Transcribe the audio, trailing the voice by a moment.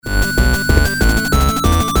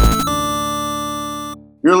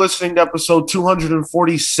You're listening to episode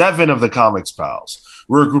 247 of the Comics Pals.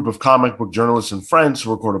 We're a group of comic book journalists and friends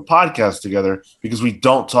who record a podcast together because we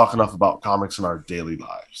don't talk enough about comics in our daily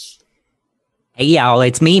lives. Hey, y'all,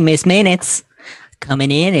 it's me, Miss Minutes,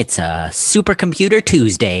 coming in. It's a Supercomputer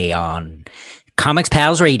Tuesday on Comics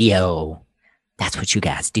Pals Radio. That's what you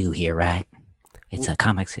guys do here, right? It's a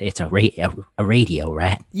radio,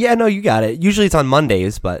 right? Yeah, no, you got it. Usually it's on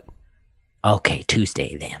Mondays, but... Okay,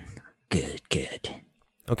 Tuesday then. Good.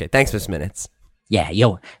 Okay, thanks, Miss Minutes. Yeah,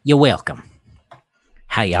 you're welcome.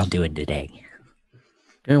 How y'all doing today?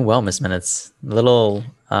 Doing well, Miss Minutes. Little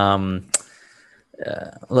upset.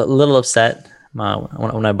 One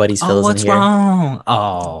of my buddies Phil what's isn't here. wrong?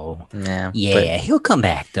 Oh, yeah. He'll come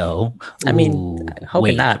back though. I mean,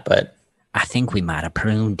 hoping not, but I think we might have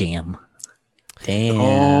pruned him.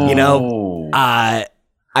 Damn. You know, I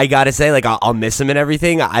gotta say, like, I'll miss him and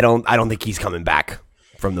everything. I don't think he's coming back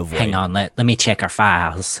from the void. Hang on, let me check our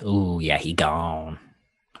files. Ooh, yeah, he gone.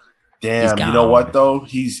 Damn, you know what though?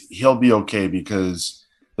 He'll be okay because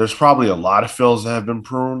there's probably a lot of Phils that have been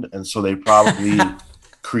pruned, and so they probably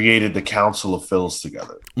created the Council of Phils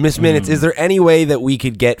together. Miss Minutes, is there any way that we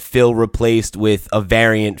could get Phil replaced with a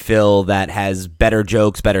variant Phil that has better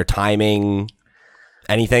jokes, better timing,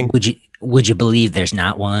 anything? Would you believe there's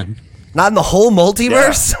not one? Not in the whole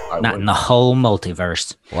multiverse? Yeah, Not in the whole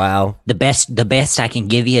multiverse. Wow. The best I can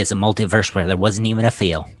give you is a multiverse where there wasn't even a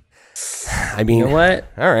Phil. I mean, You know what?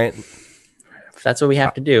 All right. If that's what we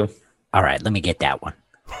have to do. All right, let me get that one.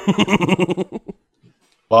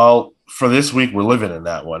 Well, for this week, we're living in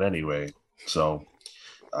that one anyway. So,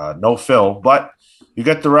 no Phil, but you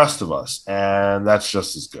get the rest of us, and that's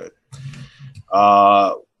just as good.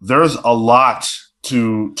 There's a lot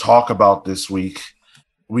to talk about this week.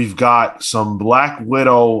 We've got some Black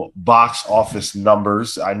Widow box office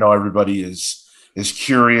numbers. I know everybody is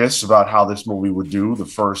curious about how this movie would do. The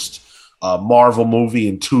first Marvel movie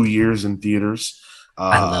in 2 years in theaters.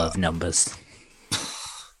 I love numbers.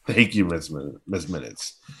 Thank you, Miss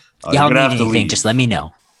Minutes. Y'all need anything, just let me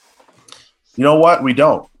know. You know what? We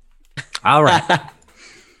don't. All right.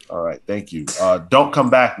 All right. Thank you. Don't come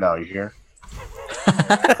back now. You hear?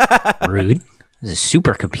 Rude. This is a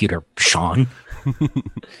supercomputer, Sean.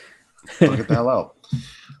 Get the hell out.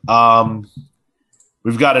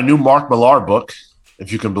 We've got a new Mark Millar book,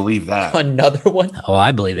 if you can believe that. Another one? Oh,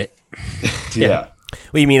 I believe it. Yeah.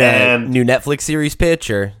 What, you mean a new Netflix series pitch,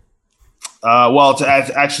 or? Well, it's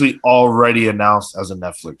actually already announced as a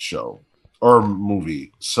Netflix show or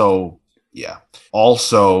movie. So, yeah.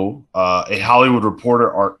 Also, a Hollywood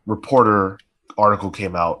Reporter article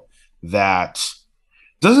came out that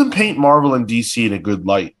doesn't paint Marvel and DC in a good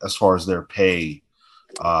light as far as their pay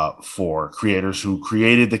for creators who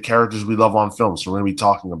created the characters we love on film. So we're going to be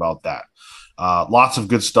talking about that. Lots of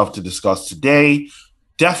good stuff to discuss today.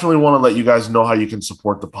 Definitely want to let you guys know how you can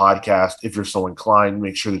support the podcast if you're so inclined.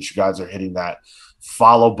 Make sure that you guys are hitting that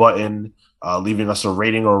follow button, leaving us a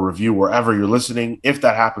rating or a review wherever you're listening. If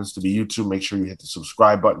that happens to be YouTube, make sure you hit the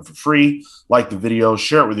subscribe button for free. Like the video,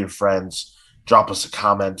 share it with your friends, drop us a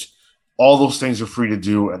comment. All those things are free to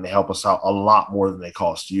do, and they help us out a lot more than they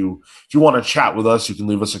cost you. If you want to chat with us, you can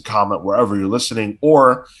leave us a comment wherever you're listening,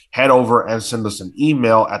 or head over and send us an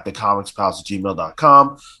email at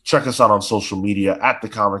thecomicspals@gmail.com. Check us out on social media at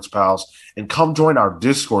thecomicspals, and come join our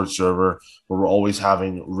Discord server where we're always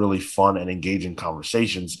having really fun and engaging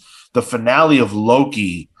conversations. The finale of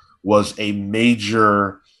Loki was a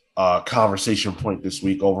major conversation point this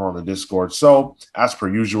week over on the Discord. So, as per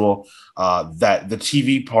usual, that the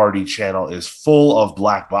TV Party channel is full of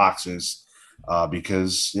black boxes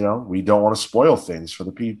because, you know, we don't want to spoil things for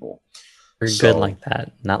the people. We're good like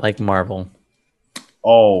that. Not like Marvel.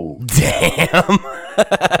 Oh, damn.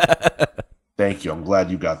 Thank you. I'm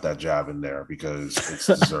glad you got that jab in there because it's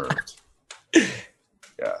deserved.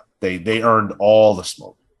 Yeah, they earned all the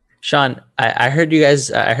smoke. Sean, I heard you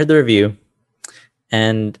guys. I heard the review,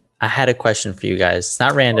 and I had a question for you guys. It's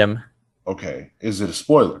not random. Okay. Is it a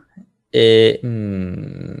spoiler?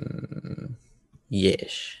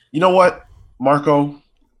 Yes. You know what, Marco?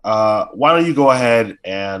 Why don't you go ahead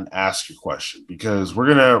and ask your question, because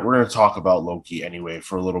we're gonna talk about Loki anyway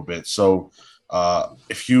for a little bit. So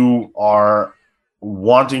if you are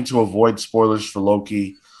wanting to avoid spoilers for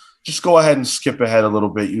Loki, just go ahead and skip ahead a little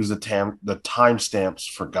bit. Use the timestamps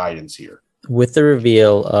for guidance here. With the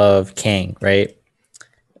reveal of Kang, right?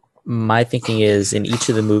 My thinking is in each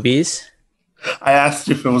of the movies. I asked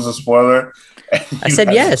you if it was a spoiler. I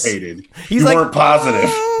said yes. He's He's you like, weren't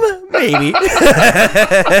positive. Maybe.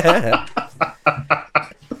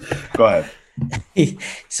 Go ahead.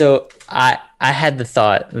 So I had the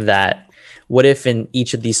thought that what if in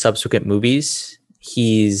each of these subsequent movies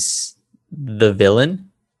he's the villain,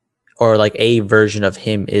 or like a version of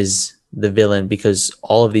him is the villain, because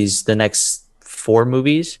all of the next 4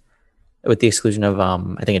 movies, with the exclusion of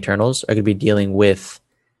I think Eternals, are going to be dealing with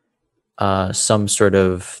some sort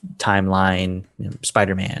of timeline,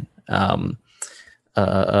 Spider-Man,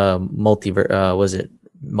 Multiverse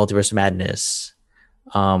of Madness,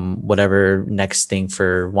 whatever next thing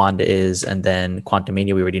for Wanda is, and then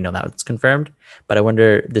Quantumania, we already know that it's confirmed. But I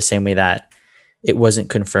wonder, the same way that it wasn't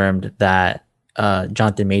confirmed that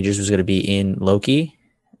Jonathan Majors was going to be in Loki,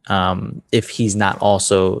 if he's not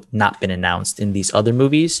also not been announced in these other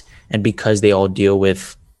movies, and because they all deal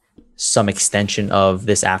with some extension of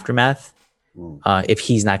this aftermath, if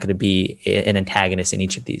he's not going to be an antagonist in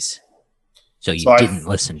each of these. So you didn't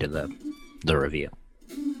listen to the review.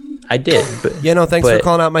 I did, but thanks for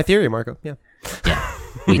calling out my theory, Marco. Yeah,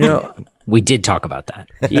 we did talk about that.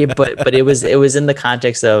 Yeah, but it was in the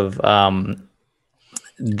context of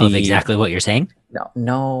of exactly what you're saying.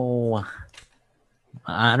 No,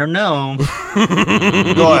 I don't know.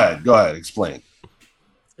 Go ahead, explain.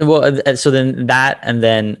 Well, so then that, and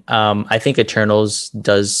then I think Eternals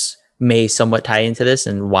may somewhat tie into this,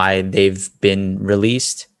 and why they've been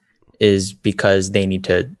released is because they need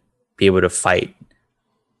to be able to fight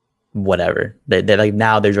whatever. They're like,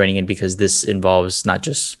 now they're joining in because this involves not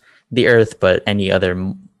just the Earth, but any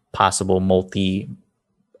other possible multi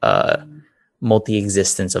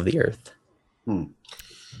existence of the Earth.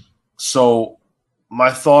 So my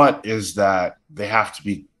thought is that they have to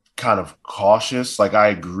be kind of cautious. Like, I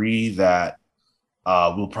agree that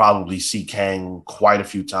we'll probably see Kang quite a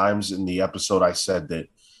few times. In the episode, I said that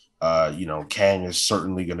Kang is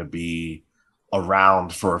certainly going to be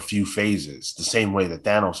around for a few phases, the same way that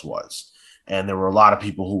Thanos was. And there were a lot of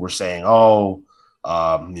people who were saying,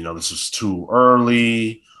 this was too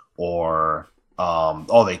early, or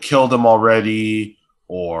they killed him already,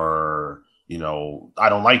 or I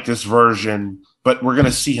don't like this version. But we're going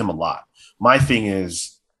to see him a lot. My thing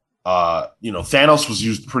is, Thanos was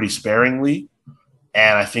used pretty sparingly,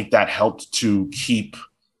 and I think that helped to keep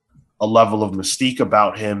a level of mystique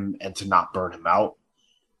about him and to not burn him out.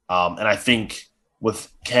 And I think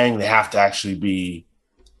with Kang, they have to actually be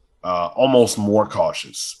almost more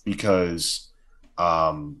cautious, because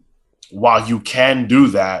while you can do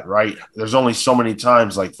that, right, there's only so many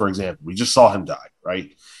times. Like, for example, we just saw him die,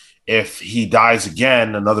 right? If he dies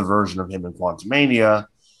again, another version of him in Quantumania,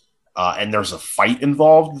 and there's a fight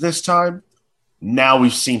involved this time, now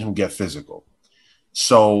we've seen him get physical.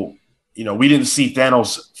 So, we didn't see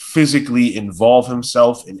Thanos physically involve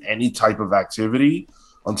himself in any type of activity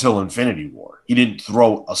until Infinity War. He didn't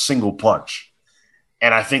throw a single punch.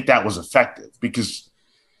 And I think that was effective, because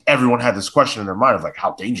everyone had this question in their mind of, like,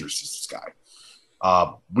 how dangerous is this guy?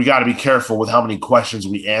 We got to be careful with how many questions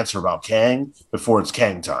we answer about Kang before it's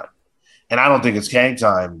Kang time. And I don't think it's Kang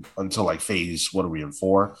time until like phase, what are we in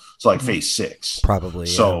 4? So like phase 6. Probably.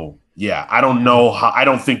 Yeah. So yeah, I don't know how, I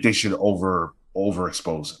don't think they should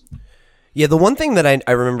overexpose him. Yeah, the one thing that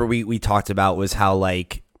I remember we talked about was how,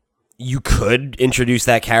 like, you could introduce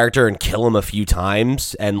that character and kill him a few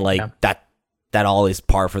times, and like that all is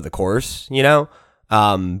par for the course,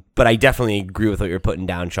 But I definitely agree with what you're putting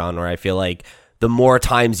down, Sean, where I feel like the more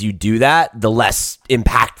times you do that, the less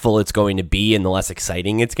impactful it's going to be and the less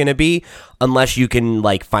exciting it's going to be, unless you can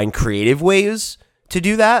like find creative ways to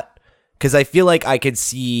do that. Because I feel like I could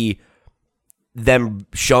see them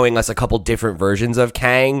showing us a couple different versions of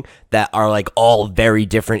Kang that are like all very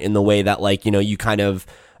different in the way that, like, you kind of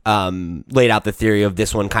laid out the theory of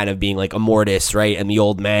this one kind of being like Immortus, right? And the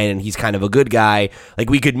old man, and he's kind of a good guy. Like,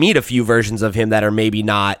 we could meet a few versions of him that are maybe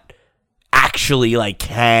not actually like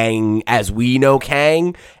Kang as we know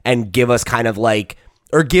Kang, and give us kind of like,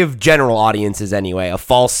 or give general audiences anyway, a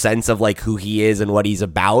false sense of like who he is and what he's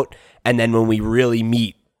about. And then when we really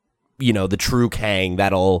meet, the true Kang,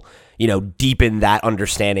 that'll, deepen that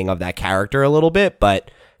understanding of that character a little bit. But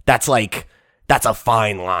that's a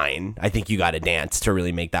fine line. I think you got to dance to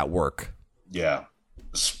really make that work. Yeah.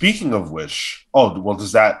 Speaking of which,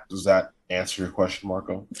 does that answer your question,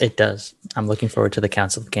 Marco? It does. I'm looking forward to the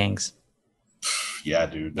Council of Kangs. Yeah,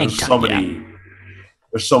 dude. There's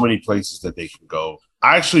so many places that they can go.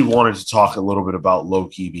 I actually wanted to talk a little bit about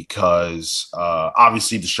Loki because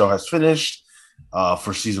obviously the show has finished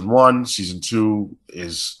for season 1. Season 2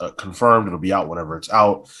 is confirmed. It'll be out whenever it's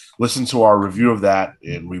out. Listen to our review of that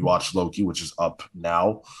and we watched Loki, which is up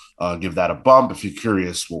now. Give that a bump if you're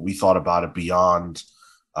curious what we thought about it beyond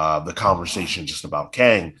the conversation just about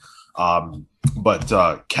Kang.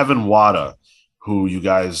 But Kevin Wada, who you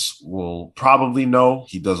guys will probably know,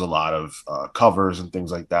 he does a lot of covers and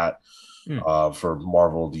things like that for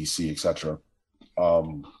Marvel, DC, etc.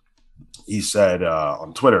 he said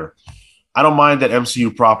on Twitter, "I don't mind that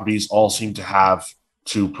MCU properties all seem to have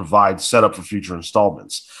to provide setup for future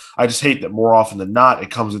installments. I just hate that more often than not, it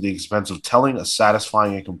comes at the expense of telling a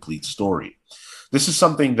satisfying and complete story." This is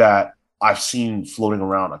something that I've seen floating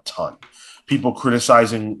around a ton. People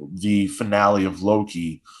criticizing the finale of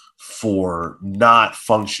Loki for not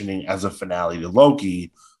functioning as a finale to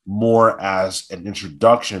Loki, more as an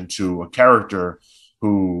introduction to a character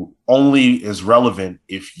who only is relevant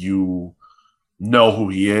if you know who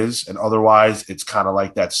he is, and otherwise it's kind of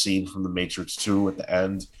like that scene from The Matrix 2 at the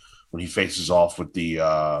end when he faces off with the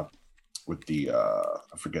I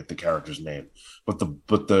forget the character's name, but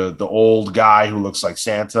the old guy who looks like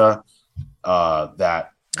Santa,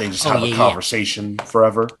 that they just have a conversation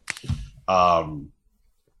forever. I've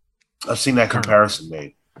seen that comparison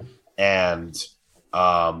made, and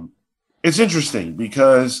it's interesting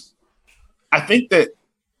because I think that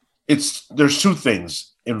there's two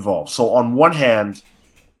things involved. So on one hand,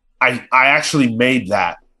 I actually made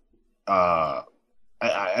that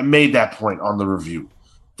I made that point on the review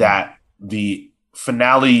that the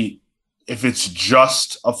finale, if it's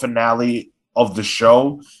just a finale of the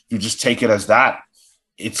show, you just take it as that,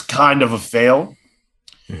 it's kind of a fail.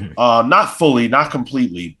 Not fully, not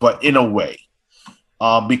completely, but in a way,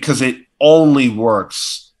 because it only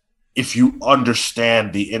works if you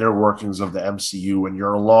understand the inner workings of the MCU and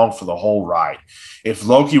you're along for the whole ride. If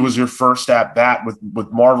Loki was your first at bat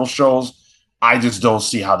with Marvel shows, I just don't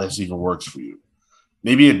see how this even works for you.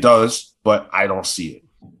 Maybe it does, but I don't see it.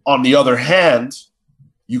 On the other hand,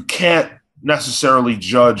 you can't necessarily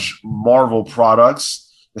judge Marvel products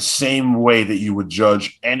the same way that you would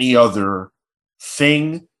judge any other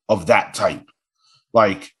thing of that type.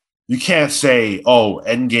 Like, you can't say, oh,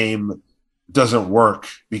 Endgame doesn't work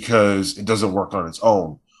because it doesn't work on its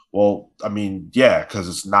own. Well, I mean, yeah,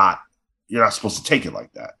 because you're not supposed to take it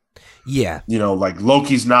like that. Yeah. You know, like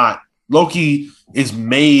Loki is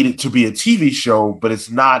made to be a TV show, but it's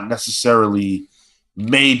not necessarily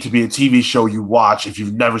made to be a TV show you watch if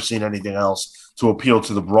you've never seen anything else to appeal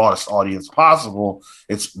to the broadest audience possible.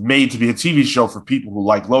 It's made to be a TV show for people who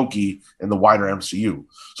like Loki and the wider MCU.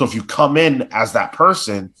 So if you come in as that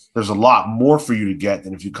person, there's a lot more for you to get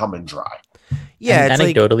than if you come in dry. Yeah. And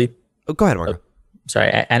anecdotally. Go ahead, Marco. Sorry.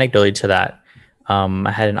 Anecdotally to that,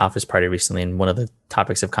 I had an office party recently, and one of the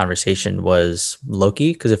topics of conversation was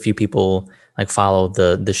Loki, because a few people like follow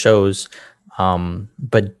the shows,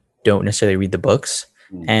 but don't necessarily read the books.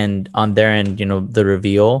 And on their end, the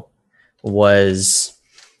reveal was,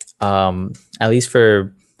 at least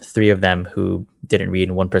for three of them who didn't read,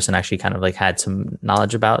 and one person actually kind of like had some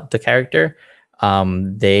knowledge about the character.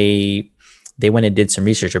 They went and did some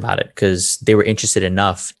research about it because they were interested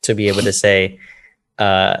enough to be able to say,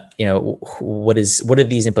 what are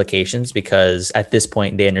these implications? Because at this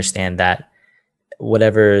point they understand that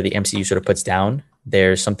whatever the MCU sort of puts down,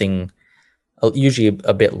 there's something usually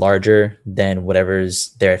a bit larger than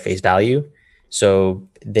whatever's there at face value. So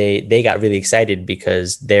they got really excited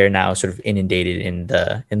because they're now sort of inundated in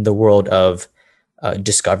the world of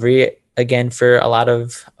discovery again for a lot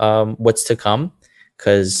of what's to come,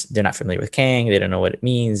 because they're not familiar with Kang, they don't know what it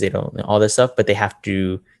means, they don't know all this stuff, but they have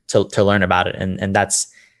to learn about it, and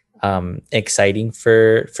that's exciting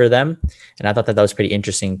for them. And I thought that was pretty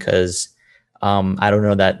interesting because I don't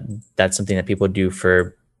know that that's something that people do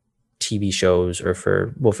for TV shows, or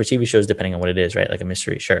for TV shows, depending on what it is, right? Like a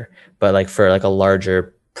mystery, sure. But like for like a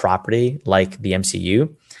larger property like the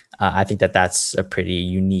MCU, I think that that's a pretty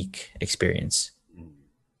unique experience.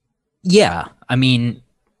 Yeah. I mean,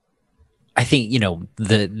 I think,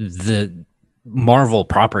 the Marvel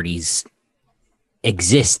properties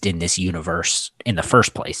exist in this universe in the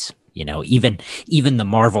first place. Even the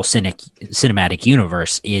Marvel cinematic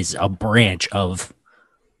universe is a branch of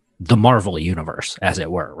the Marvel universe, as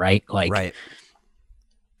it were, right? Like, right.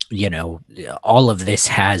 All of this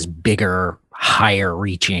has bigger, higher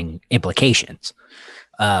reaching implications.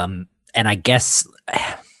 And I guess,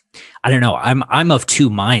 I don't know, I'm of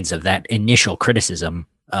two minds of that initial criticism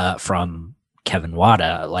from Kevin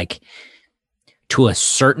Wada. Like, to a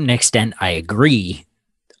certain extent, I agree.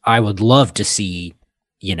 I would love to see,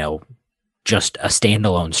 just a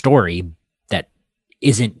standalone story that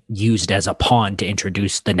isn't used as a pawn to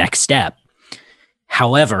introduce the next step.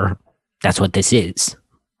 However, that's what this is.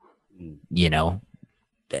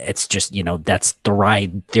 It's just, that's the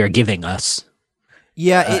ride they're giving us.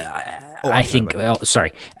 Yeah. I think,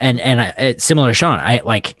 sorry. And similar to Sean,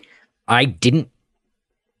 I didn't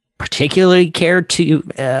particularly care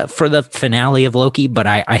for the finale of Loki, but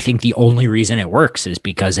I think the only reason it works is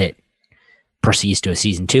because it proceeds to a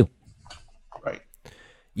season 2. Right.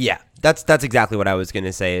 Yeah. That's exactly what I was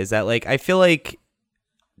gonna say. Is that like I feel like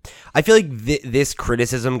this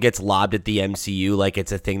criticism gets lobbed at the MCU like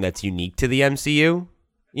it's a thing that's unique to the MCU.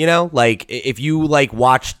 You know, like if you like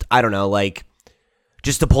watched, I don't know, like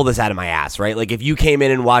just to pull this out of my ass, right? Like if you came in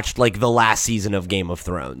and watched like the last season of Game of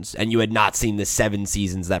Thrones and you had not seen the 7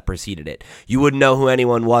 seasons that preceded it, you wouldn't know who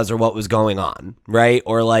anyone was or what was going on, right?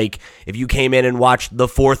 Or like if you came in and watched the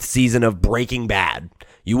 4th season of Breaking Bad,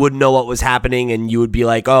 you wouldn't know what was happening and you would be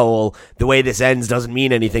like, oh, well, the way this ends doesn't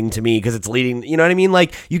mean anything to me because it's leading, you know what I mean?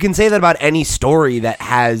 Like you can say that about any story that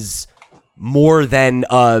has more than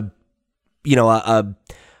a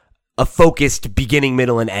focused beginning,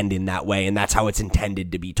 middle, and end in that way, and that's how it's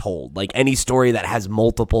intended to be told. Like any story that has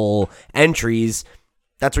multiple entries,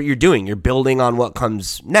 that's what you're doing. You're building on what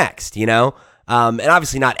comes next, you know? And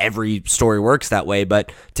obviously not every story works that way,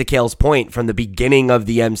 but to Kale's point, from the beginning of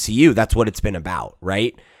the MCU, that's what it's been about,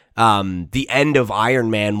 right? The end of Iron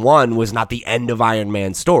Man 1 was not the end of Iron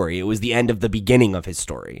Man's story. It was the end of the beginning of his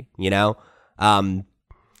story, you know? And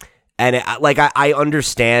I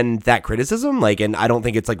understand that criticism, like, and I don't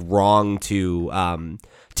think it's like wrong to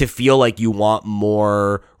feel like you want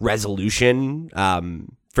more resolution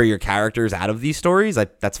for your characters out of these stories.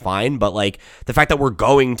 That's fine, but like the fact that we're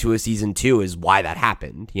going to a season 2 is why that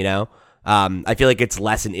happened. You know, I feel like it's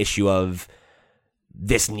less an issue of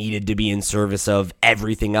this needed to be in service of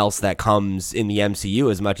everything else that comes in the MCU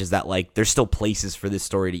as much as that like there's still places for this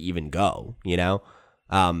story to even go. You know.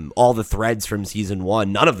 All the threads from season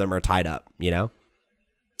 1, none of them are tied up, you know?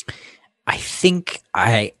 I think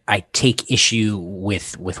I take issue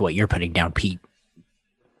with what you're putting down, Pete,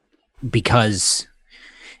 because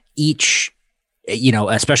each, you know,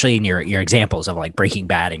 especially in your examples of like Breaking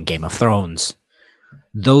Bad and Game of Thrones,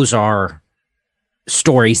 those are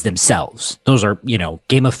stories themselves. Those are, you know,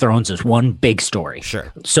 Game of Thrones is one big story.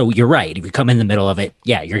 Sure. So you're right. If you come in the middle of it,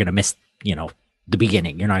 yeah, you're going to miss, you know, the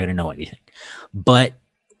beginning. You're not going to know anything. But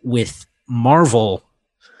with Marvel,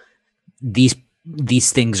 these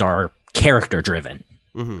things are character driven,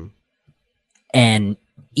 and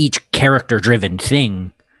each character driven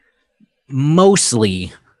thing,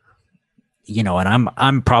 mostly, you know, and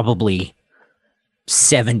I'm probably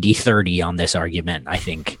 70-30 on this argument. I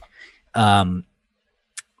think,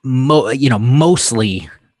 mostly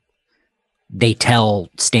they tell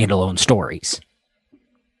standalone stories.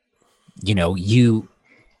 You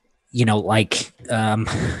know, like,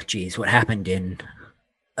 what happened in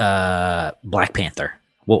Black Panther?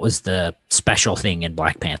 What was the special thing in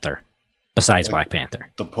Black Panther besides Black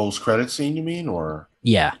Panther? The post-credit scene, you mean? Or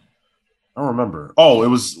yeah, I don't remember. Oh,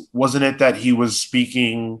 wasn't it that he was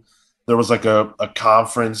speaking? There was like a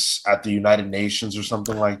conference at the United Nations or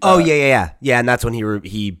something like that. Oh yeah, and that's when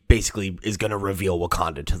he basically is going to reveal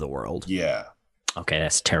Wakanda to the world. Yeah. Okay,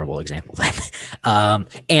 that's a terrible example then.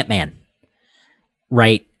 Ant-Man,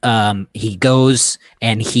 right? He goes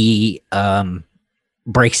and he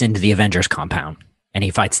breaks into the Avengers compound and he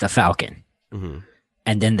fights the Falcon.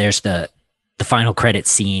 And then there's the final credit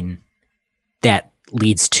scene that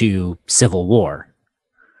leads to Civil War.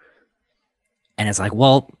 And it's like,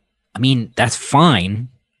 well, I mean, that's fine,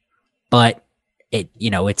 but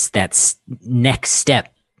it's that next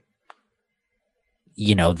step,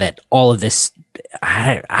 you know, that all of this,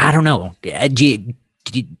 I don't know.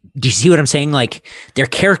 Do you see what I'm saying? Like, they're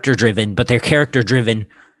character driven, but they're character driven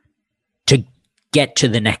to get to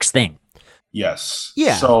the next thing. Yes.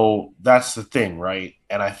 Yeah. So that's the thing, right?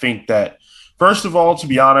 And I think that, first of all, to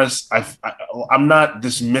be honest, I'm not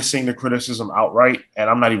dismissing the criticism outright, and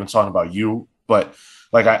I'm not even talking about you, but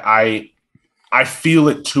like I feel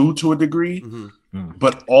it too, to a degree.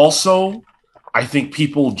 But also, I think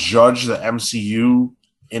people judge the MCU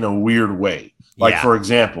in a weird way. Like, for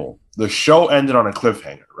example, the show ended on a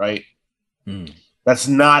cliffhanger, right? That's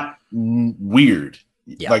not weird.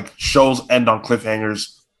 Yeah. Like, shows end on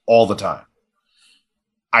cliffhangers all the time.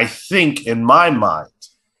 I think, in my mind,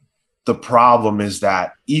 the problem is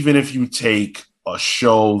that even if you take a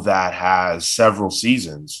show that has several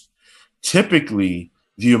seasons, typically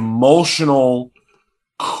the emotional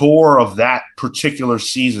core of that particular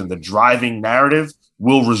season, the driving narrative,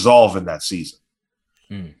 will resolve in that season.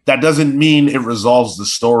 That doesn't mean it resolves the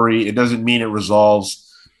story. It doesn't mean it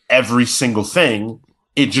resolves every single thing.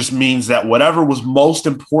 It just means that whatever was most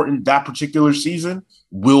important that particular season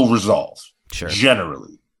will resolve. Sure.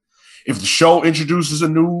 Generally. If the show introduces a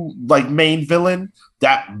new main villain,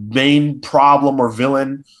 that main problem or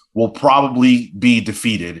villain will probably be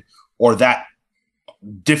defeated, or that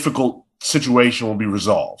difficult situation will be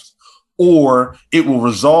resolved. Or it will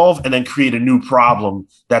resolve and then create a new problem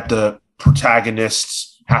that the protagonists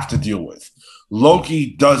have to deal with.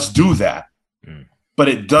 Loki does do that, but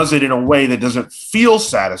it does it in a way that doesn't feel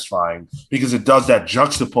satisfying because it does that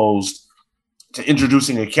juxtaposed to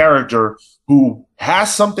introducing a character who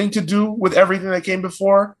has something to do with everything that came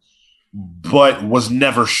before, but was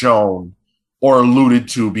never shown or alluded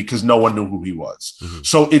to because no one knew who he was. Mm-hmm.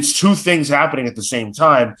 So it's two things happening at the same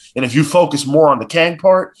time. And if you focus more on the Kang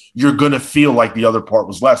part, you're going to feel like the other part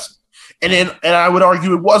was lessened. And I would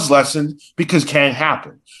argue it was lessened because Kang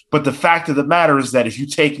happened. But the fact of the matter is that if you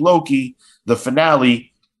take Loki, the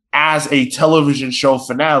finale, as a television show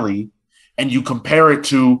finale, and you compare it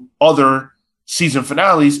to other season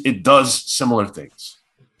finales, it does similar things.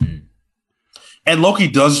 Mm. And Loki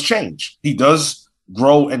does change. He does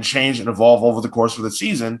grow and change and evolve over the course of the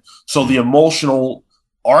season. So the emotional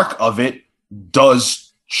arc of it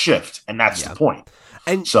does shift. And that's the point.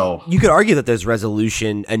 And so you could argue that there's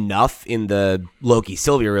resolution enough in the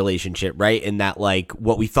Loki-Sylvia relationship, right? In that, like,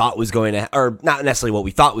 what we thought was going to, or not necessarily what we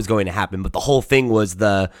thought was going to happen, but the whole thing was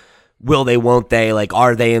the will they, won't they, like,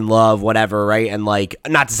 are they in love, whatever, right? And, like,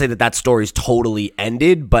 not to say that that story's totally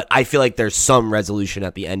ended, but I feel like there's some resolution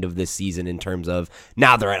at the end of this season in terms of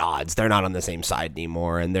now they're at odds. They're not on the same side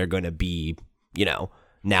anymore, and they're going to be, you know,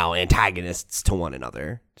 now antagonists to one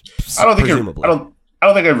another. I don't think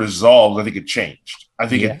it resolved. I think it changed. I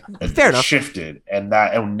think it shifted, and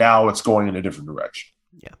now it's going in a different direction.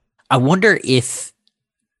 Yeah. I wonder if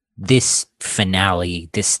this finale,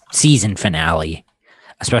 this season finale,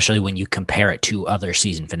 especially when you compare it to other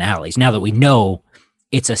season finales, now that we know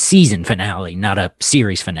it's a season finale, not a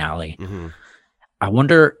series finale, mm-hmm. I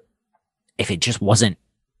wonder if it just wasn't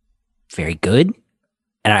very good.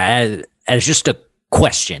 And as just a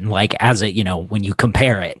question, like as a, you know, when you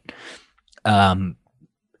compare it,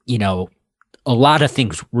 you know, a lot of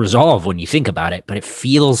things resolve when you think about it, but it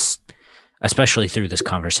feels, especially through this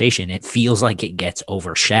conversation, it feels like it gets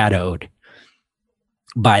overshadowed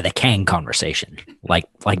by the Kang conversation. Like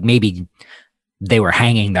maybe they were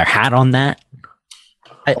hanging their hat on that.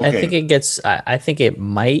 I think it gets, I think it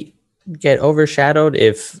might get overshadowed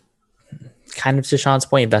if, kind of to Sean's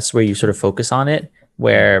point, that's where you sort of focus on it,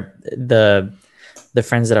 where the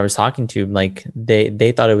friends that I was talking to, like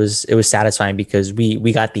they thought it was satisfying because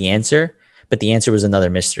we got the answer, but the answer was another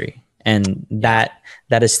mystery. And that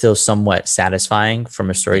is still somewhat satisfying from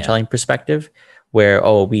a storytelling perspective, where,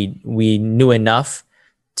 we knew enough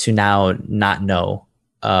to now not know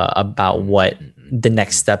about what the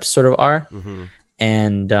next steps sort of are. Mm-hmm.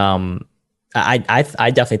 And I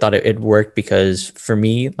definitely thought it worked because for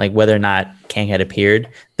me, like whether or not Kang had appeared,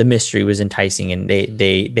 the mystery was enticing, and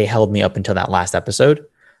they held me up until that last episode.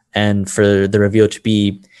 And for the reveal to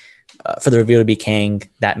be Kang,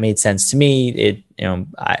 that made sense to me. It, you know,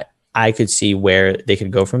 I could see where they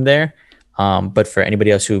could go from there. But for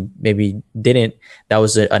anybody else who maybe didn't, that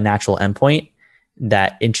was a natural endpoint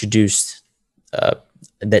that introduced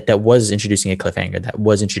that was introducing a cliffhanger, that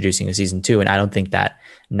was introducing a season 2. And I don't think that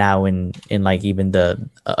now in like even a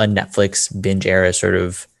Netflix binge era sort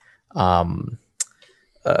of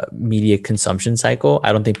media consumption cycle,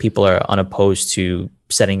 I don't think people are unopposed to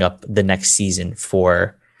setting up the next season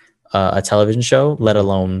for a television show, let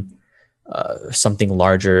alone something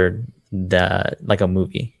larger like a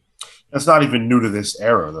movie. That's not even new to this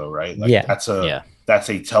era though, right? Like that's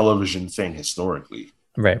a television thing historically.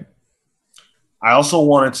 Right. I also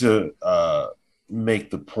wanted to make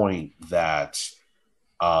the point that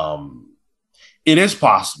it is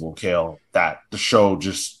possible, Kale, that the show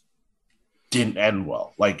just didn't end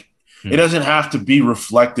well. Like, it doesn't have to be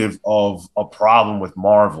reflective of a problem with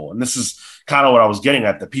Marvel. And this is kind of what I was getting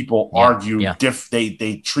at, that people argue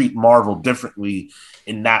they treat Marvel differently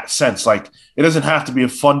in that sense. Like, it doesn't have to be a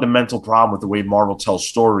fundamental problem with the way Marvel tells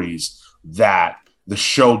stories that the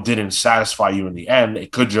show didn't satisfy you in the end.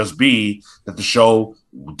 It could just be that the show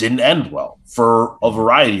didn't end well for a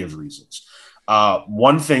variety of reasons.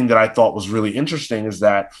 One thing that I thought was really interesting is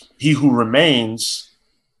that He Who Remains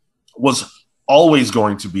was always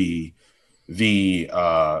going to be the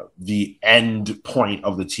end point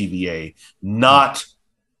of the TVA, not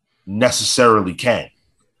necessarily Kang.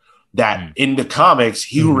 That in the comics,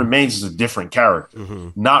 He Who Remains is a different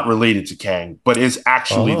character, not related to Kang, but is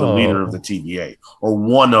actually the leader of the TVA, or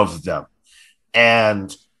one of them.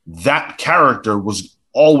 And that character was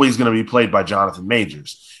always going to be played by Jonathan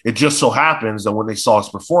Majors. It just so happens that when they saw his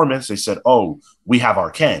performance, they said, "Oh, we have our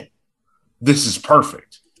Kang. This is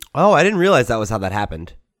perfect." Oh, I didn't realize that was how that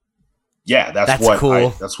happened. Yeah, that's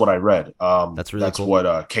cool. That's what I read. That's really cool.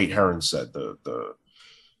 What Kate Herron said, the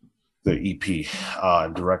EP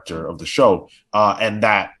and director of the show, and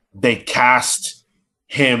that they cast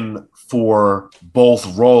him for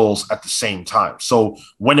both roles at the same time. So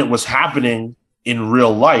when it was happening in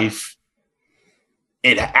real life,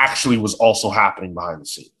 it actually was also happening behind the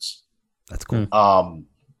scenes. That's cool.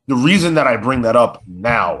 The reason that I bring that up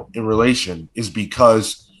now in relation is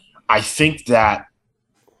because I think that,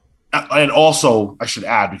 and also I should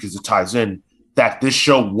add, because it ties in, that this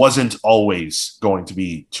show wasn't always going to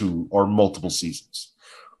be 2 or multiple seasons.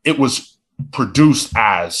 It was produced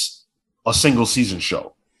as a single season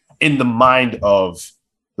show in the mind of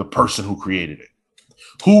the person who created it,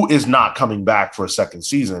 who is not coming back for a second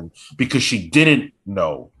season because she didn't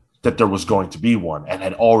know that there was going to be one and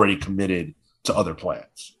had already committed to other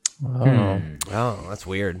plans. Oh, that's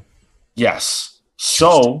weird. Yes.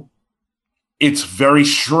 So it's very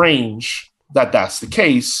strange that that's the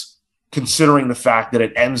case, considering the fact that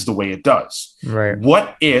it ends the way it does. Right.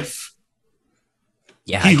 What if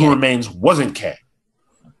He Who Remains wasn't Kang?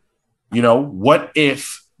 You know, what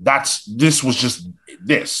if this was just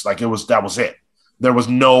this? Like, that was it. There was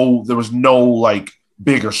no like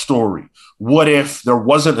bigger story. What if there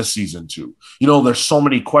wasn't a season 2? You know, there's so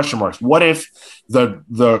many question marks. What if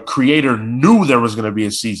the creator knew there was going to be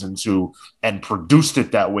a season 2 and produced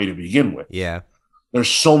it that way to begin with? Yeah. There's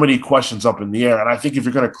so many questions up in the air. And I think if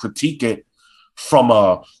you're going to critique it from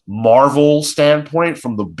a Marvel standpoint,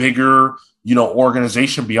 from the bigger, you know,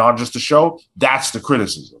 organization beyond just a show, that's the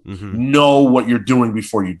criticism. Know what you're doing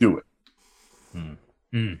before you do it.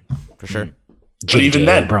 For sure. But even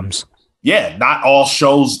then, Abrams. yeah, not all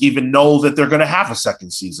shows even know that they're going to have a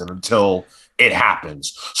second season until it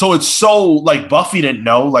happens. So it's so like Buffy didn't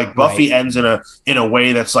know. Like Buffy ends in a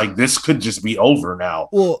way that's like, this could just be over now.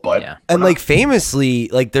 Well, but and like famously,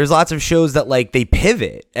 like there's lots of shows that like they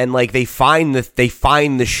pivot and like they find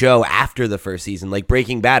the show after the first season. Like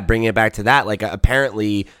Breaking Bad, bringing it back to that. Like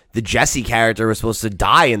apparently the Jesse character was supposed to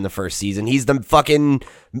die in the first season. He's the fucking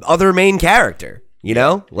other main character. You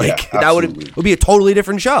know, like that would be a totally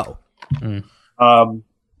different show.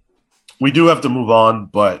 We do have to move on,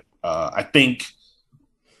 but I think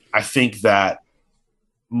that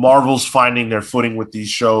Marvel's finding their footing with these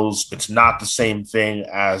shows. It's not the same thing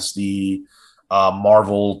as the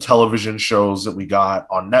Marvel television shows that we got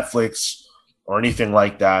on Netflix or anything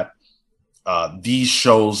like that. These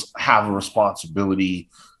shows have a responsibility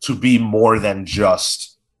to be more than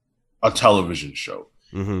just a television show.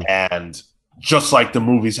 And just like the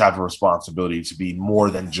movies have a responsibility to be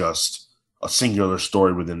more than just a singular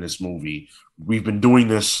story within this movie. We've been doing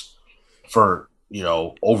this for, you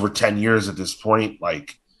know, over 10 years at this point.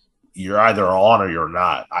 Like, you're either on or you're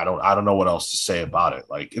not. I don't know what else to say about it.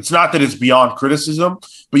 Like, it's not that it's beyond criticism,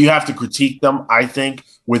 but you have to critique them, I think,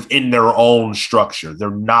 within their own structure.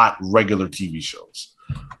 They're not regular TV shows.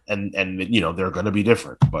 And you know, they're going to be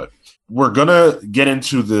different. But we're going to get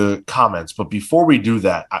into the comments. But before we do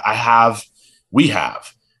that, we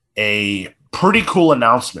have a pretty cool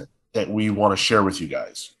announcement that we want to share with you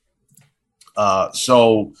guys.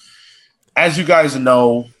 So as you guys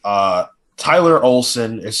know, Tyler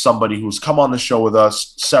Olson is somebody who's come on the show with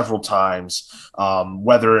us several times,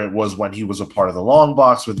 whether it was when he was a part of the Long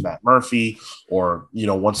Box with Matt Murphy, or, you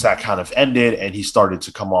know, once that kind of ended and he started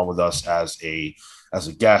to come on with us as a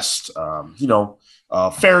guest,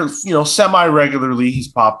 semi-regularly. He's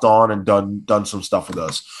popped on and done some stuff with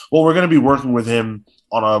us. Well, we're going to be working with him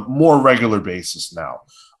on a more regular basis now.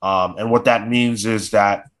 And what that means is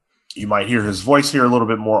that you might hear his voice here a little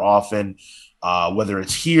bit more often, whether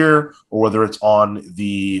it's here or whether it's on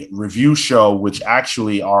the review show, which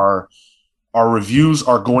actually our reviews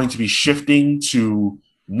are going to be shifting to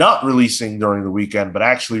not releasing during the weekend, but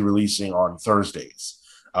actually releasing on Thursdays.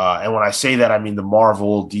 And when I say that, I mean the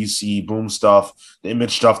Marvel, DC, Boom stuff, the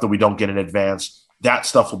Image stuff that we don't get in advance. That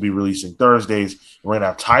stuff will be releasing Thursdays. We're going to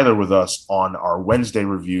have Tyler with us on our Wednesday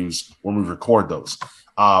reviews when we record those.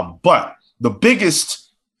 But the biggest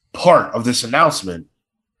part of this announcement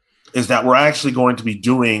is that we're actually going to be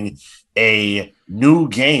doing a new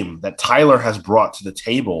game that Tyler has brought to the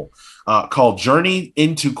table called Journey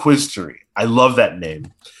into Quiztery. I love that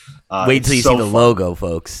name. Wait till you see the logo,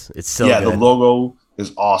 folks. It's so good. The logo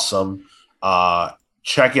is awesome.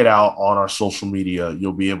 Check it out on our social media.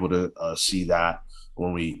 You'll be able to see that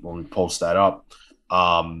when we post that up.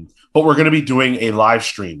 But we're going to be doing a live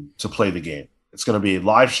stream to play the game. It's going to be a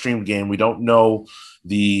live stream game. We don't know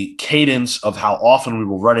the cadence of how often we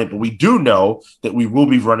will run it, but we do know that we will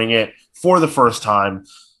be running it for the first time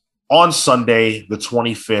on Sunday, the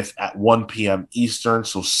 25th at 1 p.m. Eastern.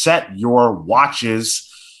 So set your watches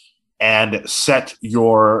and set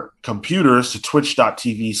your computers to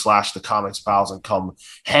twitch.tv/thecomicspals and come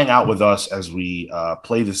hang out with us as we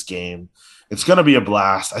play this game. It's going to be a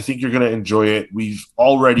blast. I think you're going to enjoy it. We've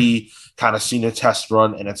already kind of seen a test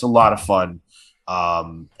run, and it's a lot of fun.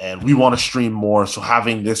 And we want to stream more. So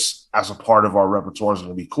having this as a part of our repertoire is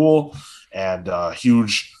going to be cool. And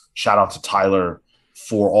huge shout out to Tyler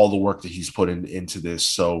for all the work that he's put into this.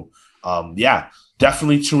 So yeah,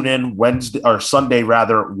 definitely tune in Sunday,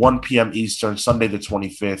 1 p.m. Eastern, Sunday the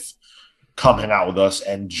 25th. Come hang out with us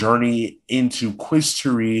and journey into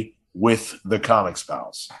Quiz-tery with the Comics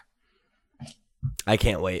Pals. I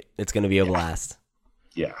can't wait. It's going to be a blast.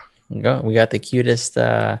 Yeah. We got the cutest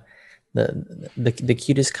the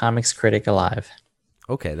cutest comics critic alive.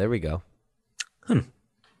 Okay, there we go.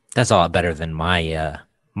 That's a lot better than my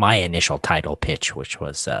my initial title pitch, which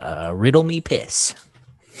was Riddle Me Piss.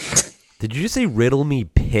 Did you just say riddle me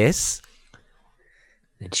piss?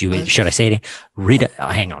 Should I say it?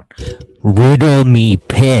 Hang on. Riddle Me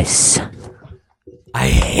Piss. I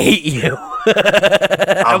hate you.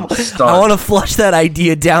 I'm I stunned. want to flush that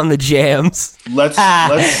idea down the jams. Let's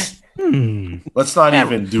not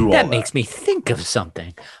even do all That that. makes me think of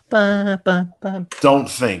something. Ba, ba, ba. Don't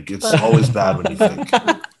think. It's always bad when you think.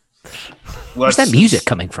 Where's that music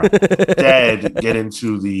coming from? Instead, get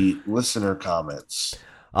into the listener comments.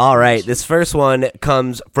 All right, this first one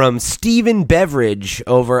comes from Steven Beveridge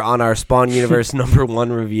over on our Spawn Universe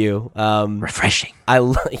 #1 review. Refreshing. I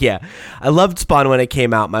loved Spawn when it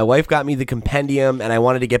came out. My wife got me the compendium, and I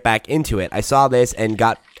wanted to get back into it. I saw this and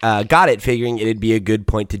got it, figuring it'd be a good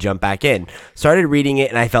point to jump back in. Started reading it,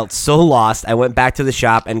 and I felt so lost. I went back to the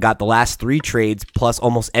shop and got the last 3 trades, plus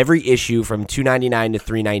almost every issue from 299 to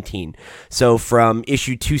 319. So from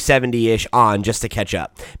issue 270-ish on, just to catch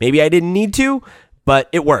up. Maybe I didn't need to, but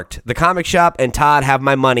it worked. The comic shop and Todd have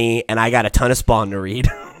my money, and I got a ton of Spawn to read.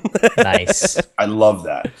 Nice. I love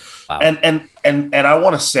that. Wow. And I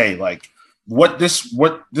want to say, like, what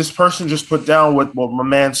this person just put down, what my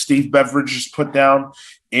man Steve Beveridge just put down,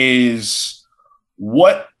 is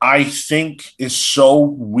what I think is so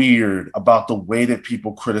weird about the way that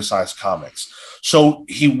people criticize comics. So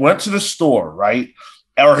he went to the store, right?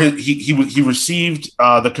 Or he received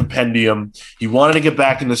the compendium. He wanted to get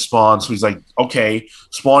back into Spawn, so he's like, okay,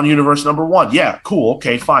 Spawn Universe #1. Yeah, cool.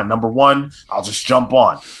 Okay, fine. #1, I'll just jump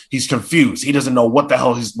on. He's confused. He doesn't know what the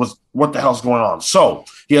hell's going on. So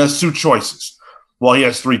he has 2 choices. Well, he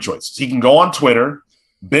has 3 choices. He can go on Twitter,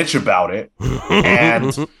 bitch about it,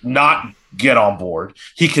 and not get on board.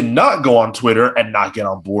 He cannot go on Twitter and not get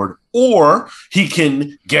on board, or he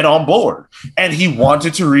can get on board. And he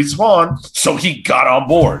wanted to read Spawn, so he got on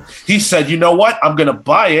board. He said, you know what? I'm going to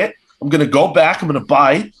buy it. I'm going to go back. I'm going to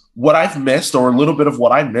buy what I've missed, or a little bit of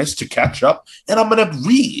what I missed, to catch up, and I'm going to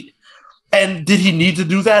read. And did he need to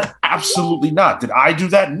do that? Absolutely not. Did I do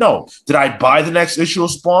that? No. Did I buy the next issue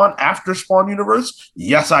of Spawn after Spawn Universe?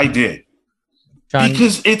 Yes, I did. John,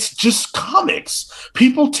 Because it's just comics.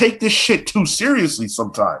 People take this shit too seriously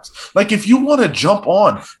sometimes. Like, if you want to jump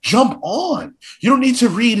on, jump on. You don't need to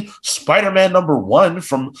read Spider-Man #1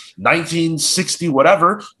 from 1960,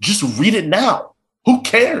 whatever. Just read it now. Who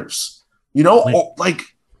cares? You know, or,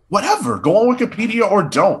 like, whatever. Go on Wikipedia or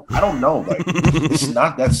don't. I don't know. Like, it's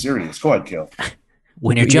not that serious. Go ahead, Kale.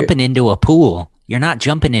 When you're jumping into a pool, you're not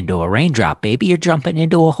jumping into a raindrop, baby. You're jumping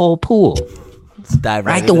into a whole pool. Let's dive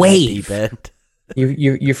Ride into the that wave. deep end.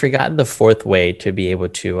 You forgot the 4th way to be able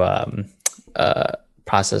to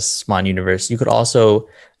process Spawn Universe. You could also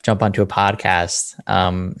jump onto a podcast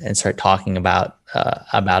and start talking about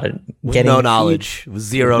it. With no knowledge. With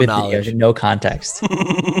zero knowledge. No context.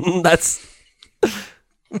 That's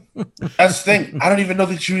That's the thing. I don't even know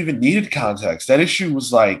that you even needed context. That issue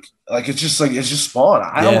was like it's just Spawn.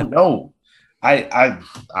 I don't know. I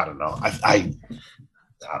don't know. I don't know.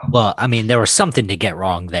 Well, I mean, there was something to get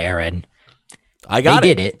wrong there, and I got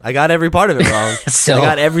They it. did it. I got every part of it wrong. So- I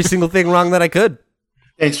got every single thing wrong that I could.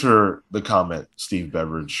 Thanks for the comment, Steve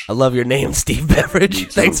Beveridge. I love your name, Steve Me Beveridge.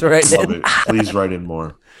 too. Thanks for writing Love in. it. Please write in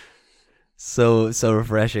more. So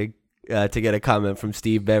refreshing to get a comment from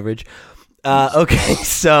Steve Beveridge. Okay,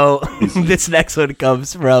 so this next one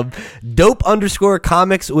comes from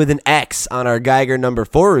Dope_Comics with an X on our Geiger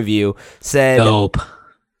 #4 review. Said dope.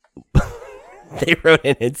 they wrote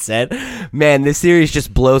in and said, "Man, this series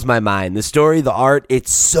just blows my mind. The story, the art,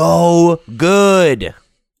 it's so good."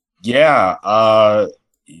 Yeah,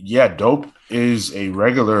 Dope is a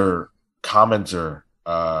regular commenter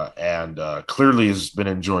and clearly has been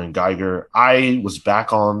enjoying Geiger. I was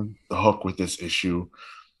back on the hook with this issue.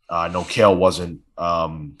 No, Kale wasn't.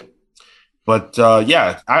 But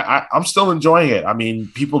I'm still enjoying it. I mean,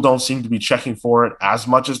 people don't seem to be checking for it as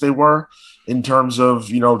much as they were in terms of,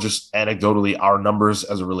 just anecdotally our numbers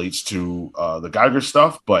as it relates to the Geiger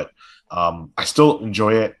stuff. But I still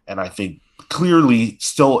enjoy it. And I think clearly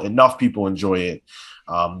still enough people enjoy it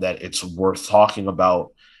that it's worth talking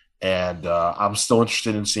about. And I'm still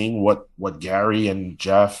interested in seeing what Gary and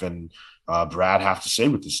Jeff and Brad have to say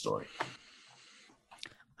with this story.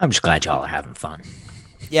 I'm just glad y'all are having fun.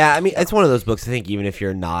 Yeah, I mean, it's one of those books. I think even if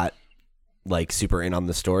you're not like super in on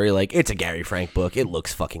the story, like it's a Gary Frank book. It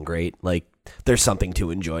looks fucking great. Like there's something to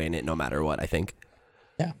enjoy in it, no matter what. I think.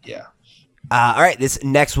 Yeah. All right, this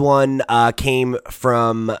next one came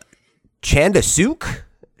from Chandasuk.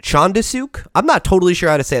 I'm not totally sure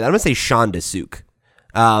how to say that. I'm gonna say Chandasuk.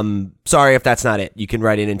 Sorry if that's not it. You can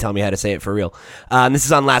write in and tell me how to say it for real. This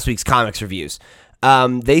is on last week's comics reviews.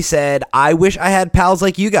 They said, I wish I had pals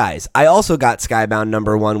like you guys. I also got Skybound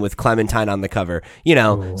 #1 with Clementine on the cover,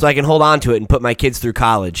 so I can hold on to it and put my kids through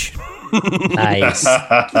college. Nice.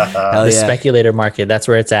 Hell The yeah. speculator market, that's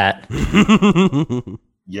where it's at.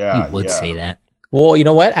 Yeah. You would say that. Well, you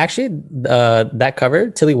know what? Actually, that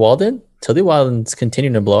cover, Tilly Walden's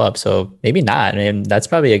continuing to blow up, so maybe not. I mean, that's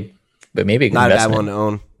probably maybe a good Not a bad investment. one to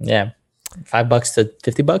own. Yeah. $5 to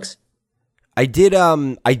 $50. I did.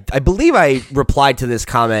 I believe I replied to this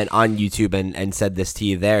comment on YouTube and said this to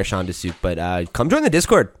you there, Chandasuk. But come join the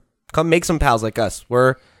Discord. Come make some pals like us.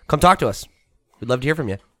 Come talk to us. We'd love to hear from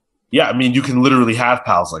you. Yeah, I mean, you can literally have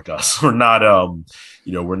pals like us. We're not,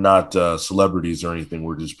 we're not celebrities or anything.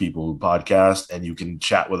 We're just people who podcast, and you can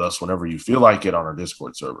chat with us whenever you feel like it on our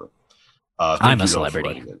Discord server. Thank I'm you, a though, for celebrity.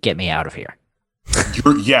 writing it. Get me out of here.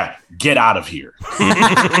 Get out of here.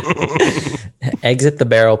 Exit the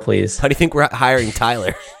barrel, please. How do you think we're hiring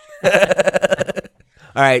Tyler?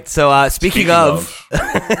 All right. So speaking of,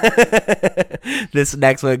 this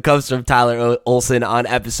next one comes from Tyler Olson on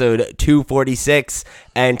episode 246.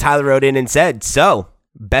 And Tyler wrote in and said, so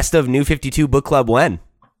best of New 52 book club when?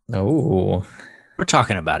 Oh, We're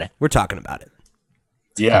talking about it. We're talking about it.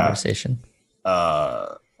 Yeah, conversation.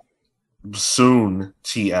 soon,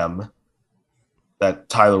 TM, that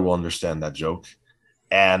Tyler will understand that joke.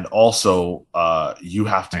 And also, you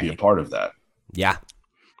have to be a part of that. Yeah.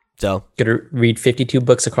 So, Gonna read 52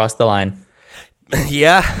 books across the line.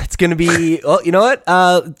 yeah, it's going to be, well, you know what?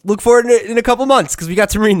 Look forward in a couple months because we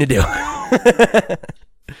got some reading to do.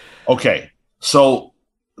 Okay, so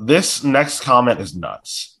this next comment is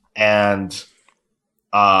nuts. And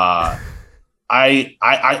I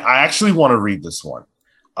actually want to read this one.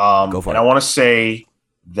 Go for and it. I want to say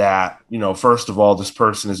that, first of all, this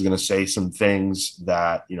person is going to say some things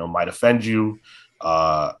that, might offend you.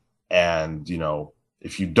 And,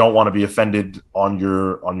 if you don't want to be offended on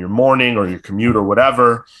your morning or your commute or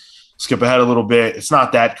whatever, skip ahead a little bit. It's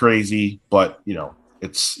not that crazy, but,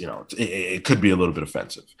 it could be a little bit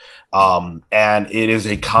offensive. And it is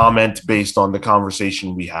a comment based on the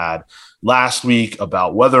conversation we had last week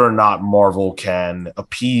about whether or not Marvel can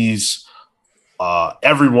appease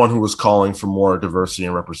everyone who was calling for more diversity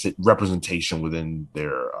and representation within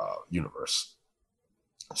their universe.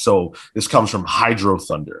 So this comes from Hydro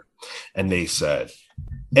Thunder, and they said,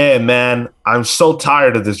 "Hey man, I'm so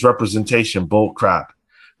tired of this representation bull crap.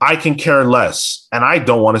 I can care less, and I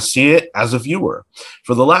don't want to see it as a viewer.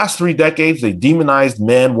 For the last 3 decades, they demonized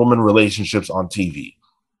man-woman relationships on TV.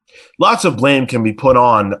 Lots of blame can be put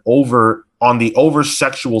on the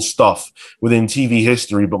over-sexual stuff within TV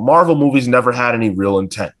history, but Marvel movies never had any real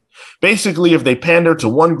intent. Basically, if they pander to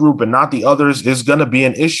one group and not the others, there's going to be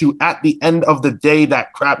an issue at the end of the day.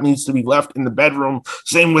 That crap needs to be left in the bedroom.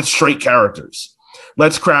 Same with straight characters.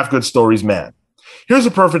 Let's craft good stories, man. Here's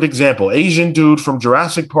a perfect example. Asian dude from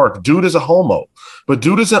Jurassic Park. Dude is a homo, but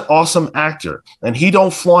dude is an awesome actor, and he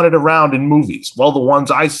don't flaunt it around in movies. Well, the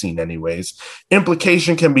ones I've seen anyways.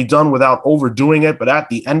 Implication can be done without overdoing it, but at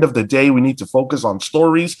the end of the day, we need to focus on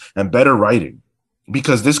stories and better writing.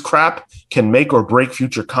 Because this crap can make or break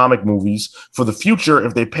future comic movies for the future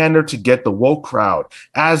if they pander to get the woke crowd.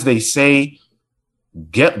 As they say,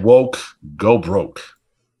 get woke, go broke."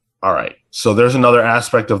 All right. So there's another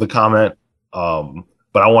aspect of the comment,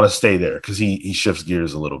 but I want to stay there because he shifts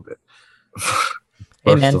gears a little bit.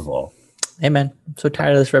 First of all, Hey man, I'm so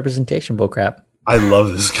tired of this representation bullcrap. I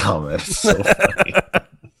love this comment. It's so funny.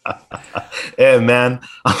 Hey man,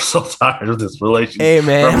 I'm so tired of this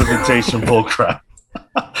representation bullcrap.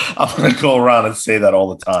 I'm gonna go around and say that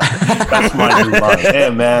all the time. That's my new line. Hey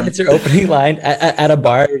man, It's your opening line at a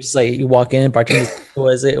bar. It's just like you walk in and bartender,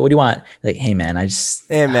 what is it? What do you want? Like, hey man, I just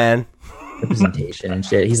Hey, man. representation and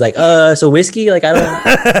shit. He's like, so whiskey? Like, I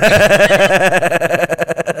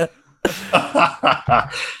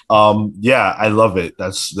don't. Yeah, I love it.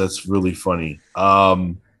 That's really funny.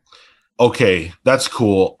 Okay, that's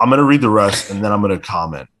cool. I'm gonna read the rest and then I'm gonna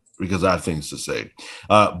comment because I have things to say.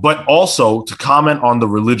 But also to comment on the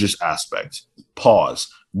religious aspect.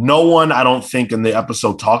 Pause. No one, I don't think, in the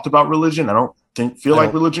episode talked about religion. didn't feel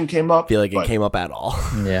like religion came up. Feel like it came up at all.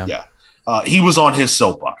 Yeah. He was on his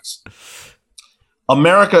soapbox.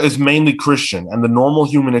 America is mainly Christian, and the normal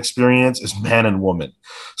human experience is man and woman.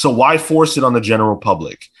 So why force it on the general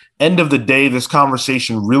public? End of the day, this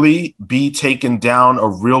conversation really be taken down a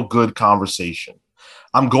real good conversation.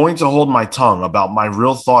 I'm going to hold my tongue about my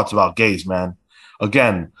real thoughts about gays, man.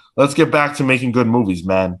 Again, let's get back to making good movies,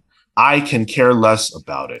 man. I can care less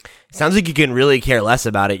about it. Sounds like you can really care less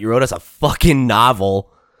about it. You wrote us a fucking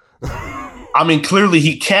novel. I mean, clearly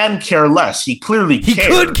he can care less. He clearly cares.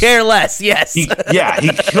 He could care less, yes. He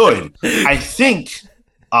could. I think,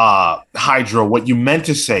 Hydra, what you meant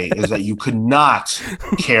to say is that you could not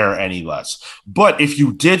care any less. But if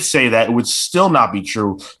you did say that, it would still not be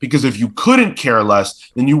true, because if you couldn't care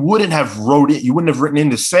less, then you wouldn't have wrote it. You wouldn't have written in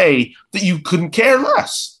to say that you couldn't care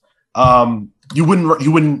less. You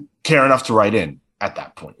wouldn't care enough to write in at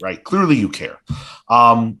that point, right? Clearly you care.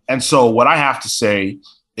 And so what I have to say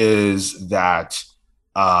is that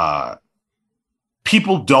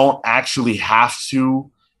people don't actually have to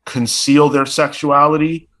conceal their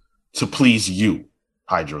sexuality to please you,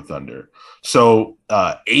 Hydro Thunder. So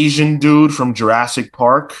Asian dude from Jurassic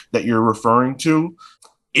Park that you're referring to,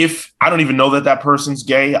 if I don't even know that person's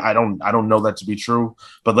gay, I don't know that to be true,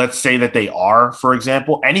 but let's say that they are, for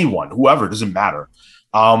example, anyone, whoever, doesn't matter.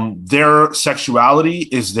 Their sexuality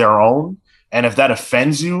is their own. And if that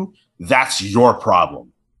offends you, that's your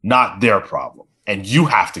problem, not their problem. And you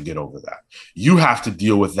have to get over that. You have to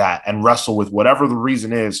deal with that and wrestle with whatever the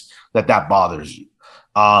reason is that bothers you.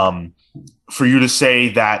 For you to say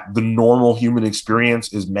that the normal human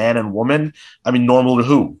experience is man and woman, I mean, normal to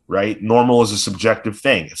who, right? Normal is a subjective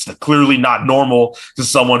thing. It's clearly not normal to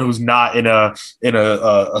someone who's not in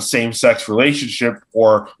a same-sex relationship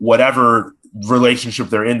or whatever relationship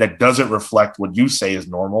they're in that doesn't reflect what you say is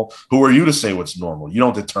normal. Who are you to say what's normal? You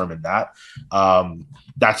don't determine that.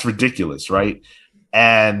 That's ridiculous, right?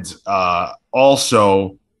 And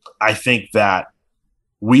also, I think that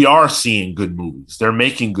we are seeing good movies. They're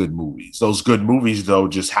making good movies. Those good movies, though,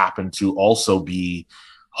 just happen to also be,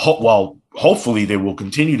 hopefully they will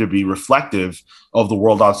continue to be reflective of the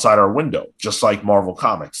world outside our window, just like Marvel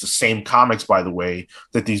Comics. The same comics, by the way,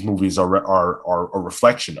 that these movies are a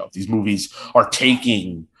reflection of. These movies are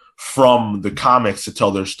taking from the comics to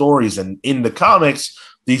tell their stories. And in the comics,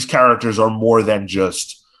 these characters are more than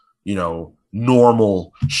just,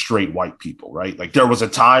 normal straight white people, right? Like there was a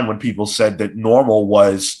time when people said that normal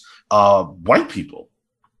was white people,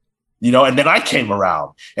 and then I came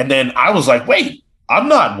around and then I was like, wait, I'm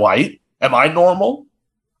not white. Am I normal?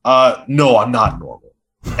 No, I'm not normal.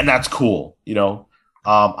 And that's cool.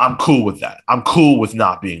 I'm cool with that. I'm cool with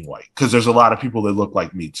not being white because there's a lot of people that look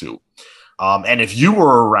like me too. And if you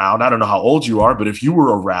were around, I don't know how old you are, but if you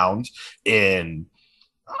were around in,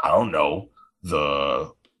 I don't know,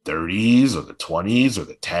 the 30s or the 20s or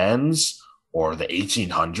the 10s or the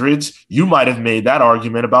 1800s, you might have made that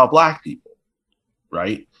argument about black people,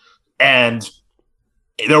 right? And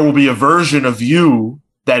there will be a version of you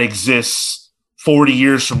that exists 40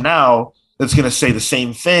 years from now that's going to say the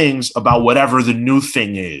same things about whatever the new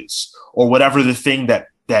thing is or whatever the thing that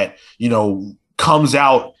comes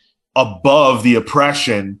out above the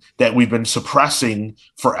oppression that we've been suppressing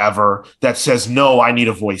forever that says, no, I need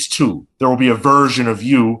a voice too. There will be a version of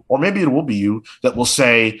you, or maybe it will be you, that will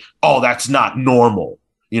say, oh, that's not normal.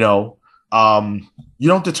 You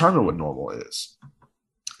don't determine what normal is.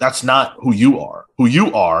 That's not who you are. Who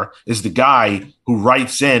you are is the guy who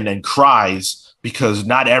writes in and cries because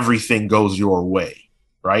not everything goes your way,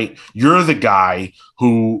 right? You're the guy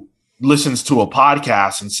who listens to a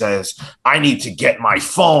podcast and says, I need to get my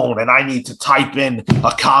phone and I need to type in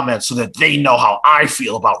a comment so that they know how I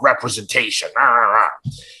feel about representation.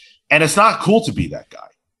 And it's not cool to be that guy.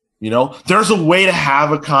 There's a way to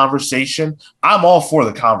have a conversation. I'm all for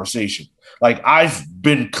the conversation. Like I've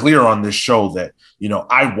been clear on this show that,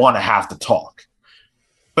 I want to have to talk,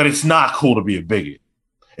 but it's not cool to be a bigot.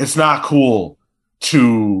 It's not cool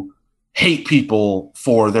to hate people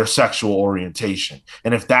for their sexual orientation.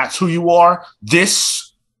 And if that's who you are,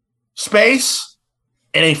 this space,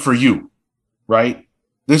 it ain't for you, right?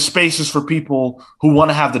 This space is for people who want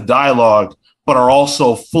to have the dialogue, but are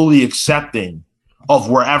also fully accepting of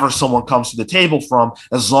wherever someone comes to the table from,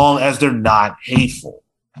 as long as they're not hateful.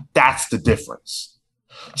 That's the difference.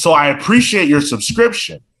 So I appreciate your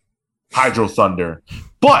subscription, Hydro Thunder,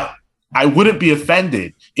 but I wouldn't be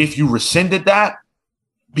offended if you rescinded that,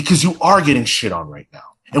 because you are getting shit on right now.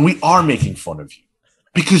 And we are making fun of you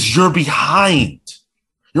because you're behind.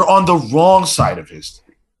 You're on the wrong side of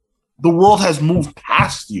history. The world has moved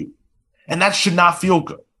past you, and that should not feel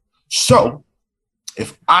good. So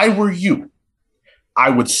if I were you I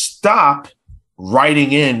would stop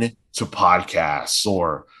writing in to podcasts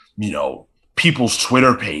or, people's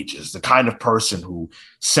Twitter pages, the kind of person who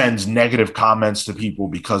sends negative comments to people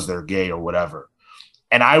because they're gay or whatever.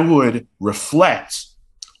 And I would reflect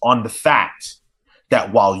on the fact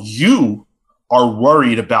that while you are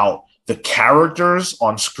worried about the characters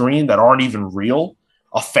on screen that aren't even real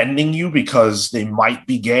offending you because they might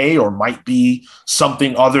be gay or might be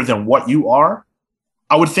something other than what you are,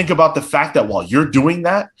 I would think about the fact that while you're doing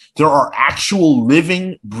that, there are actual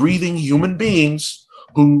living, breathing human beings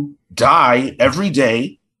who die every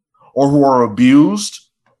day or who are abused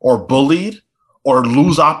or bullied or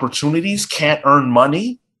lose opportunities, can't earn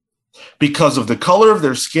money because of the color of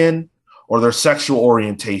their skin or their sexual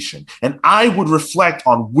orientation. And I would reflect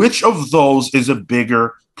on which of those is a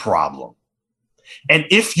bigger problem. And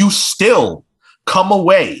if you still come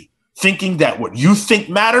away thinking that what you think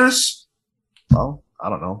matters, well, I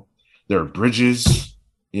don't know. There are bridges,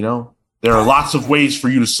 there are lots of ways for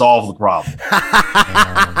you to solve the problem.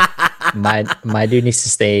 My dude needs to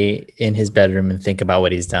stay in his bedroom and think about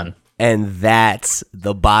what he's done. And that's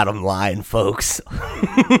the bottom line, folks.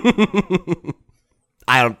 I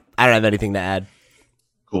don't have anything to add.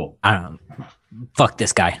 Cool. Fuck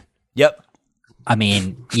this guy. Yep. I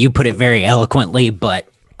mean, you put it very eloquently, but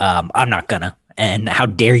I'm not gonna. And how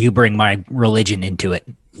dare you bring my religion into it?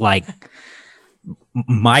 Like,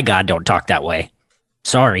 my God don't talk that way.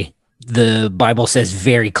 Sorry. The Bible says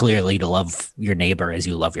very clearly to love your neighbor as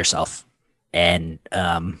you love yourself. And,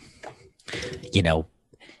 as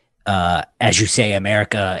you say,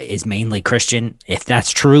 America is mainly Christian. If that's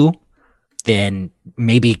true, then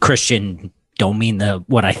maybe Christian don't mean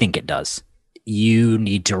what I think it does. You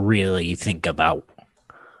need to really think about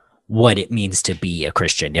what it means to be a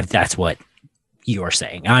Christian, if that's what you're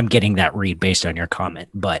saying. I'm getting that read based on your comment,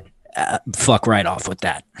 but fuck right off with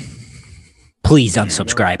that. Please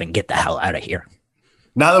unsubscribe and get the hell out of here.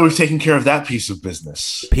 Now that we've taken care of that piece of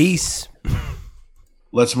business, peace.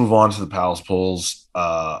 Let's move on to the Palace polls.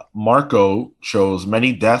 Marco chose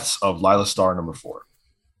Many Deaths of Lila Starr, number 4.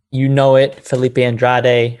 You know it, Felipe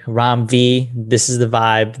Andrade, Ram V. This is the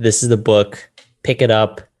vibe. This is the book. Pick it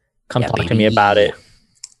up. Come talk to me about it.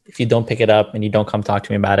 If you don't pick it up and you don't come talk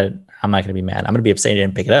to me about it, I'm not going to be mad. I'm going to be upset you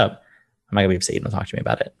didn't pick it up. I'm not going to be upset you don't talk to me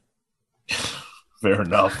about it. Fair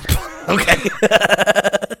enough. Okay.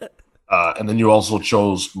 And then you also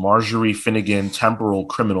chose Marjorie Finnegan, Temporal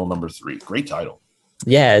Criminal, number 3. Great title.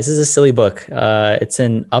 Yeah, this is a silly book. It's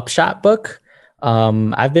an Upshot book.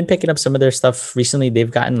 I've been picking up some of their stuff recently. They've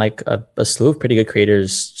gotten like a slew of pretty good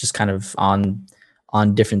creators just kind of on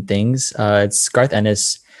different things. It's Garth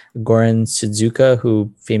Ennis, Goran Sudzuka,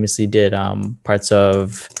 who famously did parts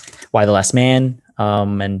of Why the Last Man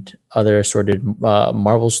and other assorted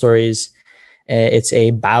Marvel stories. It's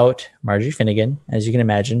about Marjorie Finnegan, as you can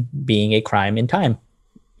imagine, being a crime in time,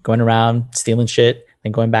 going around stealing shit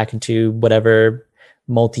and going back into whatever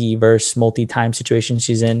multiverse, multi-time situation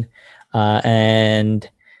she's in. And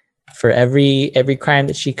for every crime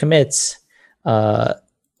that she commits,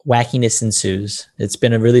 wackiness ensues. It's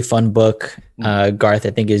been a really fun book. Garth,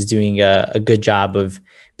 I think, is doing a good job of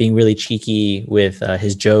being really cheeky with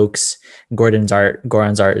his jokes. Goran's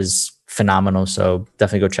art is phenomenal. So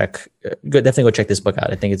definitely go check this book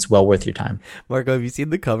out. I think it's well worth your time. Marco, have you seen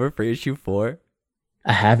the cover for issue 4?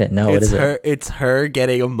 I haven't. No, what is it? It's her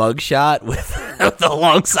getting a mugshot with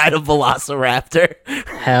alongside a velociraptor.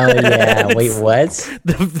 Hell yeah! Wait, what?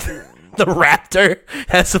 The raptor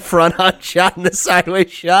has a front-on shot and a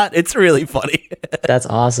sideways shot. It's really funny. That's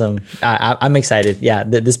awesome. I'm excited. Yeah,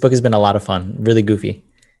 this book has been a lot of fun. Really goofy.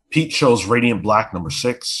 Pete chose Radiant Black, number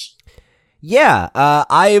 6. Yeah,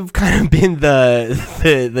 I've kind of been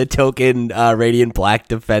the token Radiant Black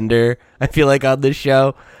defender, I feel like, on this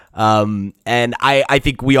show. And I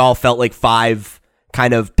think we all felt like 5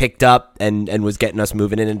 kind of picked up and was getting us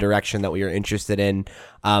moving in a direction that we were interested in.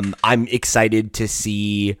 I'm excited to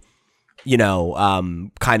see,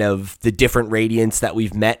 kind of the different Radiants that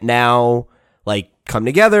we've met now, like, come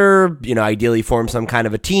together, ideally form some kind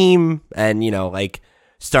of a team and,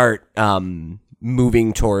 start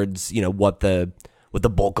moving towards, what the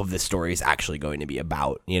bulk of this story is actually going to be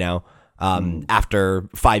about, After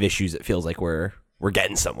 5 issues, it feels like we're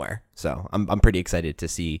getting somewhere. So I'm pretty excited to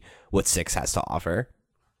see what 6 has to offer.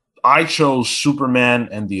 I chose Superman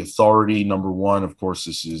and the Authority, number 1. Of course,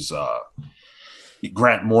 this is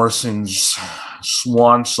Grant Morrison's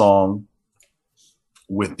swan song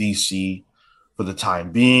with DC for the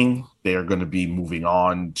time being. They are going to be moving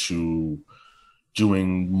on to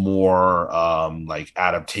doing more like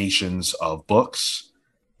adaptations of books.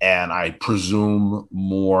 and I presume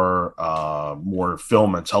more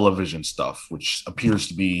film and television stuff, which appears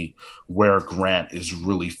to be where Grant is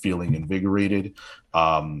really feeling invigorated.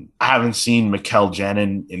 I haven't seen Mikel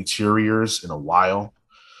Janin interiors in a while,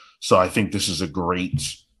 so I think this is a great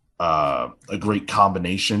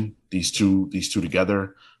combination. These two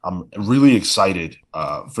together. I'm really excited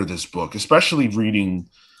for this book, especially reading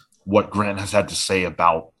what Grant has had to say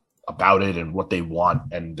about it and what they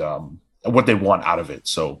want and what they want out of it.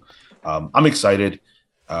 So I'm excited.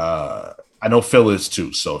 I know Phil is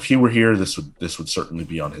too. So if he were here, this would certainly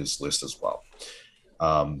be on his list as well.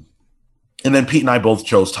 And then Pete and I both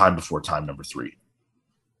chose Time Before Time #3.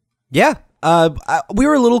 Yeah. We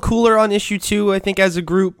were a little cooler on issue 2, I think, as a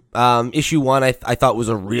group. Issue 1, I thought was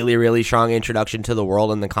a really, really strong introduction to the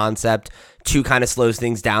world and the concept. 2 kind of slows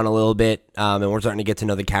things down a little bit, and we're starting to get to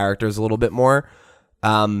know the characters a little bit more.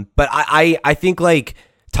 But I think like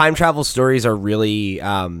time travel stories are really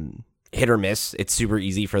hit or miss. It's super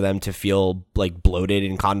easy for them to feel like bloated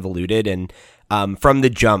and convoluted. And from the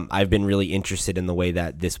jump, I've been really interested in the way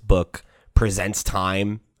that this book presents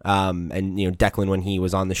time. And Declan, when he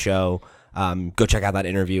was on the show, go check out that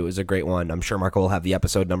interview. It was a great one. I'm sure Marco will have the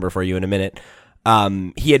episode number for you in a minute.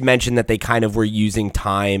 He had mentioned that they kind of were using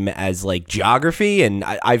time as like geography, and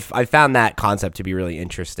I've found that concept to be really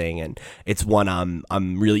interesting, and it's one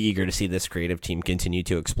I'm really eager to see this creative team continue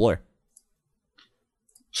to explore.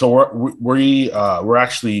 So we're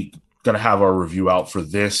actually going to have our review out for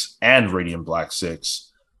this and Radiant Black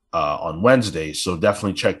 6 on Wednesday, so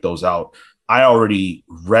definitely check those out. I already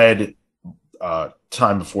read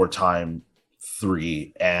Time Before Time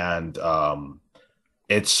 3, and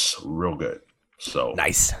it's real good. So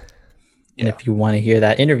nice. And if you want to hear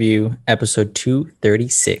that interview, episode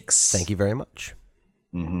 236. Thank you very much.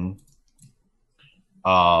 Mm-hmm.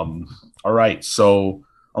 All right. So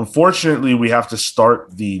unfortunately, we have to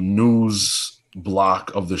start the news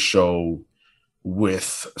block of the show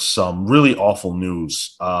with some really awful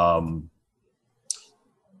news.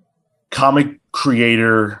 Comic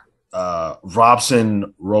creator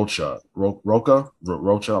Robson Rocha,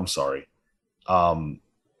 I'm sorry,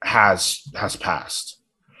 has passed.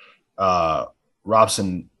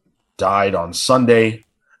 Robson died on Sunday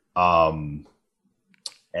due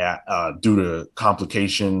to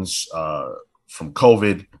complications from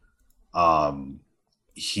COVID.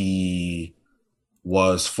 He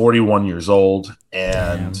was 41 years old,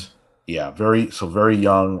 and very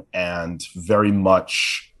young, and very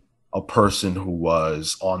much a person who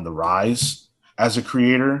was on the rise as a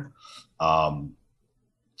creator.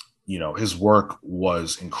 His work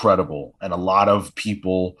was incredible, and a lot of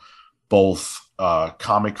people, both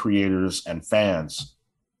comic creators and fans,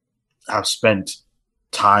 have spent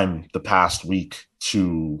time the past week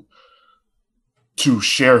to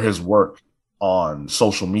share his work on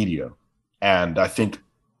social media. And I think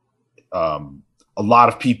a lot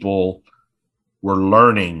of people were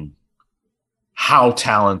learning how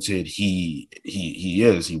talented he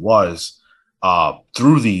was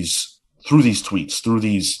through these tweets, through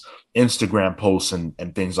these Instagram posts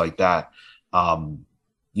and things like that.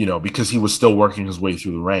 Because he was still working his way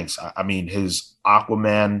through the ranks. I mean, his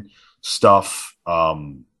Aquaman stuff,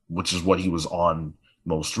 which is what he was on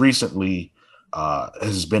most recently,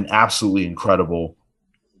 has been absolutely incredible.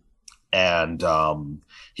 And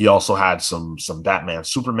he also had some Batman,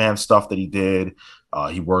 Superman stuff that he did.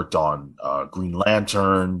 He worked on Green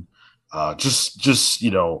Lantern.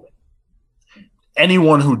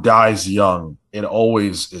 Anyone who dies young, it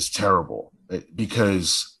always is terrible,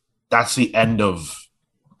 because that's the end of.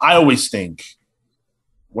 I always think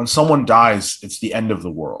when someone dies, it's the end of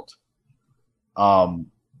the world.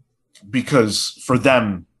 Because for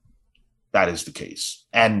them, that is the case.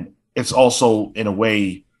 And it's also, in a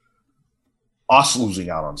way, us losing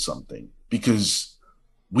out on something, because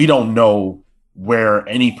we don't know where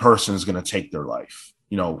any person is going to take their life.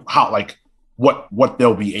 How, like, what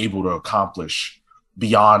they'll be able to accomplish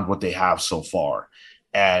beyond what they have so far.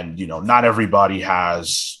 And, not everybody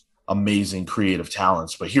has amazing creative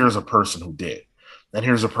talents, but here's a person who did. And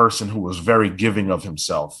here's a person who was very giving of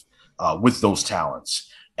himself with those talents.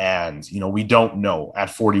 And, we don't know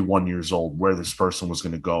at 41 years old where this person was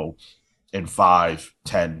going to go in 5,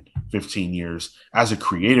 10, 15 years as a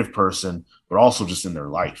creative person, but also just in their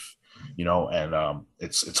life, and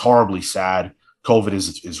it's horribly sad. COVID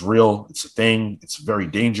is real. It's a thing. It's a very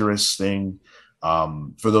dangerous thing.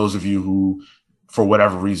 For those of you who, for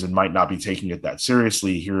whatever reason, might not be taking it that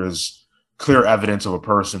seriously, here is clear evidence of a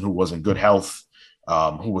person who was in good health,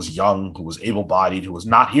 who was young, who was able-bodied, who was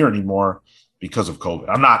not here anymore because of COVID.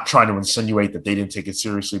 I'm not trying to insinuate that they didn't take it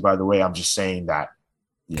seriously, by the way. I'm just saying that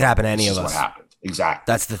it could happen to any of us. What happened.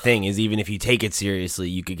 Exactly. That's the thing, is even if you take it seriously,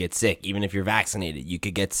 you could get sick. Even if you're vaccinated, you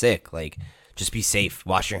could get sick. Like, just be safe.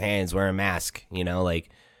 Wash your hands. Wear a mask. You know, like,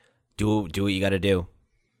 do what you got to do.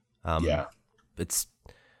 Yeah.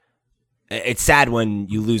 It's sad when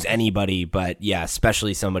you lose anybody, but yeah,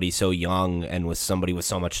 especially somebody so young and with somebody with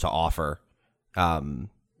so much to offer,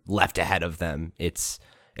 left ahead of them. It's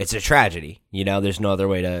a tragedy. You know, there's no other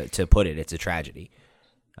way to put it. It's a tragedy.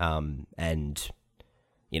 And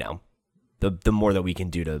you know, the more that we can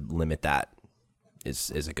do to limit that is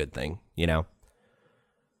a good thing, you know?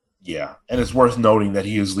 Yeah. And it's worth noting that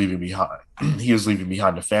he is leaving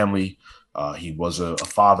behind a family. He was a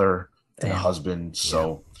father and a husband.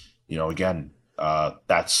 So, you know, again,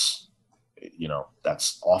 that's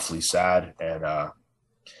awfully sad. And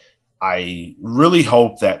I really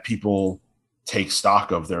hope that people take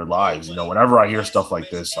stock of their lives. You know, whenever I hear stuff like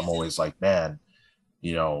this, I'm always like, man,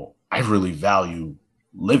 you know, I really value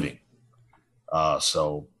living.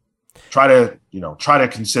 So try to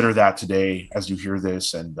consider that today as you hear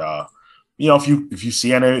this. And, you know, if you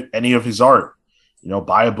see any of his art, you know,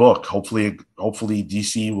 buy a book. Hopefully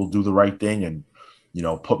DC will do the right thing and, you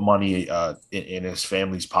know, put money in his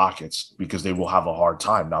family's pockets, because they will have a hard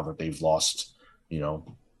time now that they've lost, you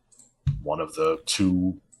know, one of the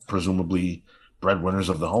two presumably breadwinners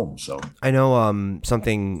of the home. So I know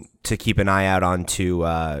something to keep an eye out on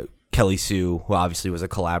to Kelly Sue, who obviously was a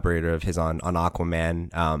collaborator of his on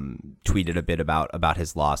Aquaman, tweeted a bit about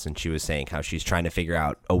his loss, and she was saying how she's trying to figure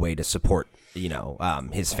out a way to support, you know,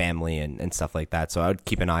 his family and stuff like that. So I would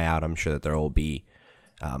keep an eye out. I'm sure that there will be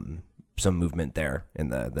some movement there in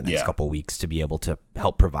the next couple weeks to be able to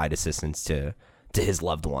help provide assistance to his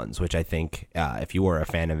loved ones, which I think, if you are a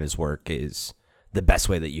fan of his work, is the best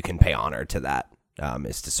way that you can pay honor to that,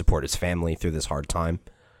 is to support his family through this hard time.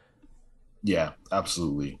 Yeah,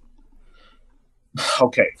 absolutely.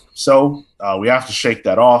 Okay, so we have to shake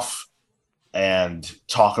that off and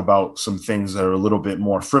talk about some things that are a little bit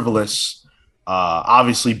more frivolous.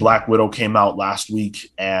 Obviously, Black Widow came out last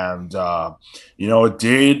week, and you know, it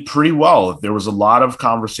did pretty well. There was a lot of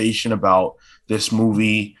conversation about this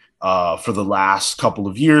movie for the last couple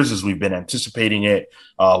of years as we've been anticipating it.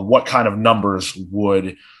 What kind of numbers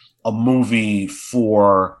would a movie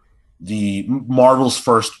for the Marvel's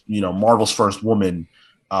first woman?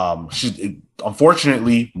 She's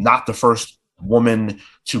unfortunately not the first woman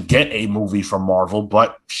to get a movie from Marvel,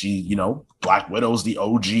 but she, you know, Black Widow's the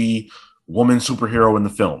OG woman superhero in the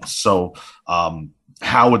films. So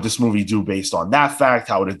how would this movie do based on that fact?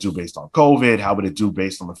 How would it do based on COVID? How would it do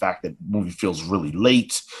based on the fact that the movie feels really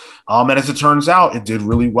late? And as it turns out, it did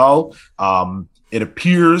really well. It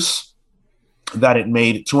appears that it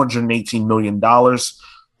made $218 million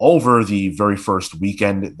over the very first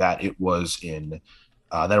weekend that it was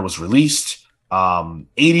released.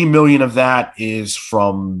 80 million of that is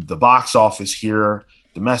from the box office here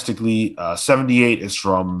domestically. 78 is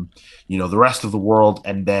from, you know, the rest of the world,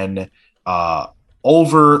 and then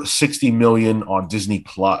over 60 million on Disney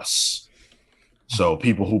Plus. So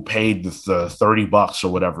people who paid the $30 or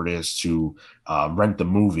whatever it is to rent the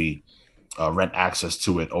movie, rent access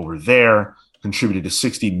to it over there, contributed to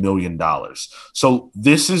 $60 million. So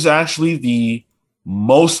this is actually the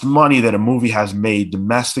most money that a movie has made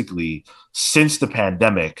domestically since the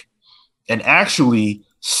pandemic, and actually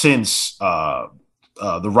since the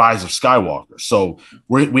rise of Skywalker. So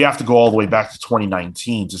we have to go all the way back to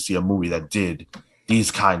 2019 to see a movie that did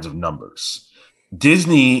these kinds of numbers.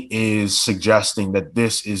 Disney is suggesting that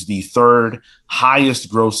this is the third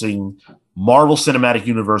highest grossing Marvel Cinematic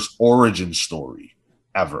Universe origin story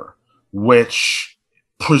ever, which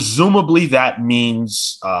presumably that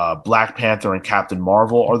means Black Panther and Captain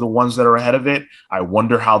Marvel are the ones that are ahead of it. I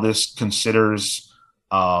wonder how this considers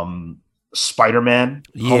Spider-Man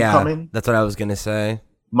Homecoming. That's what I was going to say.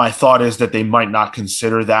 My thought is that they might not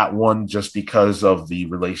consider that one just because of the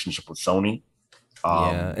relationship with Sony.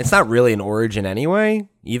 It's not really an origin anyway,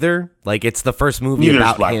 either. Like, it's the first movie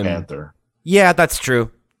about Black him. Panther. Yeah, that's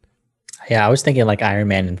true. Yeah, I was thinking like Iron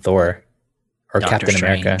Man and Thor, or Doctor Captain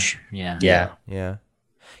Strange. America. Yeah.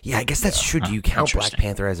 Yeah, I guess that's true. Do you count Black Interesting.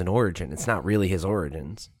 Panther as an origin? It's not really his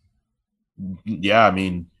origins. Yeah, I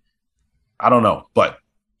mean, I don't know. But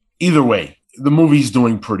either way, the movie's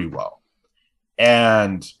doing pretty well.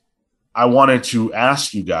 And I wanted to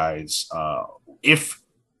ask you guys if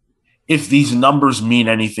these numbers mean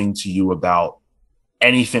anything to you about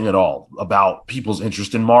anything at all, about people's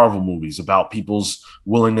interest in Marvel movies, about people's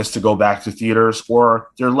willingness to go back to theaters, or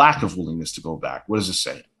their lack of willingness to go back. What does it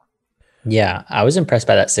say? Yeah, I was impressed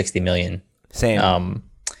by that 60 million. Same.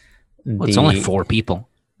 Well, it's only 4 people.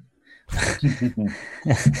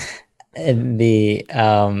 And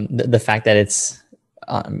the fact that it's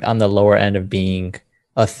on the lower end of being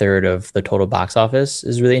a third of the total box office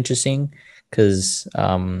is really interesting because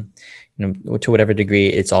to whatever degree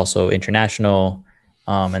it's also international,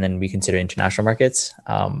 and then we consider international markets.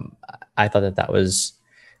 I thought that was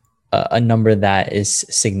a number that is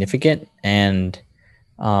significant and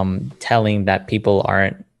telling that people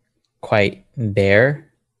aren't quite there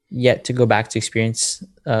yet to go back to experience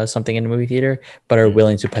something in a movie theater, but are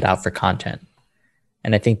willing to put out for content.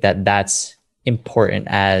 And I think that that's important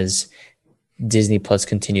as Disney Plus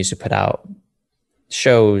continues to put out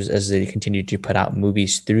shows, as they continue to put out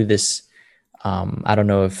movies through this. I don't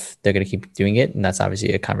know if they're going to keep doing it, and that's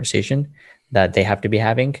obviously a conversation that they have to be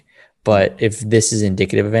having. But if this is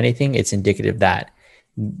indicative of anything, it's indicative that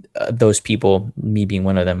those people, me being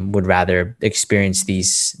one of them, would rather experience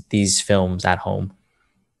these films at home.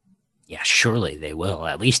 Yeah, surely they will,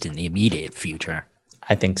 at least in the immediate future.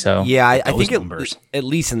 I think so. Yeah, I think at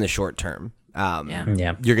least in the short term,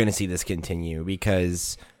 Yeah. you're going to see this continue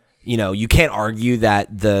because, you can't argue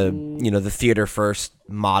that the theater first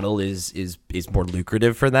model is more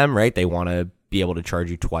lucrative for them, right? They want to be able to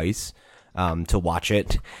charge you twice to watch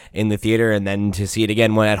it in the theater and then to see it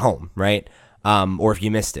again when at home, right? Or if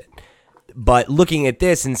you missed it. But looking at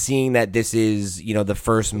this and seeing that this is, the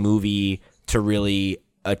first movie to really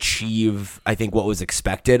achieve, I think, what was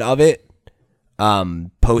expected of it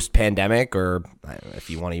post-pandemic, or if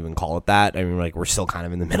you want to even call it that. I mean, like, we're still kind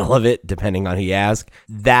of in the middle of it, depending on who you ask.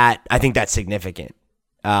 That, I think that's significant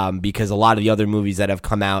because a lot of the other movies that have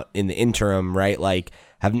come out in the interim, right, like,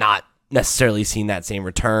 have not necessarily seen that same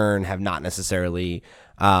return, have not necessarily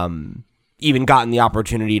even gotten the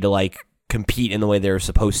opportunity to, like, compete in the way they were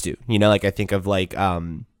supposed to. Like, I think of, like,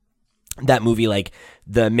 that movie, like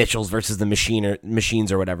the Mitchells versus the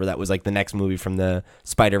Machines or whatever, that was like the next movie from the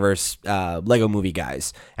Spider-Verse Lego movie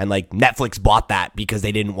guys, and like Netflix bought that because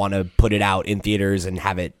they didn't want to put it out in theaters and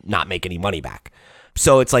have it not make any money back.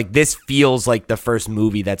 So it's like, this feels like the first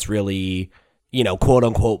movie that's really, quote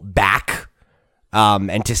unquote back,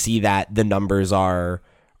 and to see that the numbers are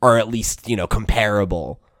at least,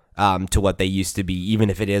 comparable to what they used to be, even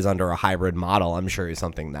if it is under a hybrid model, I'm sure is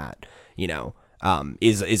something that,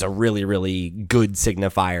 is a really, really good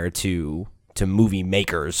signifier to movie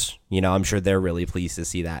makers. I'm sure they're really pleased to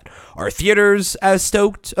see that. Are theaters as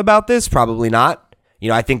stoked about this? Probably not.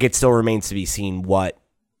 I think it still remains to be seen what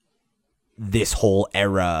this whole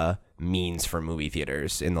era means for movie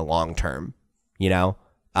theaters in the long term. If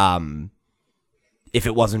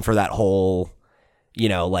it wasn't for that whole,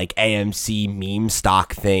 like AMC meme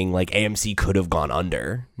stock thing, like AMC could have gone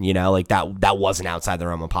under, like that wasn't outside the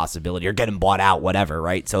realm of possibility, or getting bought out, whatever.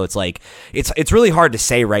 Right. So it's like, it's really hard to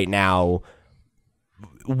say right now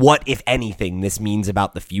what, if anything, this means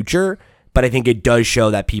about the future. But I think it does show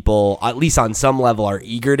that people, at least on some level, are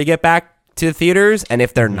eager to get back to theaters. And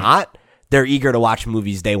if they're not, they're eager to watch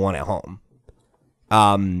movies they want at home.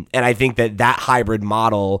 And I think that hybrid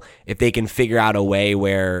model, if they can figure out a way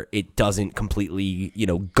where it doesn't completely,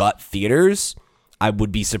 gut theaters, I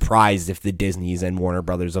would be surprised if the Disneys and Warner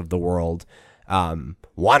Brothers of the world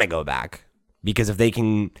want to go back. Because if they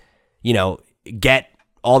can, get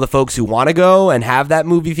all the folks who want to go and have that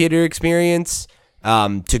movie theater experience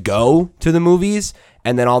to go to the movies,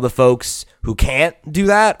 and then all the folks who can't do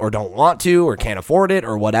that or don't want to or can't afford it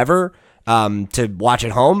or whatever to watch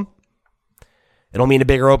at home, it'll mean a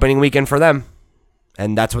bigger opening weekend for them,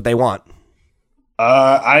 and that's what they want.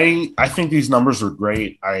 I think these numbers are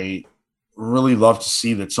great. I really love to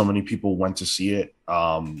see that so many people went to see it.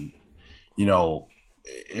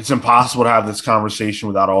 It's impossible to have this conversation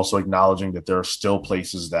without also acknowledging that there are still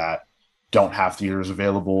places that don't have theaters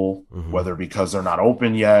available, whether because they're not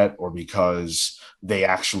open yet or because they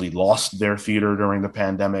actually lost their theater during the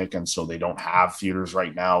pandemic, and so they don't have theaters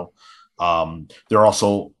right now. There are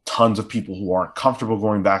also tons of people who aren't comfortable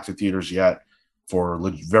going back to theaters yet for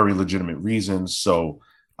very legitimate reasons. So,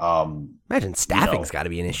 imagine staffing's got to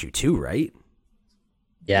be an issue too, right?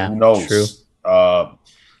 Yeah, who knows? True.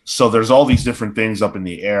 So there's all these different things up in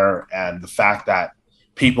the air, and the fact that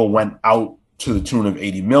people went out to the tune of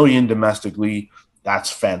 80 million domestically,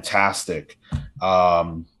 that's fantastic.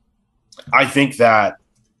 I think that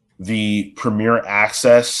the Premier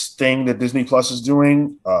Access thing that Disney Plus is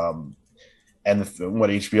doing, and what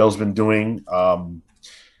HBO's been doing,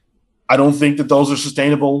 I don't think that those are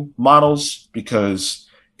sustainable models, because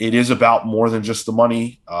it is about more than just the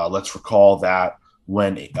money. Let's recall that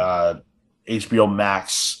when HBO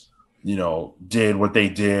Max, did what they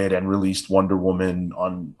did and released Wonder Woman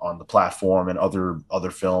on the platform and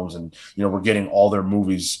other films, and we're getting all their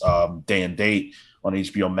movies day and date on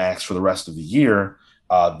HBO Max for the rest of the year.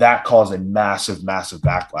 that caused a massive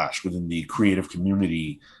backlash within the creative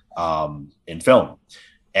community in film.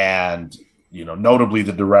 And, notably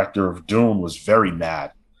the director of Dune was very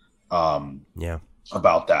mad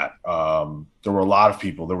about that. There were a lot of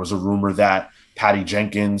people. There was a rumor that Patty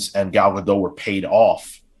Jenkins and Gal Gadot were paid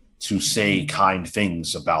off to say kind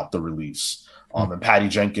things about the release. And Patty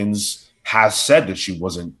Jenkins has said that she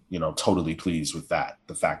wasn't, totally pleased with that,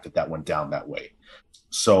 the fact that went down that way.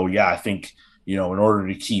 So, yeah, I think, in order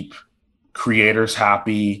to keep creators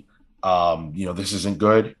happy, this isn't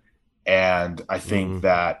good. And I think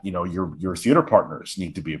that, your theater partners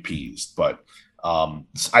need to be appeased. But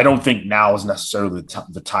I don't think now is necessarily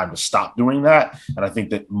the time to stop doing that. And I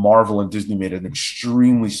think that Marvel and Disney made an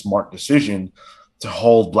extremely smart decision to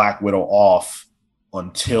hold Black Widow off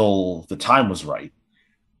until the time was right.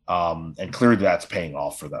 And clearly that's paying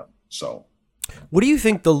off for them. So what do you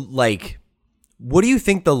think the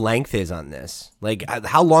length is on this? Like,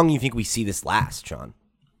 how long do you think we see this last, Sean?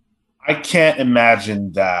 I can't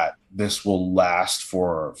imagine that this will last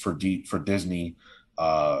for Disney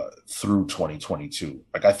through 2022.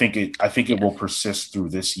 Like, I think it will persist through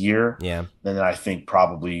this year. Yeah. And then I think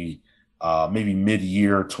probably maybe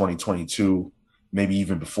mid-year 2022, maybe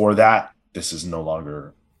even before that, this is no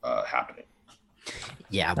longer happening.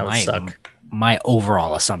 Yeah, my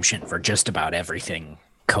overall assumption for just about everything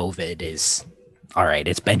COVID is, all right,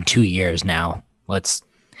 it's been 2 years now. Let's,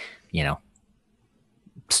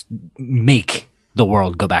 make the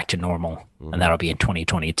world go back to normal. And that'll be in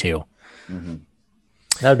 2022. Mm-hmm.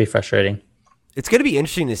 That would be frustrating. It's going to be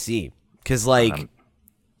interesting to see because, I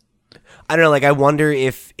don't know, I wonder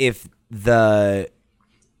if the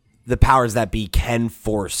powers that be can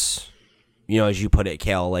force, as you put it,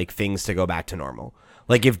 Kale, things to go back to normal.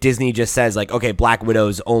 Like, if Disney just says, okay, Black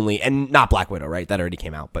Widow's only, and not Black Widow, right? That already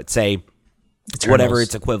came out, but say Eternals. Whatever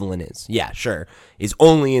its equivalent is. Yeah, sure. Is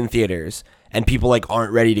only in theaters, and people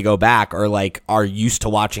aren't ready to go back, or are used to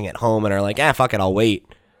watching at home and are fuck it, I'll wait.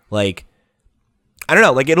 I don't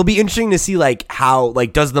know. It'll be interesting to see how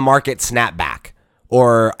does the market snap back,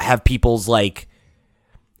 or have people's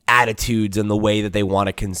attitudes and the way that they want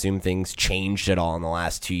to consume things changed at all in the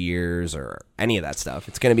last 2 years, or any of that stuff.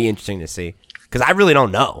 It's going to be interesting to see because I really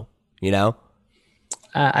don't know.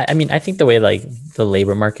 I mean, I think the way the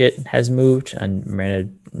labor market has moved, and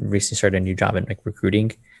Miranda recently started a new job in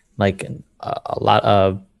recruiting, a lot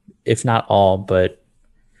of, if not all, but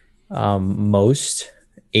most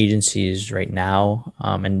agencies right now,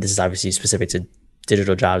 and this is obviously specific to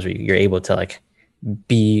digital jobs where you're able to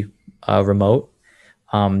be remote.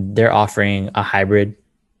 They're offering a hybrid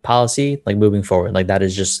policy moving forward. That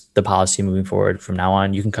is just the policy moving forward from now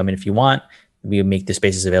on. You can come in if you want. We make the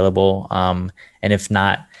spaces available. And if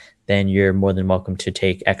not, then you're more than welcome to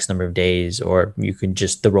take X number of days, or you can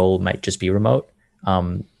the role might just be remote.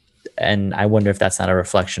 And I wonder if that's not a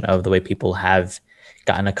reflection of the way people have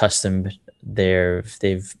gotten accustomed.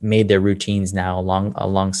 They've made their routines now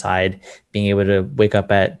alongside being able to wake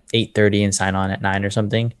up at 8:30 and sign on at 9 or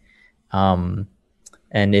something. And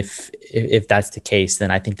if that's the case,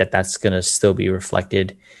 then I think that's going to still be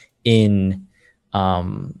reflected in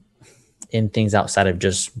things outside of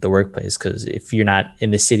just the workplace. Because if you're not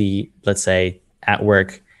in the city, let's say at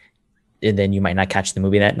work, and then you might not catch the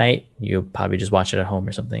movie that night, you'll probably just watch it at home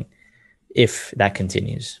or something. If that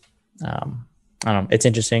continues, I don't know. It's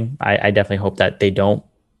interesting. I definitely hope that they don't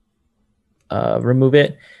remove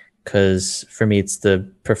it, because for me, it's the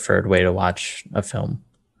preferred way to watch a film.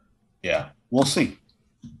 Yeah, we'll see.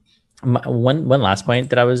 One last point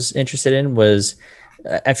that I was interested in was,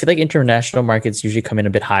 I feel like international markets usually come in a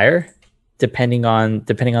bit higher depending on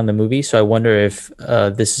the movie. So I wonder if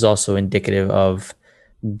this is also indicative of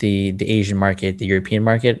the Asian market, the European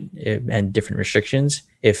market, and different restrictions,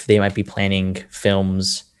 if they might be planning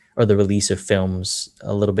films or the release of films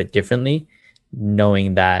a little bit differently,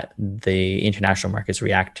 knowing that the international markets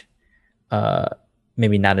react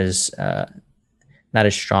maybe not as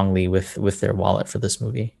strongly with their wallet for this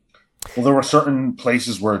movie. Well, there were certain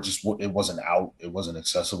places where it wasn't out, it wasn't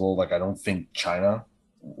accessible. I don't think China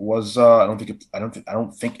was. I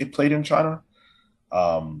don't think it played in China.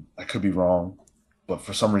 I could be wrong, but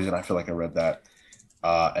for some reason I feel like I read that.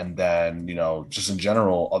 And then just in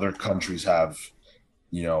general, other countries have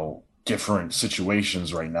different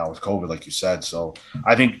situations right now with COVID, like you said. So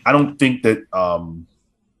I don't think that.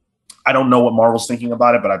 I don't know what Marvel's thinking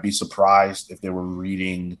about it, but I'd be surprised if they were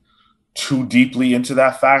reading too deeply into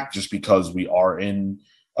that fact, just because we are in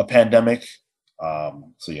a pandemic.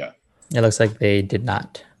 So yeah, it looks like they did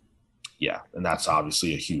not. Yeah, and that's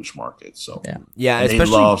obviously a huge market. So Yeah, and they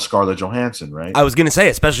especially love Scarlett Johansson, right? I was gonna say,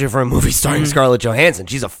 especially for a movie starring Scarlett Johansson,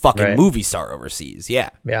 she's a fucking Right. movie star overseas.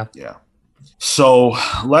 Yeah. Yeah. Yeah. So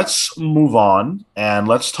let's move on and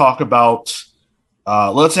let's talk about.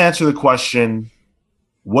 Let's answer the question: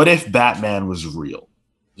 what if Batman was real?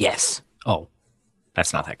 Yes. Oh,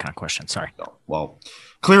 that's not that kind of question. Sorry. No. Well,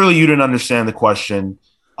 clearly you didn't understand the question,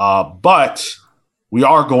 but we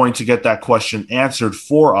are going to get that question answered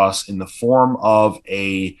for us in the form of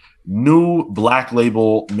a new Black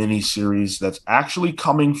Label miniseries that's actually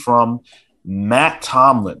coming from Matt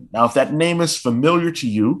Tomlin. Now, if that name is familiar to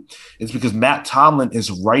you, it's because Matt Tomlin is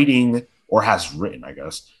writing, or has written, I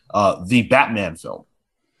guess, the Batman film,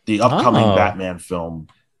 the upcoming Batman film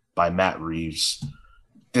by Matt Reeves.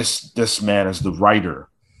 This man is the writer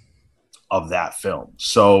of that film.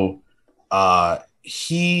 So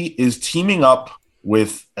he is teaming up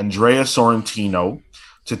with Andrea Sorrentino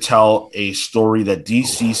to tell a story that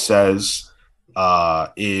DC says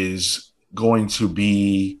is going to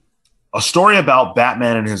be a story about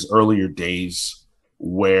Batman in his earlier days,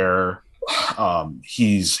 where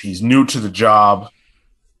he's new to the job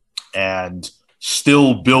and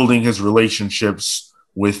still building his relationships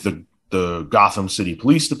with the Gotham City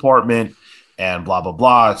Police Department and blah, blah,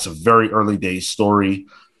 blah. It's a very early days story.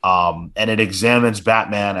 And it examines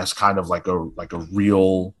Batman as kind of like a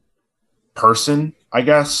real person, I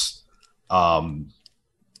guess.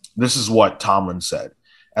 This is what Tomlin said.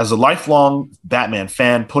 As a lifelong Batman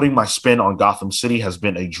fan, putting my spin on Gotham City has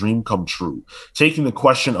been a dream come true. Taking the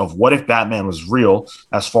question of what if Batman was real,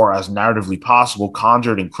 as far as narratively possible,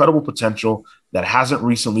 conjured incredible potential that hasn't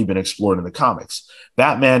recently been explored in the comics.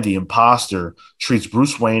 Batman, the imposter, treats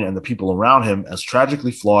Bruce Wayne and the people around him as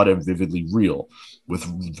tragically flawed and vividly real,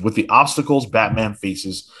 with the obstacles Batman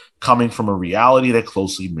faces coming from a reality that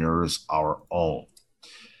closely mirrors our own.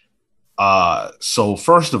 So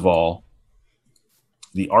first of all,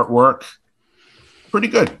 the artwork, pretty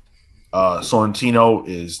good. Sorrentino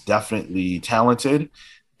is definitely talented,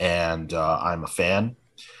 and I'm a fan.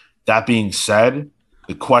 That being said,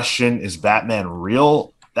 the question, is Batman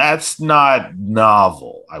real? That's not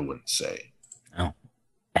novel, I wouldn't say. Oh.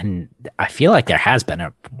 And I feel like there has been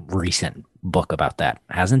a recent book about that,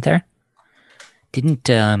 hasn't there? Didn't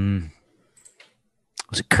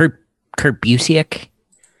was it Kurt Busiek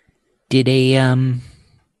did a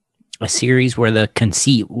series where the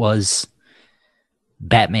conceit was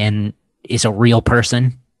Batman is a real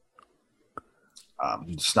person?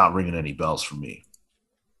 It's not ringing any bells for me.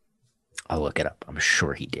 I'll look it up. I'm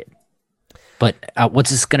sure he did. But what's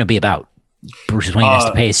this going to be about? Bruce Wayne has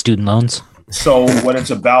to pay his student loans? So what it's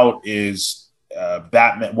about is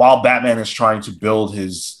Batman. While Batman is trying to build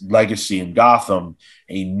his legacy in Gotham,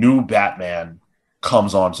 a new Batman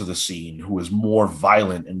comes onto the scene who is more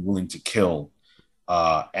violent and willing to kill.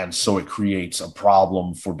 And so it creates a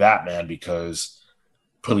problem for Batman because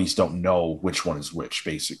police don't know which one is which,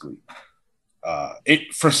 basically.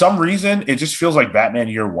 It for some reason, it just feels like Batman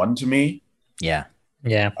Year One to me. Yeah.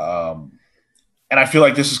 Yeah. And I feel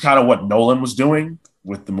like this is kind of what Nolan was doing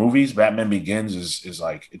with the movies. Batman Begins is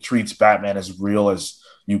like, it treats Batman as real as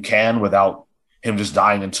you can without him just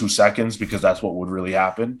dying in 2 seconds, because that's what would really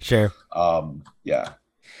happen. Sure. Yeah.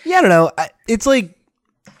 Yeah, I don't know. It's like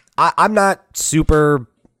I'm not super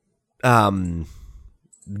drawn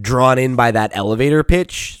in by that elevator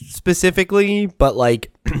pitch specifically, but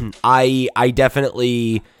like I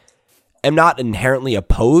definitely am not inherently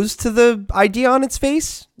opposed to the idea on its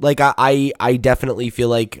face. Like I definitely feel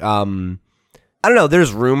like I don't know,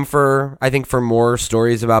 there's room for, I think, for more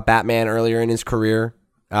stories about Batman earlier in his career,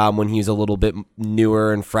 when he's a little bit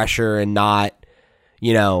newer and fresher and not,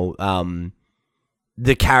 you know,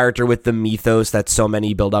 the character with the mythos that so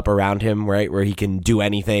many build up around him, right? Where he can do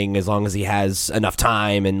anything as long as he has enough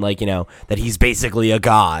time, and like, you know, that he's basically a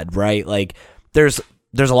god, right? Like there's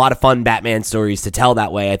a lot of fun Batman stories to tell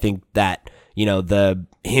that way. I think that, you know,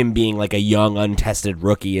 him being like a young, untested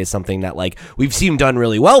rookie is something that like we've seen done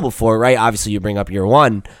really well before, right? Obviously you bring up Year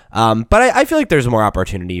One. But I feel like there's more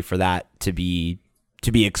opportunity for that to be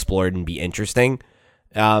explored and be interesting.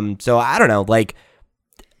 So I don't know, like,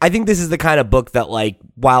 I think this is the kind of book that, like,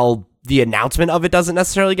 while the announcement of it doesn't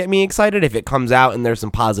necessarily get me excited, if it comes out and there's some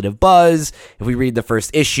positive buzz, if we read the first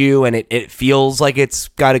issue and it feels like it's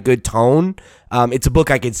got a good tone, it's a book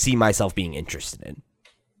I could see myself being interested in.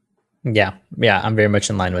 Yeah, I'm very much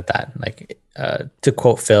in line with that. Like, to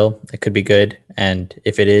quote Phil, it could be good, and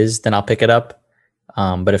if it is, then I'll pick it up.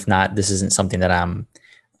 But if not, this isn't something that I'm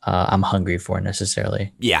hungry for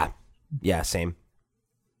necessarily. Yeah, same.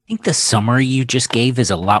 I think the summary you just gave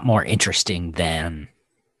is a lot more interesting than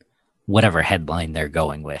whatever headline they're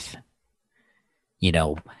going with.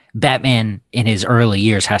 Batman in his early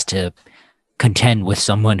years has to contend with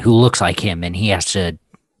someone who looks like him, and he has to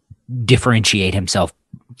differentiate himself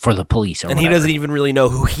for the police. And he doesn't even really know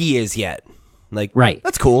who he is yet. Like, right.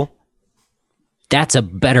 That's cool. That's a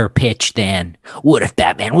better pitch than what if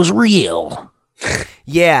Batman was real?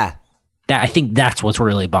 Yeah. I think that's what's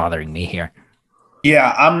really bothering me here.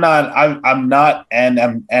 Yeah, I'm not,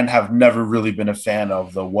 and have never really been a fan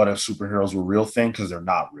of the what if superheroes were real thing, because they're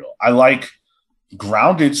not real. I like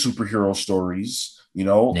grounded superhero stories,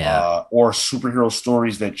 or superhero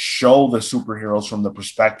stories that show the superheroes from the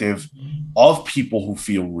perspective of people who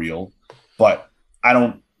feel real. But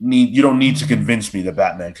you don't need to convince me that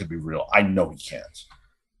Batman could be real. I know he can't.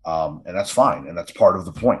 And that's fine. And that's part of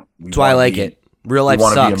the point. That's why I like it. Real life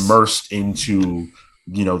sucks. We want to be immersed into,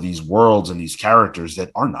 these worlds and these characters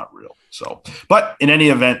that are not real. So, but in any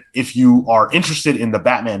event, if you are interested in the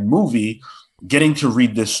Batman movie, getting to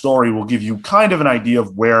read this story will give you kind of an idea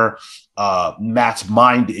of where Matt's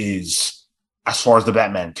mind is as far as the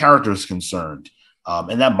Batman character is concerned.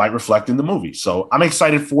 And that might reflect in the movie. So I'm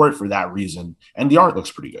excited for it for that reason. And the art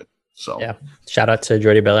looks pretty good. So yeah, shout out to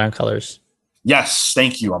Jordi Belair on colors. Yes,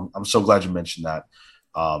 thank you. I'm so glad you mentioned that.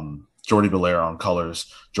 Jordi Belair on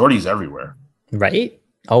colors. Jordi's everywhere. Right?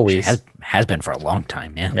 Always. Has been for a long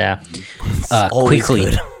time, man. Yeah. Quickly,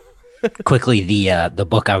 the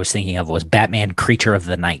book I was thinking of was Batman Creature of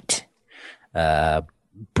the Night.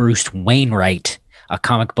 Bruce Wainwright, a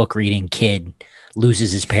comic book reading kid,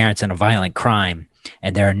 loses his parents in a violent crime,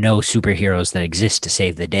 and there are no superheroes that exist to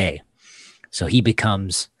save the day. So he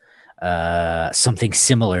becomes something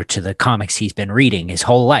similar to the comics he's been reading his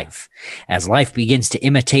whole life. As life begins to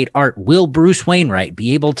imitate art, will Bruce Wainwright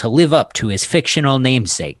be able to live up to his fictional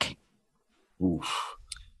namesake? Oof.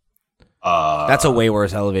 That's a way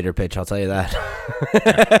worse elevator pitch, I'll tell you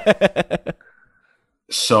that.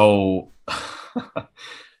 So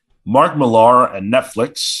Mark Millar and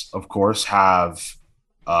Netflix, of course, have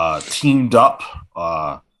teamed up.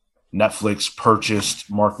 Netflix purchased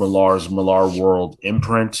Mark Millar's Millar World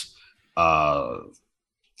imprint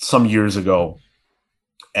some years ago,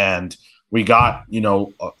 and we got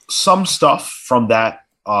some stuff from that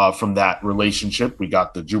relationship. We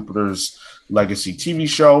got the Jupiter's Legacy TV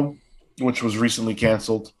show, which was recently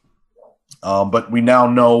canceled, but we now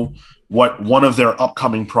know what one of their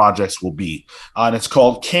upcoming projects will be, and it's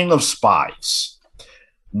called King of Spies.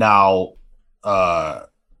 Now,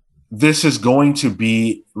 this is going to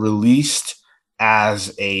be released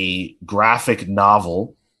as a graphic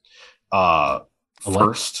novel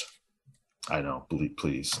first. I know,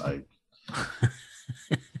 please.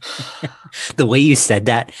 The way you said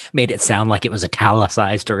that made it sound like it was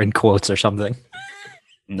italicized or in quotes or something.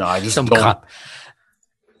 No, I just don't.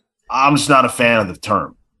 I'm just not a fan of the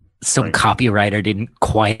term. Some copywriter didn't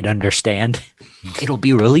quite understand. It'll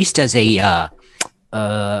be released as a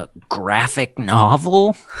graphic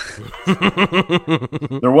novel.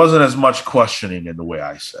 There wasn't as much questioning in the way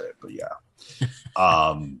I said it, but yeah.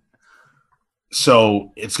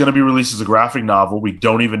 So it's going to be released as a graphic novel. We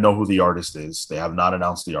don't even know who the artist is. They have not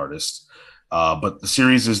announced the artist. But the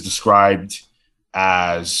series is described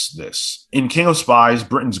as this. In King of Spies,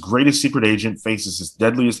 Britain's greatest secret agent faces his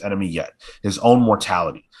deadliest enemy yet, his own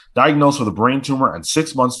mortality. Diagnosed with a brain tumor and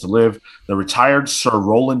 6 months to live, the retired Sir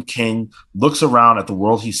Roland King looks around at the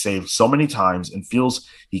world he saved so many times and feels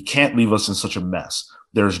he can't leave us in such a mess.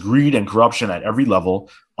 There's greed and corruption at every level,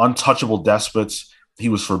 untouchable despots he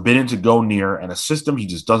was forbidden to go near, and a system he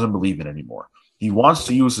just doesn't believe in anymore. He wants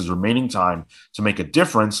to use his remaining time to make a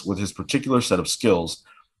difference with his particular set of skills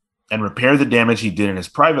and repair the damage he did in his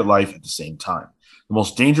private life at the same time. The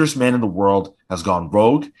most dangerous man in the world has gone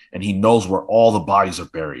rogue, and he knows where all the bodies are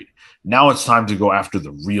buried. Now it's time to go after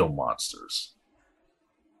the real monsters.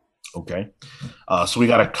 Okay. So we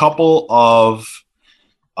got a couple of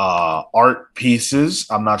art pieces.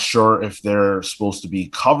 I'm not sure if they're supposed to be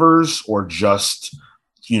covers or just,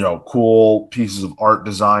 cool pieces of art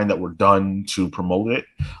design that were done to promote it.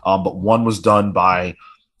 But one was done by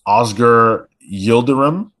Oscar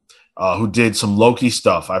Yildirim, who did some Loki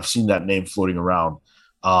stuff. I've seen that name floating around.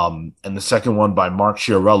 And the second one by Mark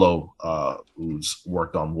Chiarello, who's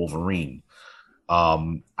worked on Wolverine.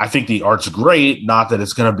 I think the art's great, not that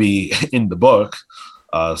it's going to be in the book.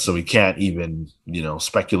 So we can't even,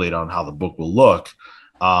 speculate on how the book will look.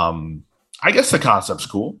 I guess the concept's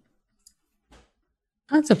cool.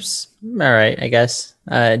 Concept's all right, I guess.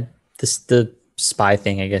 The spy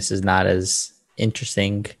thing, I guess, is not as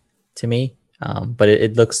interesting to me. But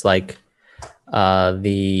it looks like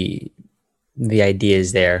the idea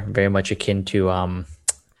is there, very much akin to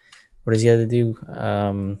what does he have to do?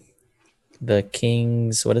 The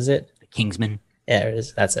Kings, what is it? Kingsman. Yeah, it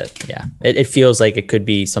is. That's it. Yeah, it feels like it could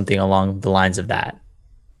be something along the lines of that.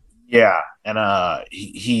 Yeah, and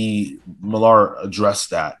he Millar addressed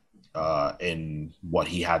that in what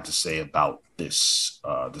he had to say about this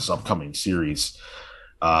upcoming series.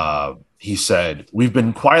 He said, "We've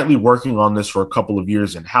been quietly working on this for a couple of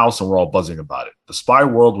years in-house, and we're all buzzing about it. The spy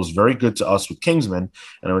world was very good to us with Kingsman,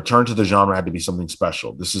 and a return to the genre had to be something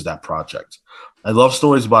special. This is that project. I love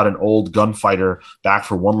stories about an old gunfighter back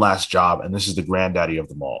for one last job, and this is the granddaddy of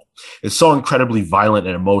them all. It's so incredibly violent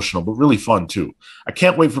and emotional, but really fun too. I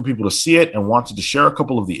can't wait for people to see it and wanted to share a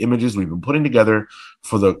couple of the images we've been putting together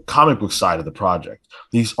for the comic book side of the project.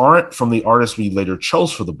 These aren't from the artists we later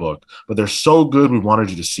chose for the book, but they're so good we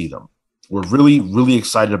wanted you to see them. We're really, really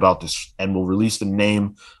excited about this, and we'll release the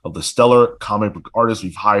name of the stellar comic book artist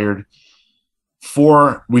we've hired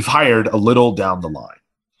a little down the line."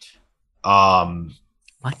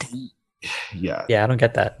 What? Yeah, I don't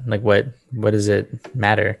get that. Like, what does it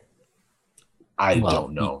matter? I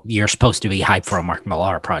don't know. You're supposed to be hyped for a Mark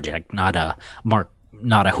Millar project, not a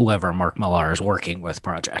whoever Mark Millar is working with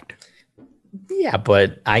project. Yeah,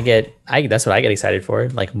 but that's what I get excited for,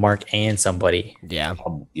 like Mark and somebody. Yeah.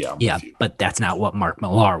 I'm Yeah, with you. but that's not what Mark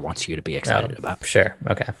Millar wants you to be excited about. Sure.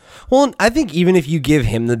 Okay. Well, I think even if you give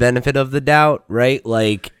him the benefit of the doubt, right?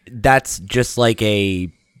 Like, that's just like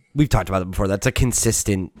we've talked about it before. That's a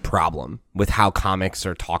consistent problem with how comics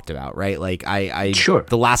are talked about, right? Like, Sure.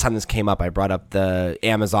 The last time this came up, I brought up the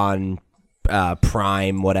Amazon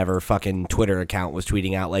Prime, whatever fucking Twitter account was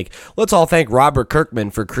tweeting out, like, let's all thank Robert Kirkman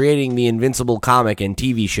for creating the Invincible comic and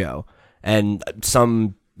TV show. And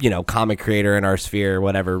some, comic creator in our sphere,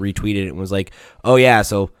 whatever, retweeted it and was like, oh yeah,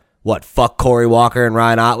 so what, fuck Cory Walker and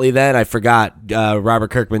Ryan Otley then? I forgot Robert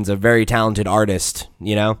Kirkman's a very talented artist,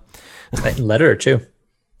 Letter or two.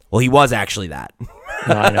 Well, he was actually that.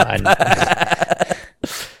 No, I know.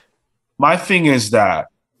 My thing is that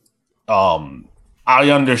I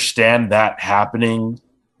understand that happening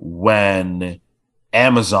when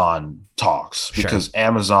Amazon talks, because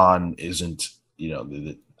Amazon isn't,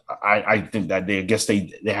 I think that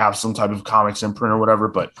they have some type of comics imprint or whatever,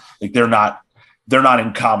 but like they're not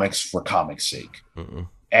in comics for comics' sake. Mm-mm.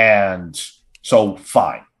 And so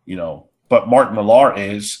fine, but Mark Millar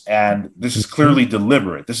is, and this is clearly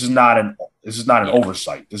deliberate. This is not an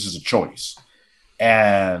oversight. This is a choice.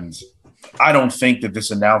 And I don't think that this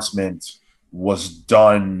announcement was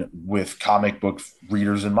done with comic book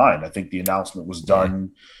readers in mind. I think the announcement was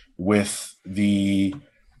done with the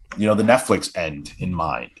Netflix end in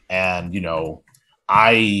mind. And,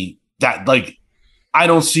 I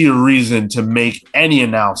don't see a reason to make any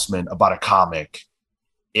announcement about a comic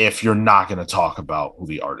if you're not going to talk about who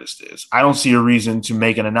the artist is. I don't see a reason to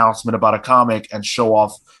make an announcement about a comic and show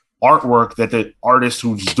off artwork that the artist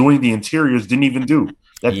who's doing the interiors didn't even do.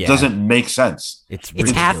 That doesn't make sense.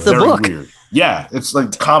 It's half the very book. Weird. Yeah, it's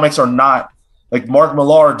like comics are not, like, Mark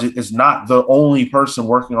Millar is not the only person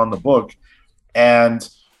working on the book. And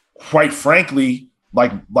quite frankly,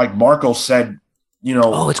 like Marco said,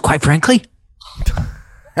 Oh, it's quite frankly?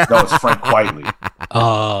 No, it's Frank Quietly.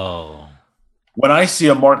 Oh. When I see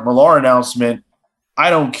a Mark Millar announcement, I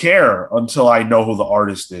don't care until I know who the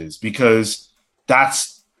artist is, because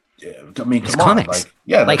that's, come on, comics.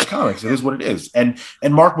 That's comics. It is what it is. And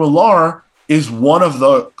Mark Millar is one of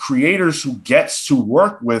the creators who gets to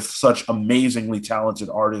work with such amazingly talented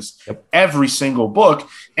artists every single book.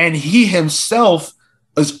 And he himself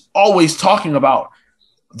is always talking about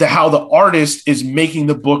how the artist is making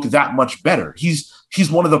the book that much better. He's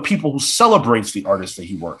one of the people who celebrates the artists that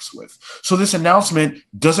he works with. So this announcement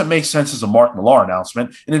doesn't make sense as a Mark Millar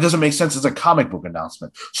announcement, and it doesn't make sense as a comic book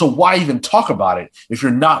announcement. So why even talk about it if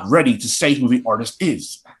you're not ready to say who the artist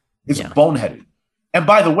is? It's boneheaded. And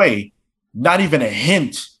by the way, not even a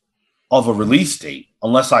hint of a release date,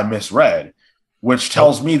 unless I misread, which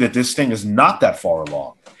tells me that this thing is not that far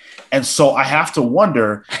along. And so I have to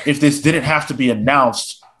wonder if this didn't have to be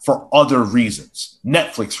announced for other reasons,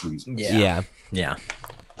 Netflix reasons. Yeah.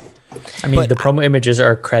 I mean, the promo images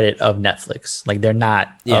are a credit of Netflix. Like, they're not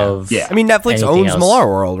of. Yeah. I mean, Netflix owns Millar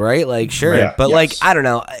World, right? Like, sure. Yeah. But, like, I don't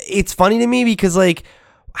know. It's funny to me because, like,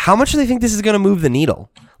 how much do they think this is going to move the needle?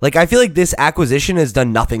 Like, I feel like this acquisition has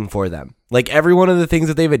done nothing for them. Like, every one of the things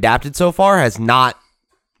that they've adapted so far has not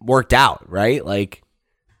worked out, right? Like,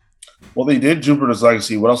 well, they did Jupiter's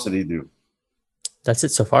Legacy. What else did he do? That's it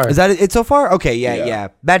so far. Is that it so far? Okay, yeah.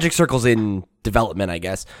 Magic Circle's in development, I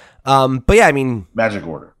guess. But yeah, I mean, Magic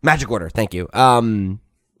Order. Thank you. That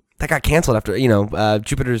got canceled after,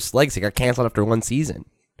 Jupiter's Legacy got canceled after one season.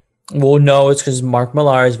 Well, no, it's because Mark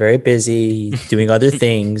Millar is very busy doing other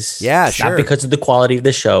things. Yeah, it's sure. not because of the quality of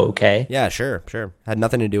the show, okay? Yeah, sure. Had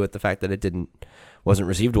nothing to do with the fact that it didn't wasn't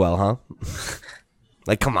received well, huh?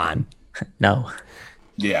 Like, come on. No.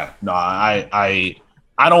 Yeah, no, I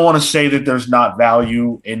don't want to say that there's not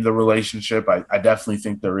value in the relationship. I definitely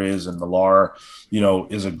think there is, and Millar,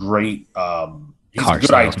 is a great he's Car a good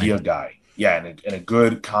salesman. idea guy. Yeah, and a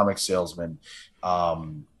good comic salesman.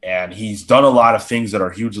 And he's done a lot of things that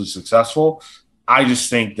are hugely successful. I just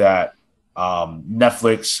think that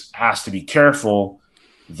Netflix has to be careful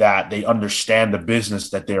that they understand the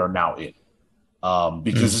business that they are now in.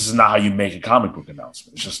 Because this is not how you make a comic book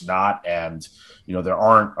announcement. It's just not. And, there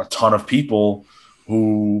aren't a ton of people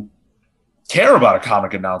who care about a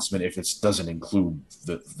comic announcement if it doesn't include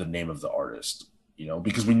the name of the artist,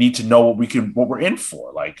 because we need to know what we're in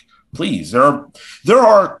for. Like, please, there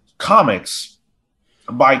are comics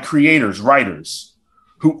by creators, writers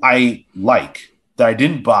who I like that I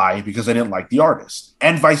didn't buy because I didn't like the artist,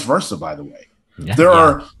 and vice versa, by the way. Yeah. There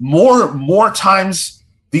are more times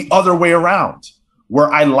the other way around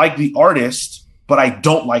where I like the artist, but I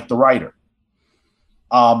don't like the writer.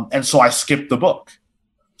 And so I skipped the book.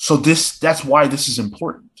 So that's why this is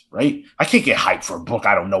important, right? I can't get hyped for a book.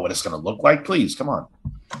 I don't know what it's going to look like. Please, come on.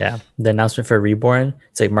 Yeah. The announcement for Reborn,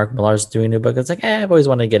 it's like Mark Millar's doing a new book. It's like, I've always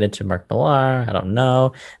wanted to get into Mark Millar. I don't know.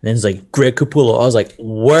 And then it's like Greg Capullo. I was like,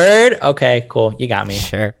 word? Okay, cool. You got me.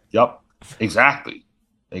 Sure. Yep. Exactly.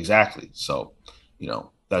 So,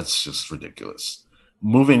 that's just ridiculous.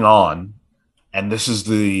 Moving on. And this is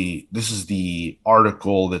the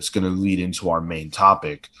article that's going to lead into our main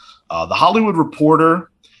topic. The Hollywood Reporter,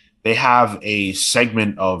 they have a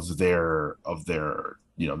segment of their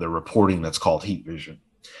reporting that's called Heat Vision,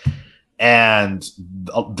 and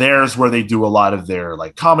there's where they do a lot of their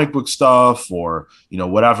like comic book stuff or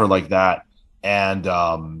whatever like that. And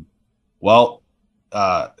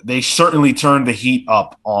they certainly turned the heat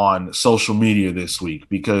up on social media this week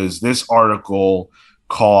because this article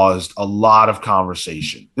caused a lot of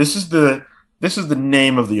conversation. This is the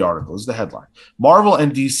name of the article. This is the headline. Marvel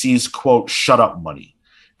and DC's quote, "shut up money.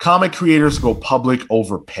 Comic creators go public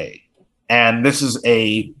over pay." And this is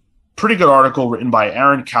a pretty good article written by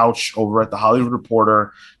Aaron Couch over at the Hollywood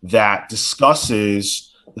Reporter that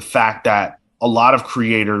discusses the fact that a lot of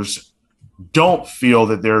creators don't feel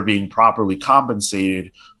that they're being properly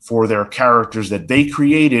compensated for their characters that they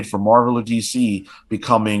created for Marvel or DC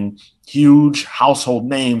becoming huge household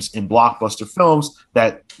names in blockbuster films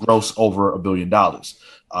that gross over $1 billion.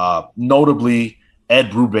 Notably, Ed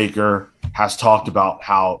Brubaker has talked about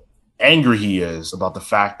how angry he is about the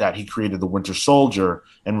fact that he created the Winter Soldier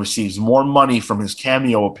and receives more money from his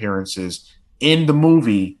cameo appearances in the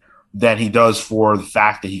movie than he does for the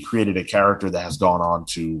fact that he created a character that has gone on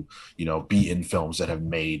to, be in films that have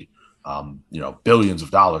made, billions of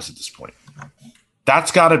dollars at this point.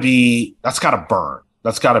 That's got to burn.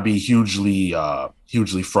 That's got to be hugely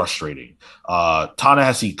frustrating.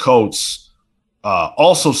 Ta-Nehisi Coates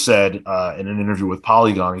also said in an interview with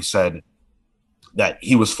Polygon, he said that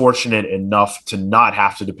he was fortunate enough to not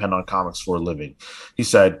have to depend on comics for a living. He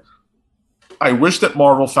said, "I wish that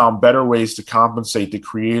Marvel found better ways to compensate the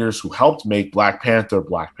creators who helped make Black Panther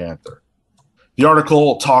Black Panther." The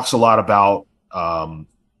article talks a lot about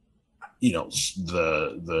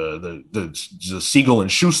the Siegel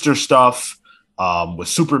and Schuster stuff with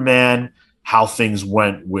Superman, how things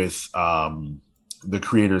went with the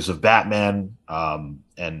creators of Batman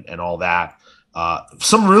and all that.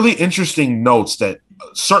 Some really interesting notes that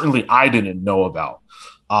certainly I didn't know about.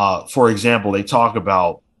 For example, they talk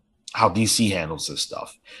about how DC handles this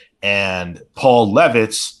stuff. And Paul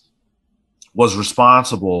Levitz was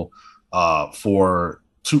responsible from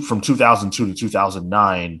 2002 to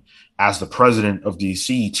 2009 as the president of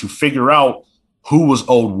DC to figure out who was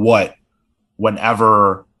owed what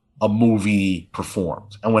whenever a movie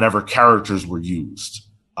performed and whenever characters were used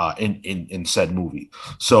in said movie.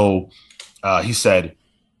 So he said,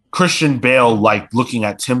 Christian Bale liked looking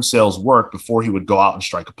at Tim Sale's work before he would go out and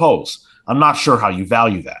strike a pose. I'm not sure how you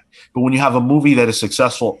value that. But when you have a movie that is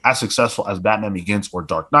successful as Batman Begins or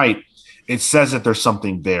Dark Knight, it says that there's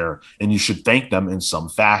something there, and you should thank them in some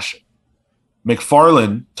fashion. Todd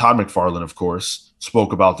McFarlane, of course,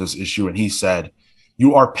 spoke about this issue, and he said,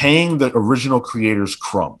 "You are paying the original creators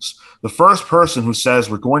crumbs. The first person who says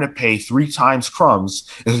we're going to pay 3 times crumbs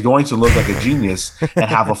is going to look like a genius and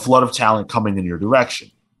have a flood of talent coming in your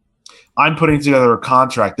direction. I'm putting together a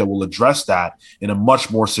contract that will address that in a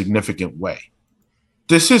much more significant way."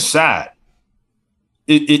 This is sad.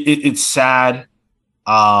 It's sad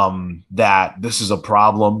that this is a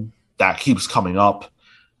problem that keeps coming up.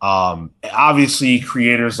 Obviously,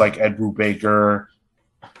 creators like Ed Brubaker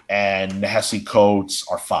and Nehisi Coates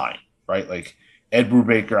are fine, right? Like, Ed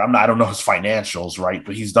Brubaker, I don't know his financials, right?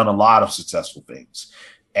 But he's done a lot of successful things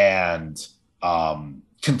and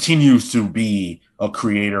continues to be a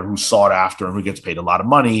creator who's sought after and who gets paid a lot of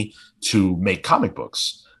money to make comic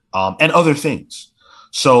books and other things.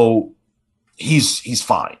 So he's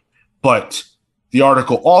fine. But the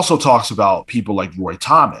article also talks about people like Roy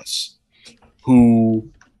Thomas,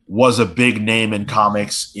 who was a big name in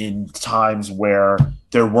comics in times where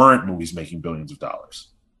there weren't movies making billions of dollars.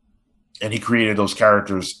 And he created those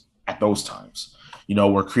characters at those times,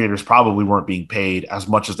 where creators probably weren't being paid as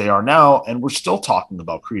much as they are now. And we're still talking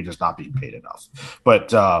about creators not being paid enough.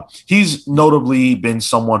 But he's notably been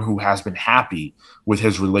someone who has been happy with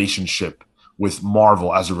his relationship with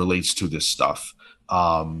Marvel as it relates to this stuff.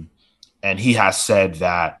 And he has said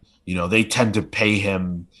that, they tend to pay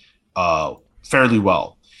him fairly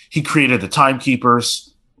well. He created the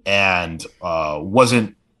Timekeepers and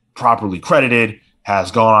wasn't properly credited,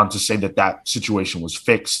 has gone on to say that situation was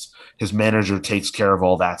fixed. His manager takes care of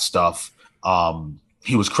all that stuff.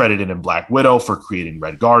 He was credited in Black Widow for creating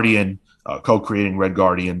Red Guardian, co-creating Red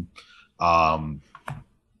Guardian. So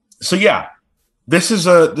yeah, this is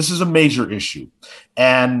a major issue.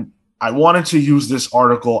 And I wanted to use this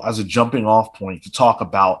article as a jumping off point to talk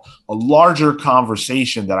about a larger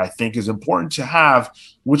conversation that I think is important to have,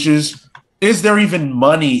 which is there even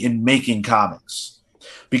money in making comics?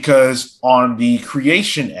 Because on the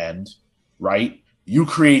creation end, right, you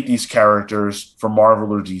create these characters for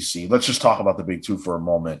Marvel or DC. Let's just talk about the big two for a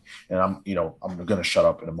moment. And I'm going to shut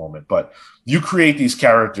up in a moment. But you create these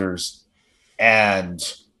characters and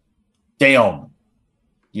they own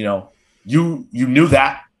them. You knew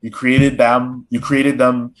that. You created them. You created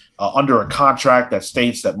them under a contract that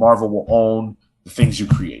states that Marvel will own the things you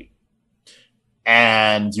create.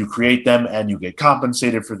 And you create them and you get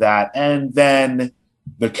compensated for that. And then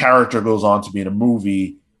the character goes on to be in a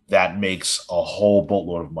movie that makes a whole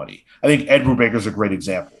boatload of money. I think Ed Brubaker is a great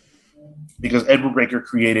example because Ed Brubaker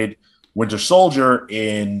created Winter Soldier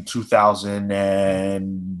in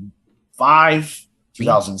 2005,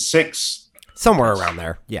 2006. Somewhere around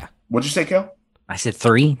there. Yeah. What'd you say, Kel? I said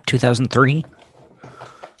 2003.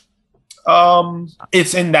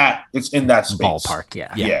 It's in that space. Ballpark,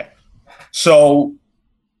 Yeah. So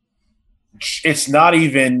it's not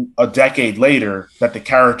even a decade later that the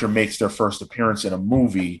character makes their first appearance in a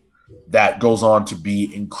movie that goes on to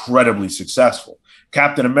be incredibly successful.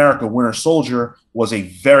 Captain America: Winter Soldier was a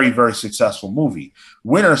very, very successful movie.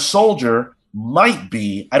 Winter Soldier might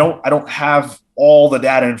be, I don't have all the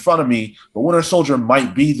data in front of me, but Winter Soldier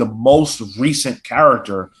might be the most recent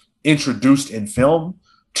character introduced in film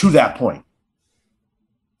to that point.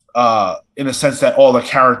 In a sense that all the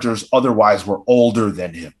characters otherwise were older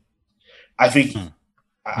than him. I think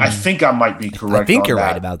I might be correct. I think you're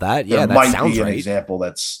right about that. Yeah, that might sounds be an right. example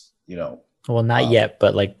that's Well, not yet,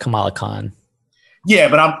 but like Kamala Khan. Yeah,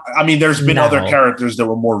 but there's been other characters that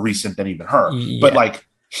were more recent than even her. Yeah. But like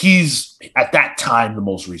he's at that time the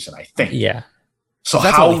most recent, I think. Yeah. So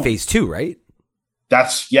that's only phase 2, right?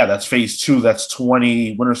 That's phase 2. That's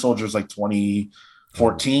Winter Soldier's like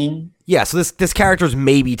 2014. Yeah, so this character's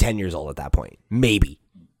maybe 10 years old at that point. Maybe.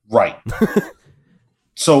 Right.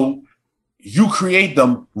 So you create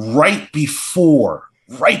them right before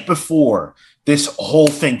this whole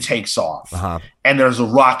thing takes off. Uh-huh. And there's a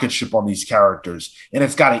rocket ship on these characters. And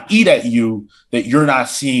it's got to eat at you that you're not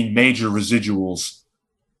seeing major residuals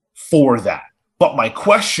for that. But my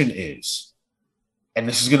question is, and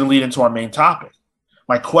this is going to lead into our main topic.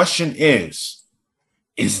 My question is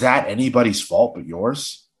that anybody's fault but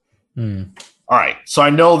yours? All right. So I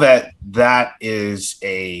know that is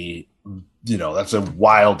that's a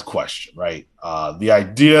wild question, right? The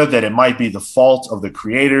idea that it might be the fault of the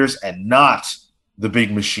creators and not the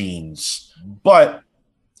big machines. But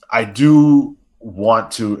I do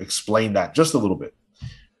want to explain that just a little bit.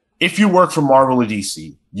 If you work for Marvel or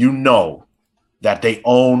DC, you know that they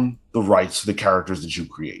own the rights to the characters that you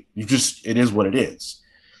create. It is what it is.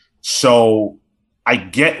 So I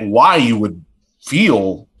get why you would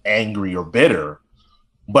feel angry or bitter,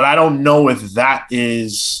 but I don't know if that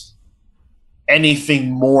is anything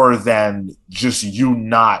more than just you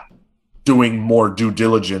not doing more due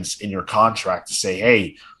diligence in your contract to say,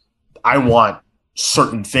 hey, I want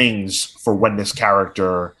certain things for when this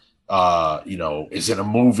character, is in a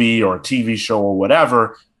movie or a TV show or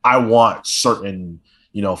whatever. I want certain,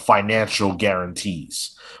 financial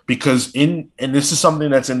guarantees because and this is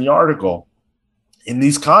something that's in the article, in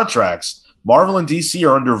these contracts, Marvel and DC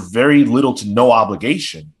are under very little to no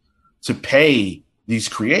obligation to pay these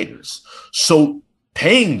creators. So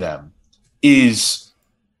paying them is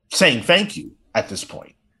saying thank you at this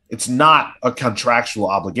point. It's not a contractual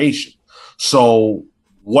obligation. So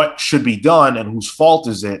what should be done, and whose fault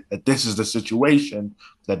is it that this is the situation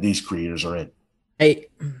that these creators are in? Hey,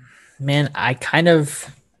 man, I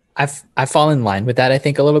fall in line with that, I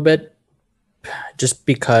think, a little bit, just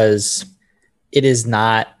because it is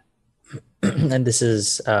not, and this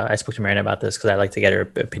is, I spoke to Marina about this because I like to get her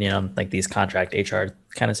opinion on like these contract HR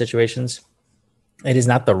kind of situations. It is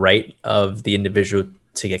not the right of the individual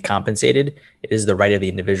to get compensated. It is the right of the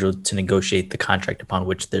individual to negotiate the contract upon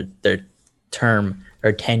which their term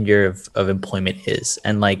or tenure of employment is.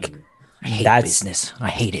 And like, I hate business. I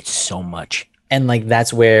hate it so much. And like,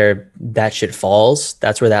 that's where that shit falls.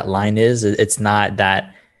 That's where that line is. It's not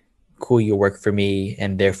that, cool, you work for me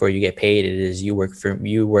and therefore you get paid. It is you work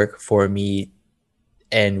for me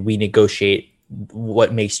and we negotiate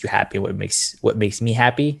what makes you happy, what makes me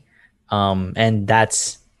happy. And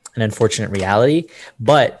that's an unfortunate reality,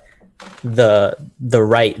 but the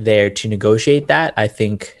right there to negotiate that, I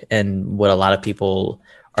think, and what a lot of people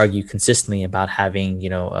argue consistently about having,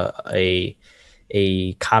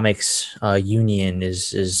 a comics union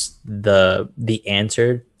is the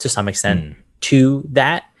answer to some extent to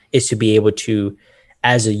that, is to be able to,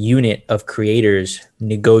 as a unit of creators,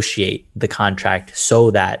 negotiate the contract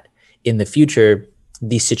so that in the future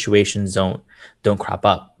these situations don't crop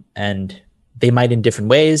up. And they might in different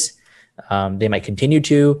ways. They might continue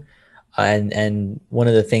to. And one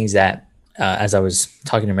of the things that, as I was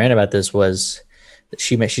talking to Miranda about this, was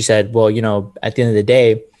she said, well, at the end of the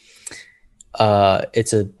day,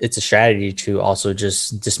 it's a strategy to also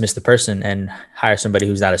just dismiss the person and hire somebody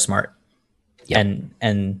who's not as smart. Yep.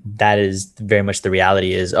 And that is very much the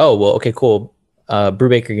reality is, oh, well, okay, cool.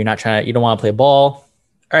 Brubaker, you don't want to play ball.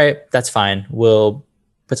 All right, that's fine. We'll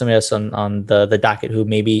put somebody else on the docket who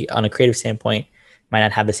maybe on a creative standpoint might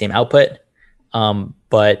not have the same output.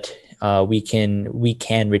 But we can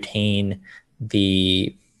retain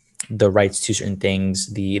the rights to certain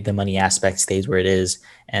things. The money aspect stays where it is,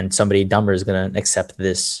 and somebody dumber is going to accept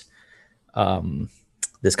this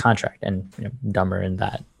contract, and dumber in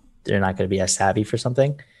that they're not going to be as savvy for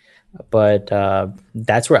something. But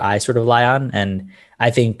that's where I sort of lie on, and I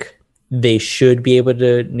think they should be able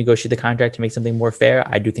to negotiate the contract to make something more fair.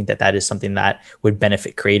 I do think that is something that would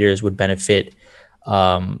benefit creators, would benefit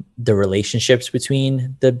the relationships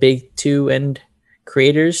between the big two and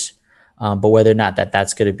creators. But whether or not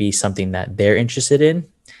that's going to be something that they're interested in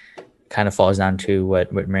kind of falls down to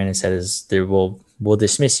what Miranda said, is we'll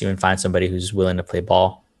dismiss you and find somebody who's willing to play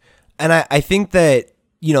ball. And I think that,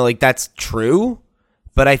 that's true,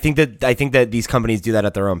 but I think that these companies do that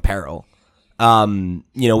at their own peril.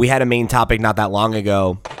 We had a main topic not that long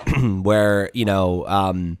ago where,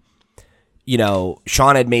 Sean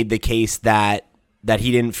had made the case that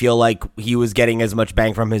he didn't feel like he was getting as much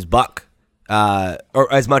bang from his buck,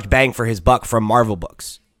 or as much bang for his buck from Marvel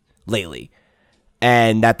books lately.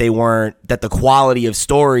 And that that the quality of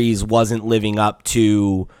stories wasn't living up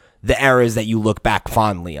to the eras that you look back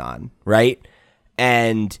fondly on. Right.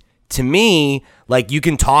 And to me, like, you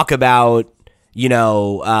can talk about,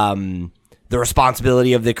 the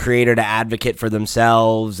responsibility of the creator to advocate for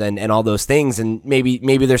themselves and all those things. And maybe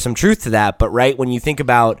there's some truth to that. But right, when you think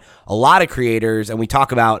about a lot of creators and we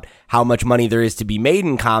talk about how much money there is to be made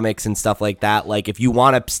in comics and stuff like that, like, if you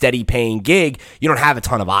want a steady paying gig, you don't have a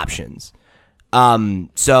ton of options.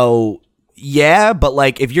 So yeah, but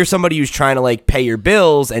like, if you're somebody who's trying to like pay your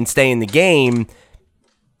bills and stay in the game,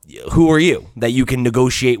 who are you that you can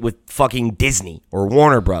negotiate with fucking Disney or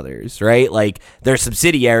Warner Brothers, right? Like, they're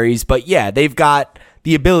subsidiaries, but yeah, they've got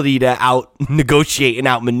the ability to out negotiate and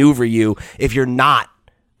outmaneuver you if you're not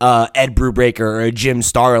Ed Brubaker or a Jim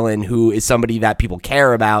Starlin, who is somebody that people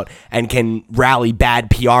care about and can rally bad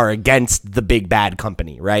PR against the big bad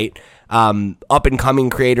company, right? Up and coming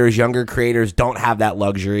creators, younger creators don't have that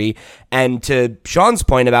luxury. And to Sean's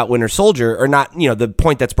point about Winter Soldier, or not, the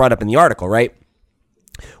point that's brought up in the article, right?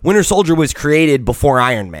 Winter Soldier was created before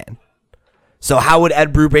Iron Man. So how would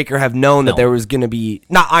Ed Brubaker have known that there was going to be,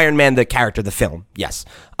 not Iron Man, the character, the film, yes.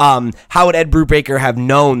 How would Ed Brubaker have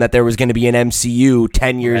known that there was going to be an MCU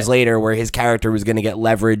 10 years later where his character was going to get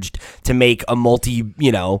leveraged to make a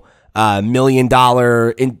 $multi-million,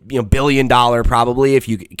 billion dollar, probably, if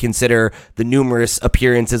you consider the numerous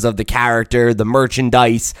appearances of the character, the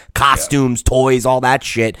merchandise, costumes, toys, all that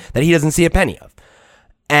shit that he doesn't see a penny of.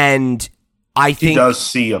 And I think he does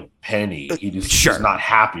see a penny. He's not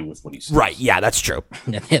happy with what he sees. Right. Yeah, that's true.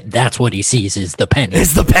 That's what he sees, is the penny.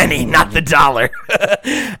 It's the penny, not the dollar.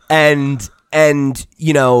 And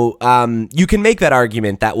you can make that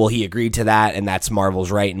argument that, well, he agreed to that and that's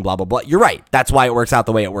Marvel's right and blah, blah, blah. You're right. That's why it works out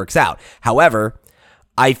the way it works out. However,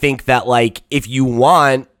 I think that, like, if you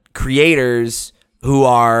want creators who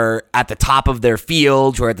are at the top of their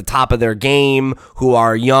field, who are at the top of their game, who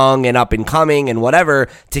are young and up and coming and whatever,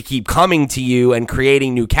 to keep coming to you and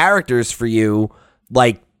creating new characters for you,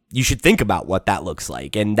 like, you should think about what that looks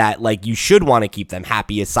like, and that, like, you should want to keep them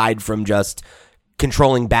happy aside from just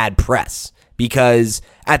controlling bad press. Because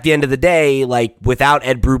at the end of the day, like, without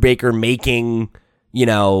Ed Brubaker making,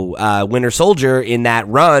 Winter Soldier in that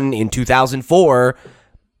run in 2004,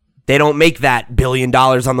 they don't make that $1 billion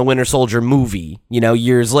on the Winter Soldier movie,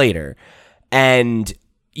 years later. And,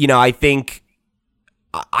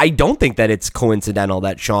 I don't think that it's coincidental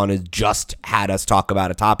that Sean has just had us talk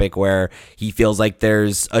about a topic where he feels like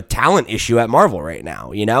there's a talent issue at Marvel right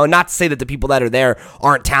now, and not to say that the people that are there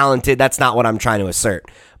aren't talented. That's not what I'm trying to assert.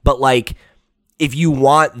 But, like, if you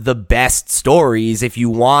want the best stories, if you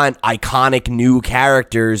want iconic new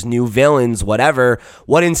characters, new villains, whatever,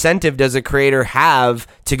 what incentive does a creator have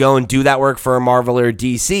to go and do that work for a Marvel or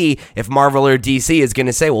DC if Marvel or DC is going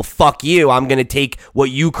to say, well, fuck you, I'm going to take what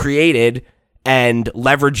you created and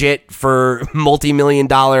leverage it for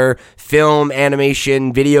multi-million-dollar film,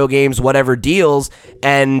 animation, video games, whatever deals,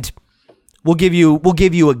 and we'll give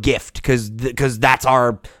you a gift because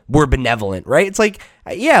we're benevolent, right? It's like,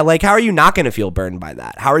 yeah, like, how are you not going to feel burned by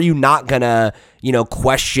that? How are you not going to,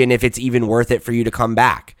 question if it's even worth it for you to come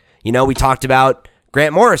back? We talked about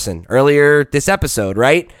Grant Morrison earlier this episode,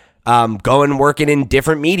 right? Going and working in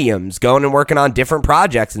different mediums, going and working on different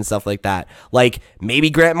projects and stuff like that. Like, maybe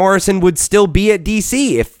Grant Morrison would still be at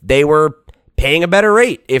DC if they were paying a better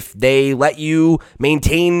rate, if they let you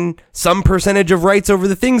maintain some percentage of rights over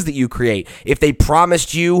the things that you create, if they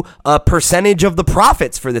promised you a percentage of the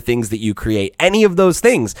profits for the things that you create, any of those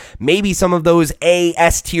things. Maybe some of those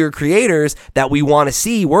S tier creators that we want to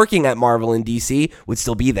see working at Marvel and DC would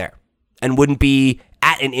still be there and wouldn't be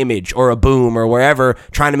at an Image or a Boom or wherever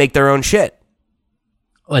trying to make their own shit.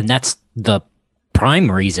 And that's the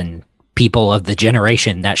prime reason people of the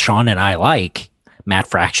generation that Sean and I like, Matt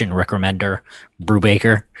Fraction, Rick Remender,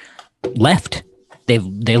 Brubaker, left. They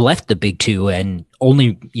left the big two, and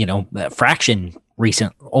only Fraction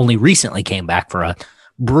only recently came back for a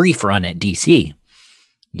brief run at DC.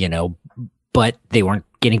 But they weren't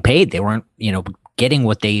getting paid. They weren't getting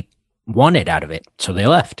what they wanted out of it, so they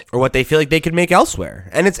left, or what they feel like they could make elsewhere.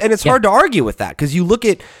 And it's hard to argue with that, because you look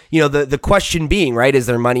at the question being, right, is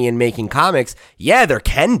there money in making comics? Yeah, there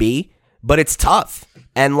can be, but it's tough.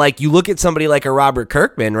 And, like, you look at somebody like a Robert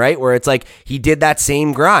Kirkman, right, where it's like he did that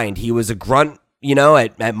same grind. He was a grunt,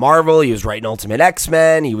 at Marvel. He was writing Ultimate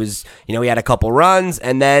X-Men. He was, he had a couple runs,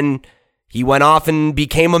 and then he went off and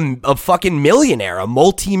became a fucking millionaire, a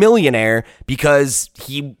multi-millionaire, because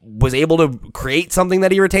he was able to create something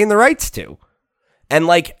that he retained the rights to. And,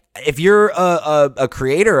 like, if you're a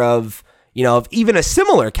creator of, of even a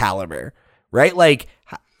similar caliber, right, like,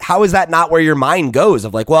 how is that not where your mind goes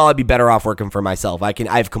of like, well, I'd be better off working for myself. I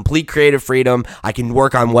have complete creative freedom. I can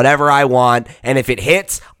work on whatever I want. And if it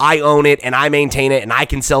hits, I own it and I maintain it and I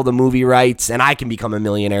can sell the movie rights and I can become a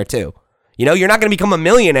millionaire too. You're not going to become a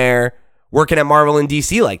millionaire working at Marvel and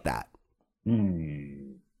DC like that. I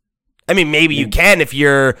mean, maybe you can if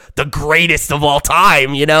you're the greatest of all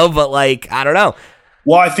time, but, like, I don't know.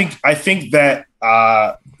 Well, I think that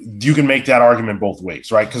you can make that argument both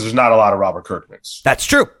ways, right? Because there's not a lot of Robert Kirkmans. That's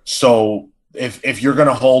true. So if you're going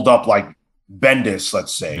to hold up, like, Bendis,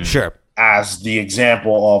 let's say, sure, as the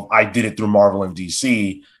example of I did it through Marvel and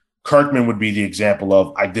DC, Kirkman would be the example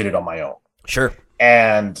of I did it on my own. Sure.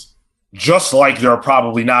 And just like there are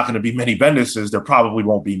probably not going to be many Bendises, there probably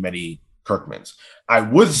won't be many Kirkmans. I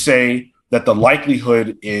would say that the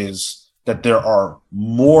likelihood is that there are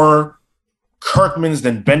more Kirkmans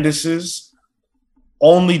than Bendises,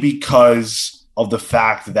 only because of the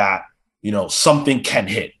fact that, something can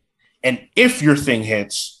hit. And if your thing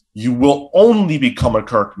hits, you will only become a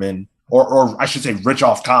Kirkman, or I should say Rich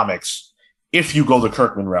Off Comics, if you go the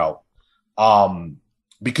Kirkman route,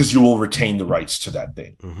 because you will retain the rights to that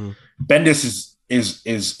thing. Mm-hmm. Bendis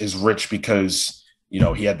is rich because, he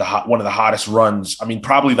had one of the hottest runs. I mean,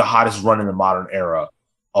 probably the hottest run in the modern era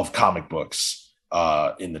of comic books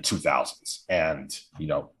in the 2000s. And,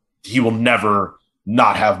 he will never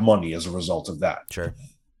not have money as a result of that. Sure.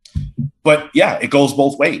 But yeah, it goes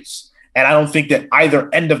both ways. And I don't think that either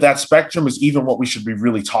end of that spectrum is even what we should be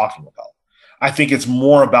really talking about. I think it's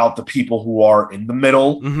more about the people who are in the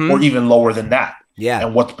middle, mm-hmm. or even lower than that. Yeah.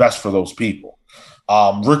 And what's best for those people.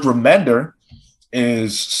 Rick Remender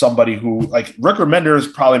is somebody who, like, Rick Remender is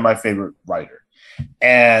probably my favorite writer.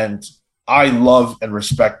 And I love and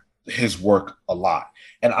respect his work a lot.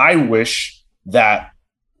 And I wish that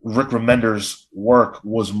Rick Remender's work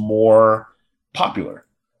was more popular.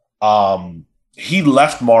 he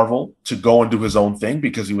left Marvel to go and do his own thing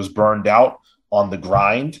because he was burned out on the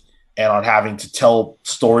grind and on having to tell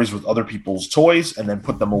stories with other people's toys and then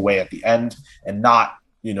put them away at the end and not,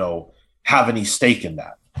 have any stake in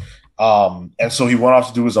that. And so he went off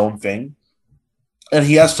to do his own thing. And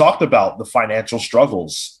he has talked about the financial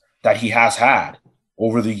struggles that he has had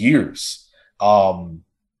over the years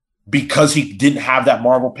because he didn't have that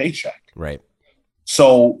Marvel paycheck. Right.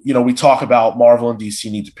 So, we talk about Marvel and DC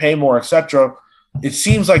need to pay more, etc. It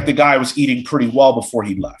seems like the guy was eating pretty well before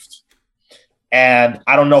he left. And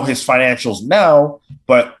I don't know his financials now,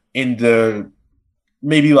 but in the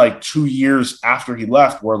maybe like 2 years after he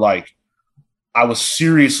left, where like I was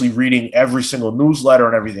seriously reading every single newsletter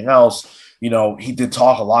and everything else, he did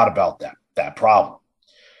talk a lot about that problem.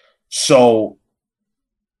 So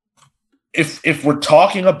if we're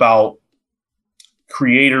talking about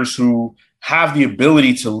creators who have the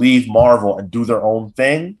ability to leave Marvel and do their own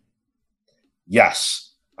thing,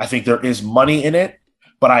 yes, I think there is money in it,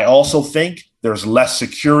 but I also think there's less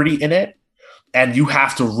security in it, and you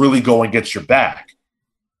have to really go and get your bag,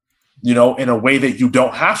 in a way that you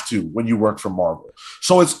don't have to when you work for Marvel.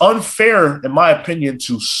 So it's unfair, in my opinion,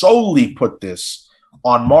 to solely put this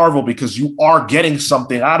on Marvel because you are getting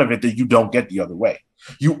something out of it that you don't get the other way.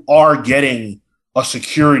 You are getting a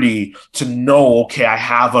security to know, okay, I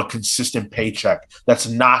have a consistent paycheck that's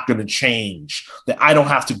not going to change, that I don't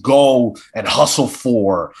have to go and hustle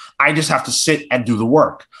for. I just have to sit and do the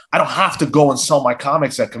work. I don't have to go and sell my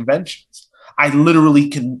comics at conventions. I literally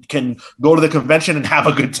can go to the convention and have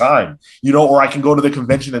a good time, or I can go to the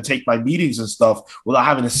convention and take my meetings and stuff without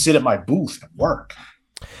having to sit at my booth and work.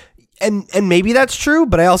 And maybe that's true,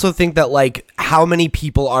 but I also think that like how many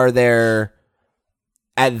people are there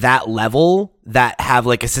at that level that have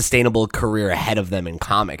like a sustainable career ahead of them in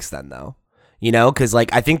comics then though, because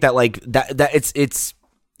like I think that like that it's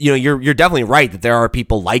you're definitely right that there are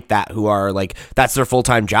people like that who are like that's their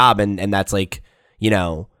full-time job and that's like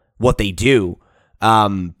what they do,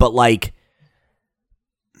 but like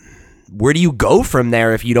where do you go from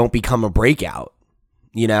there if you don't become a breakout?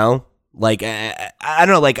 Like I don't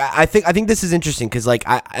know, like I think this is interesting because like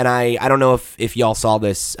I don't know if y'all saw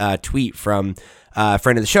this tweet from a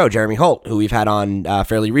friend of the show, Jeremy Holt, who we've had on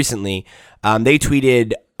fairly recently. They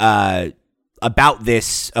tweeted about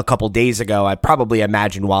this a couple days ago. I probably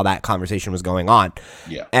imagine while that conversation was going on.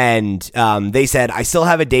 Yeah. And they said, I still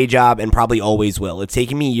have a day job and probably always will. It's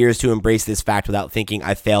taken me years to embrace this fact without thinking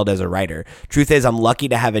I failed as a writer. Truth is, I'm lucky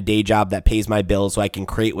to have a day job that pays my bills so I can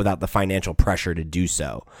create without the financial pressure to do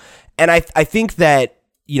so. And I think that,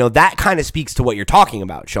 that kind of speaks to what you're talking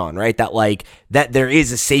about, Sean, right? That like that there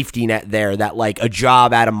is a safety net there, that like a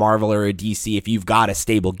job at a Marvel or a DC, if you've got a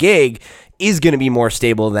stable gig, is going to be more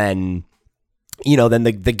stable than than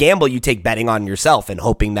the gamble you take betting on yourself and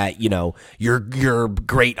hoping that, your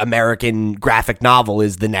great American graphic novel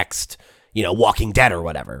is the next, Walking Dead or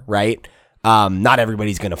whatever, right? Not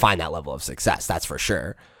everybody's going to find that level of success, that's for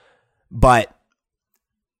sure. But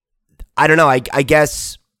I don't know, I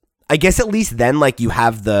guess at least then like you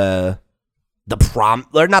have the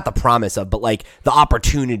not the promise of, but like the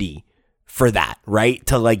opportunity for that, right?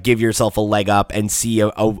 To like give yourself a leg up and see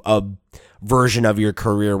a version of your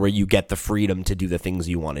career where you get the freedom to do the things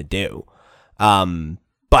you want to do.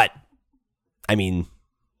 But I mean,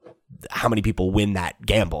 how many people win that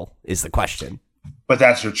gamble is the question. But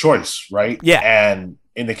that's your choice, right? Yeah. And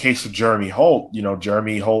in the case of Jeremy Holt,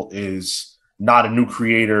 Jeremy Holt is not a new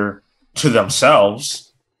creator to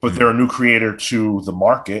themselves, but they're a new creator to the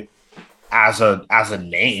market as a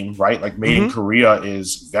name, right? Like Made in Korea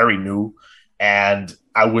is very new, and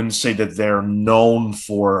I wouldn't say that they're known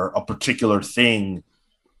for a particular thing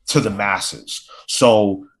to the masses.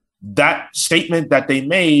 So that statement that they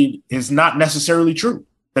made is not necessarily true,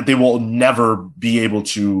 that they will never be able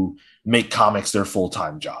to make comics their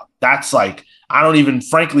full-time job. That's like, I don't even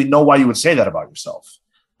frankly know why you would say that about yourself.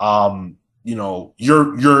 You're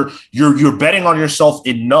betting on yourself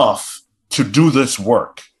enough to do this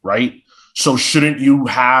work, right? So shouldn't you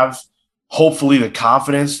have hopefully the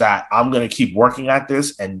confidence that I'm going to keep working at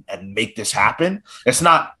this and make this happen? It's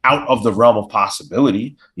not out of the realm of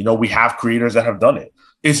possibility. We have creators that have done it.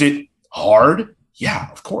 Is it hard? Yeah,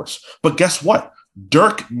 of course. But guess what?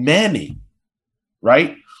 Dirk Manning,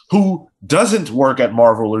 right, who doesn't work at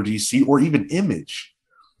Marvel or DC or even Image,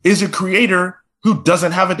 is a creator who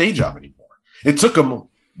doesn't have a day job anymore. It took him,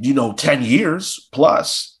 10 years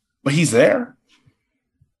plus, but he's there.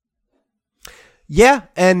 Yeah,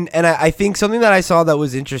 and I think something that I saw that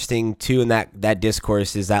was interesting too in that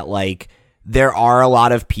discourse is that like there are a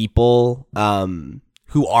lot of people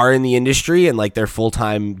who are in the industry and like their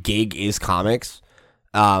full-time gig is comics,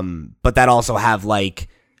 but that also have like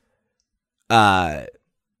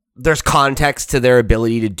there's context to their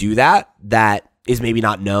ability to do that is maybe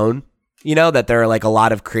not known. You know, that there are like a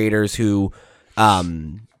lot of creators who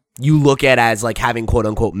you look at as like having quote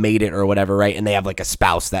unquote made it or whatever, right? And they have like a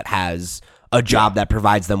spouse that has a job that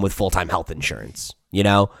provides them with full-time health insurance, you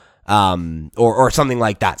know, or something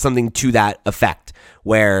like that, something to that effect,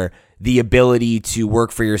 where the ability to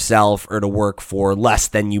work for yourself or to work for less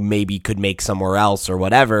than you maybe could make somewhere else or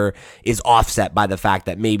whatever is offset by the fact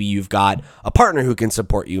that maybe you've got a partner who can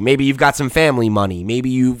support you. Maybe you've got some family money. Maybe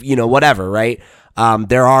you've, you know, whatever, right?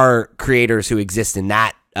 There are creators who exist in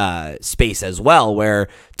that space as well, where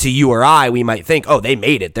to you or I, we might think, oh, they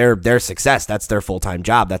made it. Their success. That's their full-time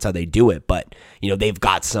job. That's how they do it. But, you know, they've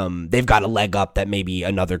got a leg up that maybe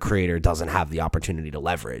another creator doesn't have the opportunity to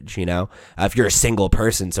leverage, you know? If you're a single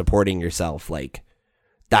person supporting yourself, like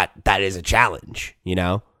that is a challenge, you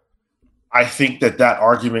know? I think that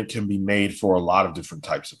argument can be made for a lot of different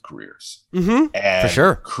types of careers. Mm-hmm. And for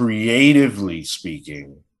sure. Creatively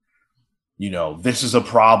speaking, you know, this is a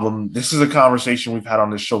problem. This is a conversation we've had on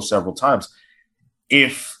this show several times.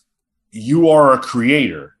 If you are a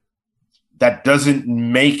creator, that doesn't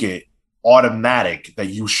make it automatic that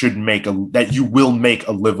you will make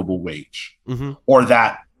a livable wage, mm-hmm. or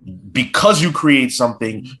that because you create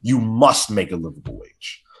something, you must make a livable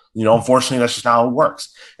wage. You know, unfortunately, that's just not how it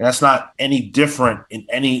works, and that's not any different in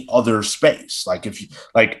any other space. Like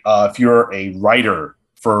if you're a writer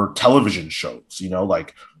for television shows, you know,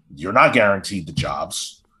 like, you're not guaranteed the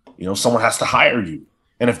jobs. You know, someone has to hire you.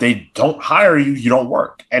 And if they don't hire you, you don't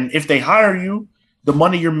work. And if they hire you, the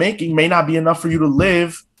money you're making may not be enough for you to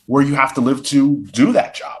live where you have to live to do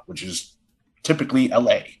that job, which is typically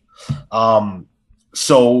LA.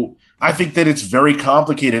 So I think that it's very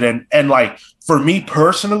complicated. And like, for me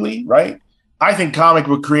personally, right, I think comic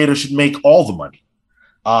book creators should make all the money.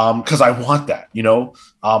 Because I want that, you know,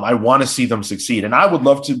 I want to see them succeed, and I would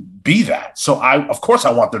love to be that. So of course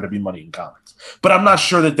I want there to be money in comics, but I'm not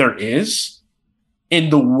sure that there is,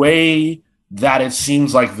 in the way that it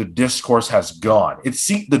seems like the discourse has gone.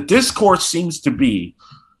 The discourse seems to be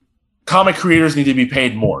comic creators need to be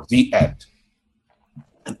paid more, the end.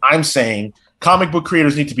 And I'm saying comic book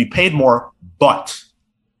creators need to be paid more,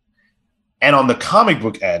 and on the comic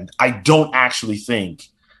book end, I don't actually think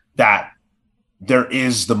that there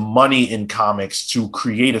is the money in comics to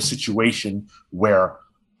create a situation where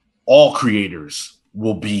all creators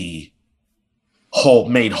will be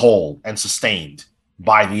made whole and sustained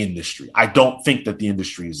by the industry. I don't think that the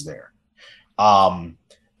industry is there. And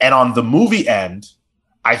on the movie end,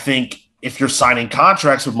 I think if you're signing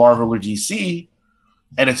contracts with Marvel or DC,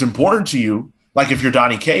 and it's important to you, like if you're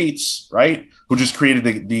Donny Cates, right, who just created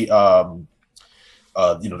the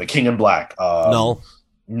King in Black.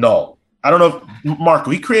 No. I don't know if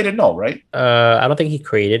Marco, he created Null, right? I don't think he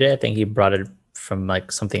created it. I think he brought it from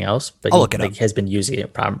like something else, but he has been using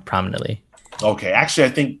it prominently. Okay, actually,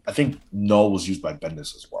 I think Null was used by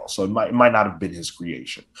Bendis as well, so it might not have been his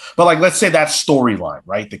creation. But like, let's say that storyline,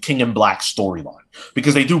 right? The King in Black storyline,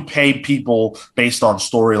 because they do pay people based on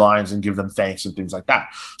storylines and give them thanks and things like that.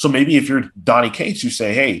 So maybe if you're Donny Cates, you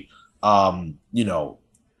say, hey, you know,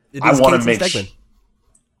 I want to make sure.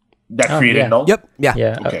 That created Null? Yep. Yeah.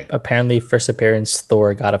 Yeah. Okay. Apparently, first appearance,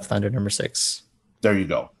 Thor: God of Thunder #6. There you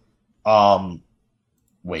go.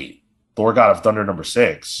 Wait, Thor: God of Thunder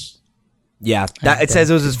 #6. Yeah, it says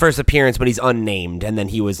it was his first appearance, but he's unnamed, and then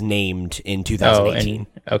he was named in 2018.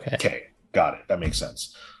 Okay, got it. That makes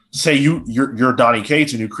sense. Say you're Donny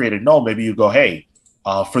Cates and you created Null. Maybe you go, hey,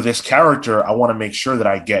 for this character, I want to make sure that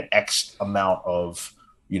I get X amount of,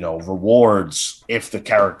 you know, rewards if the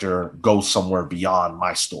character goes somewhere beyond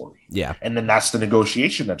my story. Yeah. And then that's the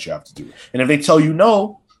negotiation that you have to do. And if they tell you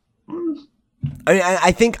no,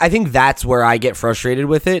 I think that's where I get frustrated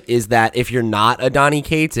with it, is that if you're not a Donny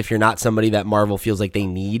Cates, if you're not somebody that Marvel feels like they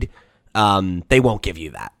need, they won't give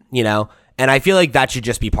you that, you know? And I feel like that should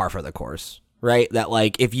just be par for the course, right? That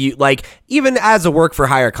like, if you like, even as a work for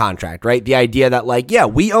hire contract, right? The idea that like, yeah,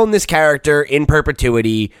 we own this character in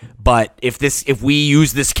perpetuity, but if we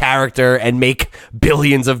use this character and make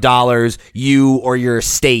billions of dollars, you or your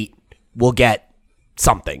estate will get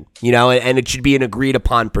something, you know, and it should be an agreed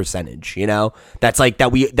upon percentage, you know, that's like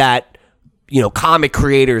that you know, comic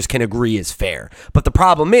creators can agree is fair. But the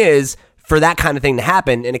problem is, for that kind of thing to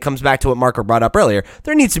happen, and it comes back to what Marco brought up earlier,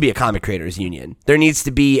 there needs to be a comic creators union. There needs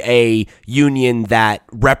to be a union that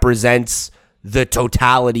represents the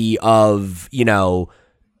totality of, you know,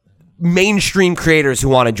 mainstream creators who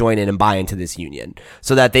want to join in and buy into this union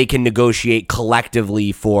so that they can negotiate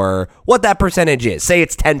collectively for what that percentage is. Say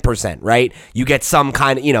it's 10%, right? You get some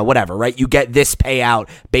kind of, whatever, right? You get this payout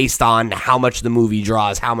based on how much the movie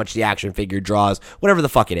draws, how much the action figure draws, whatever the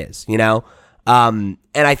fuck it is, And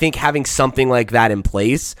I think having something like that in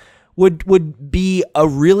place would be a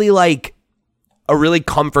really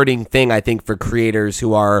comforting thing, I think, for creators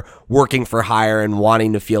who are working for hire and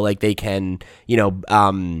wanting to feel like they can,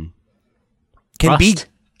 can be.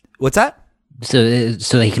 What's that? So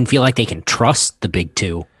they can feel like they can trust the big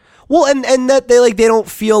two. Well, and that they don't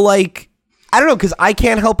feel like, I don't know, because I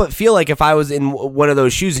can't help but feel like if I was in one of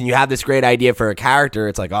those shoes and you have this great idea for a character,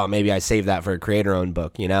 it's like, oh, maybe I saved that for a creator-owned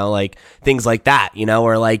book, like things like that,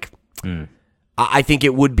 or like. I think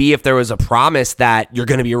it would be if there was a promise that you're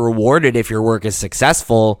going to be rewarded if your work is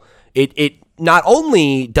successful. It not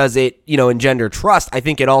only does it, engender trust, I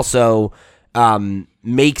think it also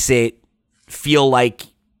makes it feel like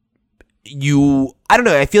I don't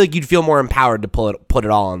know, I feel like you'd feel more empowered to put it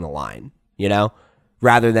all on the line,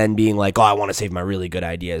 rather than being like, oh, I want to save my really good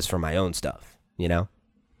ideas for my own stuff, I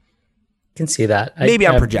can see that. Maybe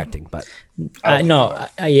I'm projecting, but no,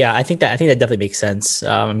 I think that definitely makes sense.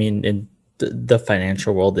 I mean, in the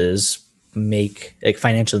financial world is make like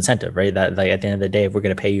financial incentive, right? That like at the end of the day, if we're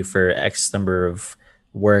going to pay you for X number of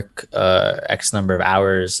work, X number of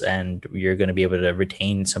hours, and you're going to be able to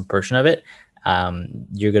retain some portion of it,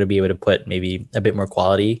 you're going to be able to put maybe a bit more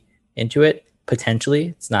quality into it. Potentially,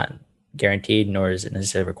 it's not guaranteed, nor is it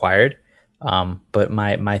necessarily required. But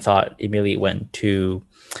my thought immediately went to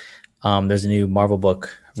there's a new Marvel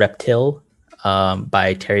book, Reptile,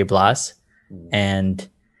 by Terry Blas, and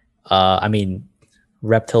I mean,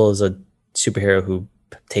 Reptile is a superhero who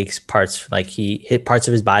takes parts, like he hit parts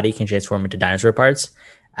of his body can transform into dinosaur parts.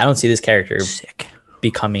 I don't see this character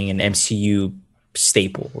becoming an MCU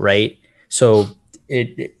staple, right? So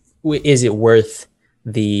is it worth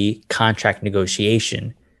the contract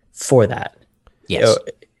negotiation for that? Yes.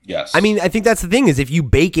 Yes. I mean, I think that's the thing is if you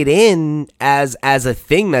bake it in as a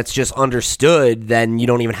thing that's just understood, then you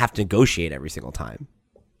don't even have to negotiate every single time,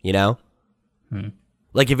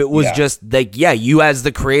 Like if it was just like, you as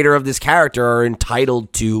the creator of this character are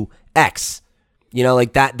entitled to X,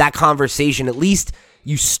 like that conversation, at least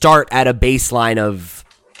you start at a baseline of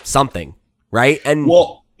something, right? And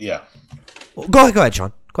go ahead,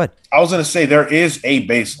 Sean. Go ahead. I was going to say there is a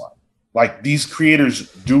baseline. Like these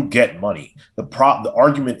creators do get money. The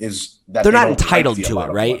argument is that they're not entitled to it,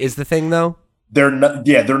 right? Is the thing though? They're not.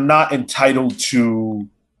 Yeah, they're not entitled to.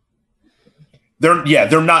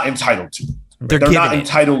 They're not entitled to. They're not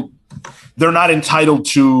entitled. They're not entitled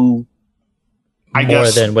to. I more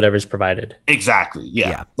guess, than whatever's provided. Exactly.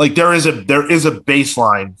 Yeah. Like there is a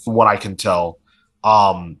baseline from what I can tell,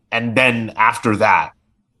 and then after that,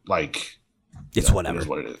 like. It's whatever. It is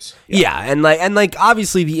what it is. Yeah, and like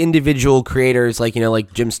obviously the individual creators, like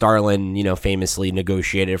like Jim Starlin, famously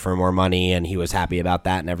negotiated for more money, and he was happy about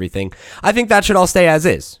that and everything. I think that should all stay as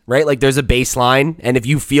is, right? Like there's a baseline, and if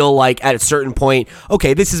you feel like at a certain point,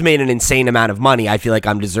 okay, this has made an insane amount of money, I feel like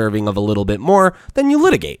I'm deserving of a little bit more, then you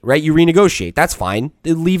litigate, right? You renegotiate. That's fine.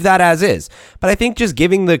 Leave that as is. But I think just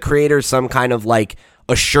giving the creators some kind of like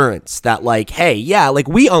assurance that like, hey, like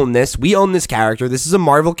we own this character. This is a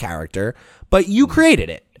Marvel character. But you created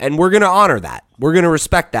it, and we're going to honor that. We're going to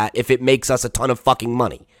respect that if it makes us a ton of fucking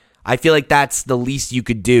money. I feel like that's the least you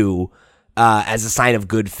could do as a sign of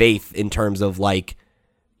good faith in terms of, like,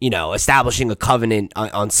 establishing a covenant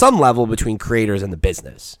on some level between creators and the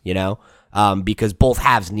business, because both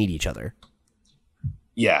halves need each other.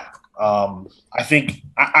 Yeah. I think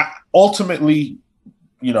I ultimately,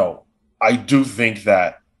 I do think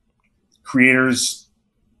that creators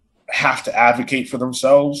have to advocate for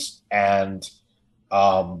themselves. And,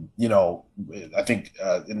 I think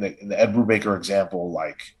in the Ed Brubaker example,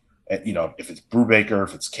 like, if it's Brubaker,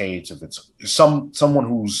 if it's Cates, if it's someone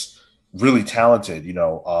who's really talented,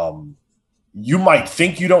 you might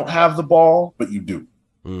think you don't have the ball, but you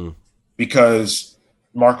do. Because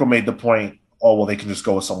Marco made the point, oh, well, they can just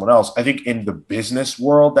go with someone else. I think in the business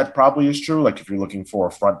world, that probably is true. Like if you're looking for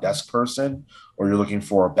a front desk person or you're looking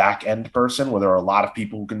for a back end person where there are a lot of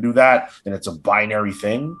people who can do that, and it's a binary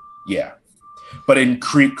thing. Yeah. But in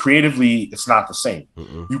creatively, it's not the same.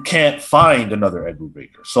 You can't find another Ed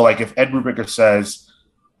Brubaker. So like if Ed Brubaker says,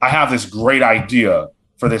 I have this great idea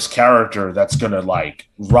for this character that's going to like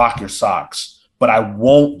rock your socks, but I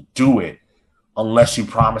won't do it unless you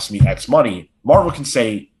promise me X money, Marvel can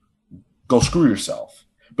say, go screw yourself.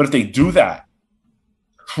 But if they do that,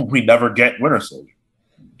 we never get Winter Soldier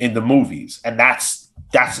in the movies. And that's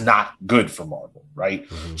not good for Marvel, right?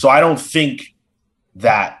 So I don't think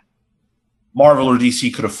that Marvel or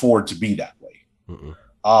DC could afford to be that way.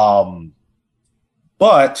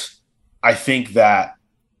 But I think that,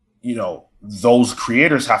 those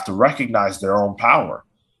creators have to recognize their own power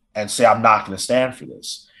and say, I'm not going to stand for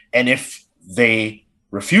this. And if they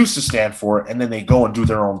refuse to stand for it and then they go and do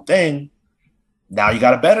their own thing, now you got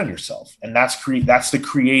to bet on yourself. And that's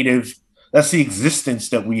the existence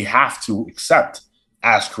that we have to accept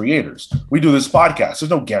as creators. We do this podcast. There's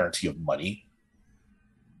no guarantee of money.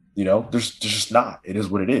 There's just not. It is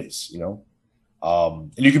what it is, and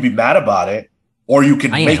you can be mad about it, or you can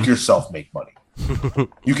make yourself make money.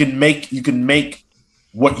 You can make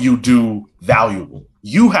what you do valuable.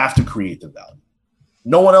 You have to create the value.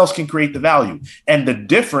 No one else can create the value. And the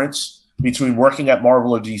difference between working at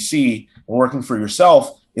Marvel or DC and working for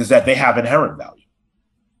yourself is that they have inherent value.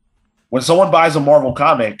 When someone buys a Marvel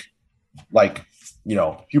comic, like,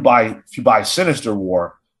 if you buy Sinister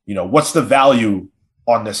War, what's the value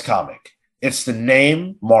on this comic? It's the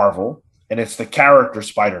name Marvel and it's the character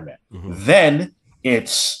Spider-Man. Then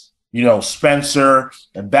it's, Spencer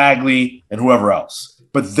and Bagley and whoever else.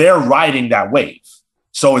 But they're riding that wave.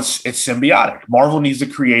 So it's symbiotic. Marvel needs the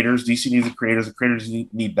creators, DC needs the creators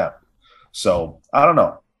need them. So I don't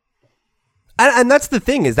know. And that's the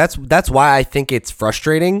thing, is that's why I think it's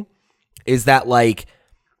frustrating, is that, like,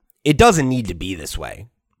 it doesn't need to be this way.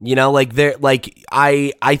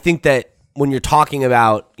 I think that when you're talking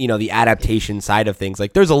about, the adaptation side of things,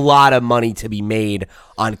 like, there's a lot of money to be made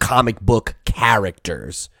on comic book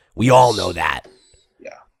characters. We all know that.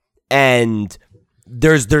 Yeah. And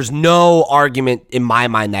there's no argument in my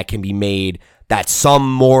mind that can be made that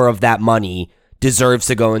some more of that money deserves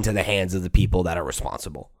to go into the hands of the people that are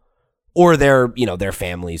responsible, or their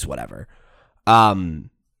families, whatever. And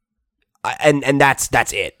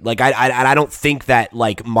that's it. Like, I don't think that,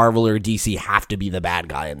 like, Marvel or DC have to be the bad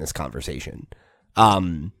guy in this conversation.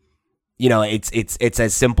 It's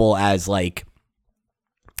as simple as, like,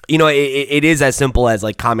 it is as simple as,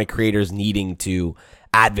 like, comic creators needing to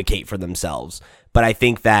advocate for themselves. But I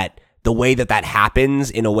think that the way that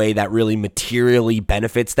happens in a way that really materially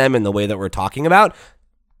benefits them in the way that we're talking about,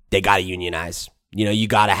 they got to unionize. You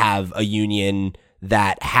got to have a union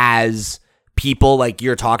that has people like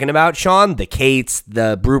you're talking about, Sean, the Cates,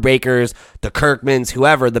 the Brubakers, the Kirkmans,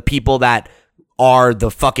 whoever, the people that are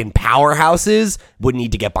the fucking powerhouses would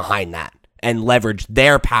need to get behind that and leverage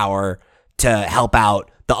their power to help out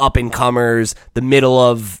the up-and-comers, the middle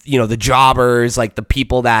of, the jobbers, like the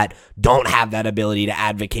people that don't have that ability to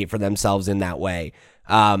advocate for themselves in that way.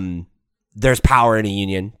 There's power in a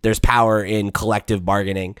union. There's power in collective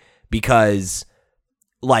bargaining, because,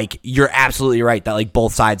 like, you're absolutely right that, like,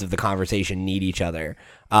 both sides of the conversation need each other.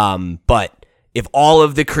 But if all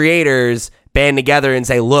of the creators band together and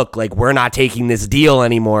say, look, like, we're not taking this deal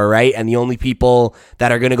anymore, right? And the only people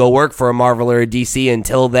that are going to go work for a Marvel or a DC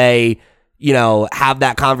until they, have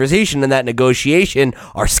that conversation and that negotiation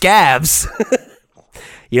are scabs.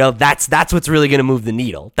 That's what's really going to move the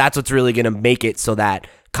needle. That's what's really going to make it so that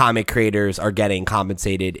comic creators are getting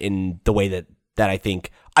compensated in the way that I think,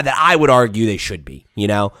 that I would argue they should be,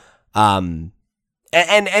 and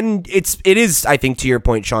it is, I think, to your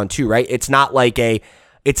point, Sean, too, right? It's not a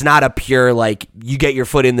pure, like, you get your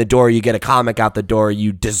foot in the door, you get a comic out the door,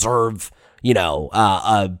 you deserve,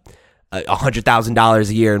 $100,000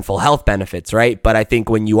 a year in full health benefits, right? But I think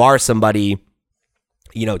when you are somebody,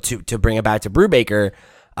 to bring it back to Brubaker,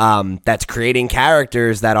 that's creating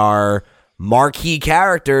characters that are marquee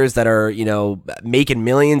characters that are, making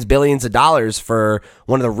millions, billions of dollars for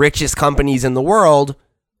one of the richest companies in the world,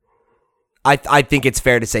 I think it's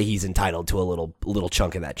fair to say he's entitled to a little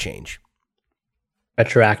chunk of that change.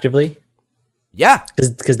 Retroactively? Yeah.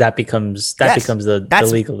 Because that becomes the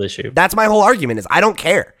legal issue. That's my whole argument, is I don't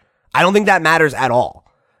care. I don't think that matters at all.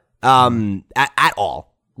 At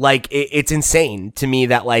all. Like, it's insane to me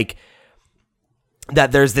that, like,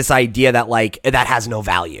 that there's this idea that, like, that has no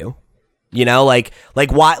value.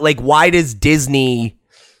 Why does Disney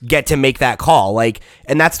get to make that call? Like,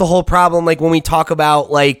 and that's the whole problem. Like, when we talk about,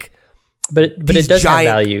 like, but it does have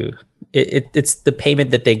value. It's the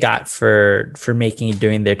payment that they got for making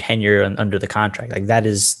during their tenure under the contract. Like, that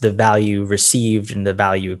is the value received and the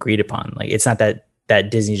value agreed upon. Like, it's not that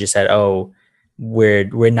Disney just said, "Oh,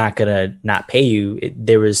 we're not gonna not pay you."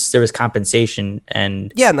 There was compensation,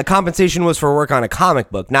 and the compensation was for work on a comic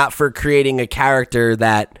book, not for creating a character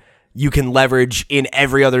that you can leverage in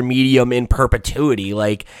every other medium in perpetuity.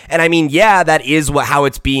 Like, and I mean, that is how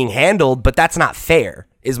it's being handled, but that's not fair,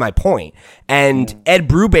 is my point. And Ed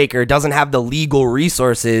Brubaker doesn't have the legal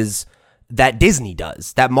resources that Disney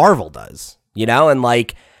does, that Marvel does, and,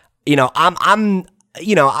 like,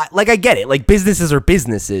 I get it. Like, businesses are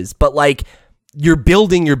businesses, but, like, you're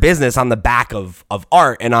building your business on the back of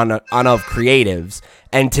art and on of creatives,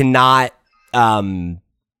 and to not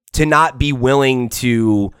be willing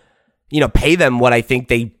to, pay them what I think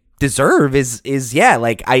they deserve is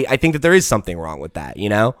like, I think that there is something wrong with that,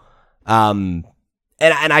 and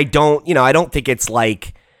I don't think it's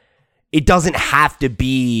like, it doesn't have to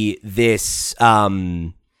be this, I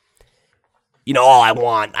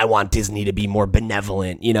want Disney to be more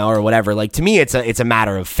benevolent, or whatever. Like, to me, it's a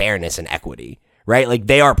matter of fairness and equity, right? Like,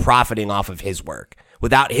 they are profiting off of his work.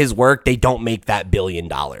 Without his work, they don't make that $1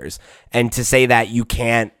 billion. And to say that you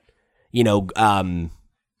can't, that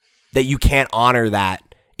you can't honor that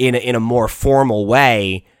in a more formal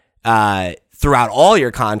way throughout all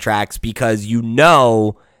your contracts, because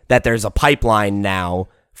that there's a pipeline now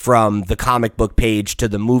from the comic book page to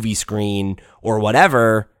the movie screen or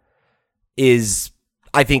whatever,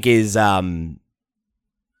 I think is not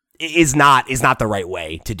the right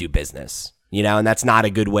way to do business, and that's not a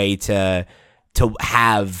good way to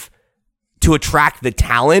attract the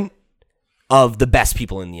talent of the best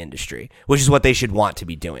people in the industry, which is what they should want to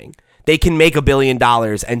be doing. They can make $1 billion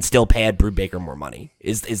and still pay Ed Brubaker more money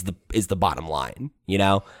is the bottom line,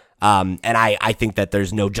 and I think that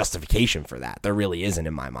there's no justification for that. There really isn't,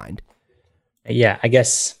 in my mind. Yeah, I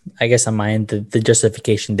guess on my end, the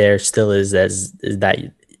justification there still is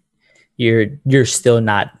that you're still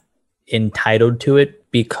not entitled to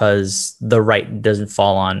it, because the right doesn't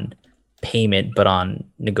fall on payment but on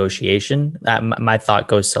negotiation. My thought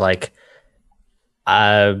goes to, like,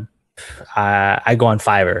 I go on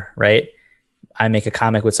Fiverr, right? I make a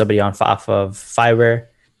comic with somebody off of Fiverr,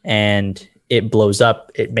 and it blows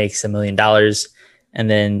up. It makes $1 million, and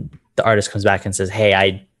then the artist comes back and says, "Hey,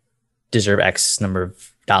 I deserve X number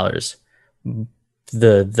of dollars."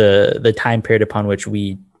 The time period upon which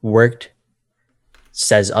we worked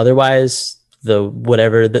says otherwise.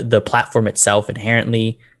 The platform itself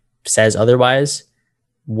inherently says otherwise.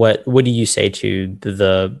 What do you say to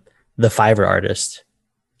the Fiverr artist?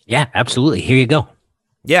 Yeah, absolutely. Here you go.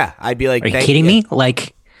 Yeah, I'd be like, are you kidding me?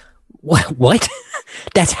 Like, what?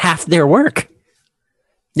 That's half their work.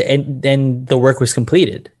 And then the work was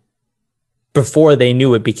completed before they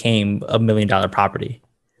knew it became $1 million property.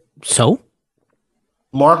 So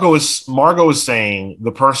Margo is saying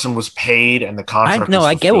the person was paid and the contract.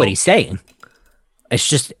 I get what he's saying. It's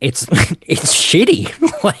just it's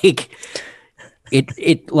shitty. Like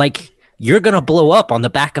it like, you're gonna blow up on the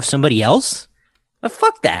back of somebody else. But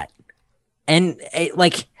fuck that. And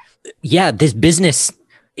this business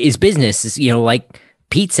is business. Like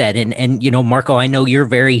Pete said, and Marco, I know you're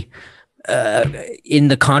very in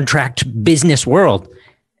the contract business world.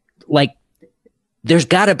 Like, there's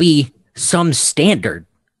got to be some standard,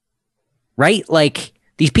 right? Like,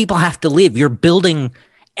 these people have to live. You're building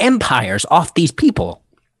empires off these people.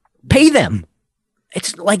 Pay them.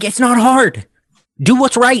 It's not hard. Do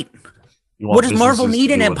what's right. What does Marvel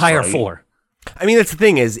need an empire for? I mean, that's the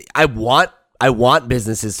thing is, I want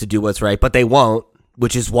businesses to do what's right, but they won't,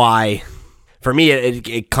 which is why, for me,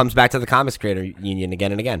 it comes back to the Comics Creator Union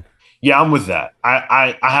again and again. Yeah, I'm with that.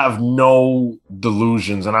 I have no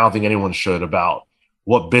delusions, and I don't think anyone should, about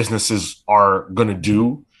what businesses are going to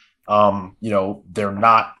do.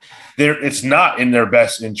 It's not in their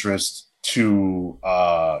best interest to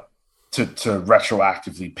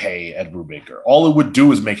retroactively pay Ed Brubaker. All it would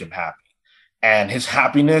do is make him happy. And his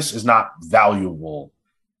happiness is not valuable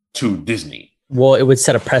to Disney. Well, it would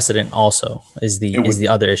set a precedent also is the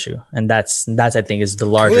other issue. And that's I think is the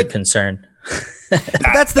larger concern.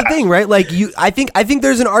 That's the thing, right? Like, I think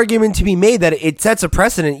there's an argument to be made that it sets a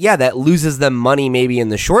precedent, that loses them money maybe in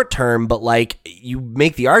the short term, but like, you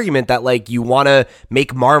make the argument that, like, you want to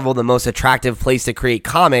make Marvel the most attractive place to create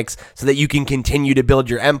comics so that you can continue to build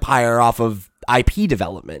your empire off of IP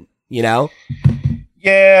development,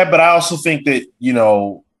 Yeah, but I also think that,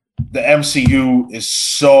 the MCU is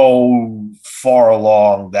so far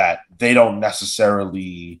along that they don't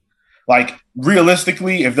necessarily, like,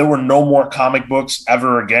 realistically, if there were no more comic books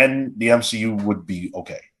ever again, the MCU would be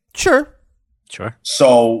okay. Sure.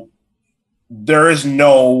 So there is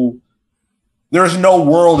no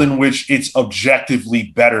world in which it's objectively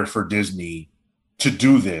better for Disney to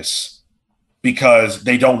do this because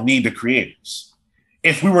they don't need the creators.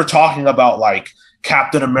 If we were talking about, like,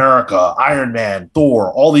 Captain America, Iron Man,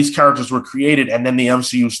 Thor, all these characters were created and then the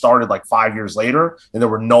MCU started like 5 years later and there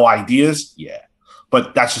were no ideas. Yeah,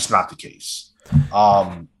 but that's just not the case.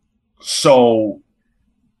 So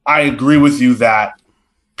I agree with you that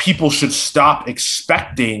people should stop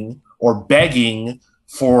expecting or begging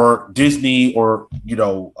for Disney or,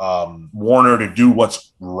 Warner to do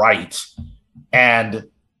what's right and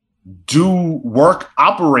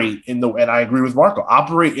operate in the, and I agree with Marco,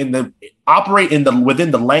 operate in the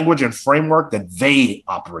within the language and framework that they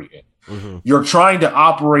operate in. Mm-hmm. You're trying to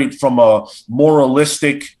operate from a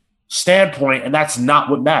moralistic standpoint, and that's not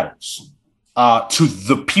what matters to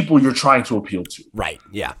the people you're trying to appeal to. Right.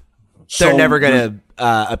 Yeah. So they're never going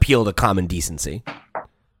to appeal to common decency.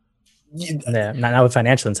 Yeah, not with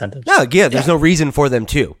financial incentives. No, yeah, there's no reason for them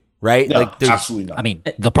to, right? No, like, absolutely not. I mean,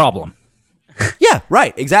 the problem. Yeah,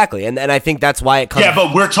 right, exactly. And I think that's why it comes. Yeah,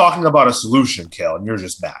 but we're talking about a solution, Kale, and you're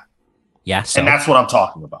just mad. Yeah, so. And that's what I'm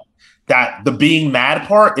talking about. That the being mad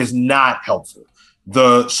part is not helpful.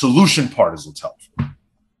 The solution part is what's helpful.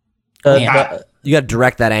 You got to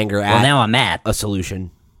direct that anger at. Well, now I'm mad. A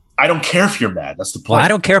solution. I don't care if you're mad. That's the point. Well, I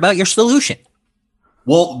don't care about your solution.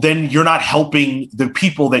 Well, then you're not helping the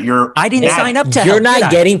people that you're. I didn't sign up to help. You're not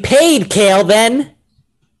getting paid, Kale, then.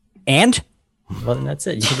 And? Well, then that's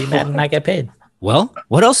it. You can be mad and not get paid. Well,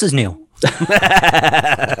 what else is new? Exactly.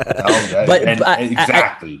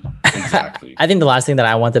 I think the last thing that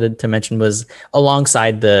I wanted to mention was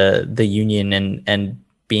alongside the union and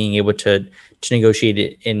being able to negotiate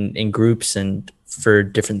it in groups and for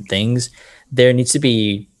different things, there needs to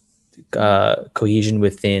be cohesion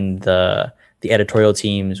within the editorial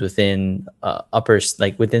teams, within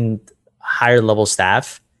within higher level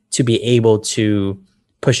staff to be able to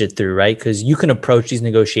push it through, right? Because you can approach these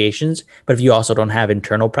negotiations, but if you also don't have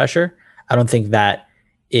internal pressure, I don't think that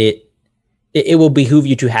it will behoove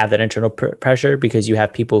you to have that internal pressure, because you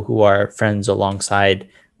have people who are friends alongside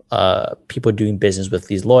people doing business with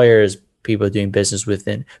these lawyers, people doing business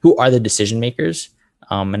within who are the decision makers.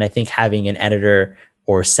 And I think having an editor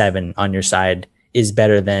or 7 on your side is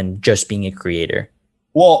better than just being a creator.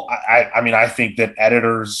 Well, I mean, I think that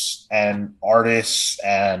editors and artists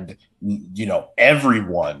and, you know,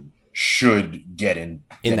 everyone should get in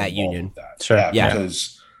that union. That. Sure. Yeah.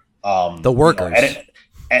 Because the workers,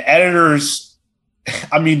 editors,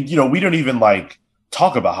 I mean, you know, we don't even like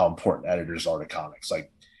talk about how important editors are to comics.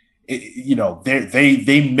 Like, you know,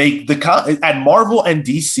 they make at Marvel and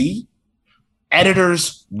DC,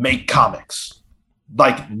 editors make comics.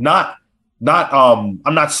 Like, I'm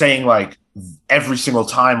not saying like every single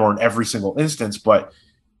time or in every single instance, but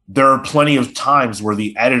there are plenty of times where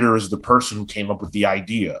the editor is the person who came up with the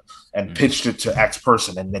idea and pitched it to X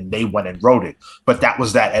person, and then they went and wrote it. But that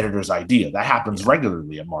was that editor's idea. That happens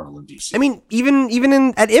regularly at Marvel and DC. I mean,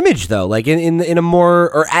 even at Image though, like in a more,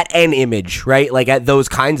 or at an Image, right? Like at those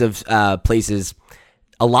kinds of places,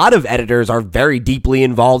 a lot of editors are very deeply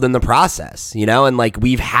involved in the process, you know, and like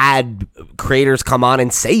we've had creators come on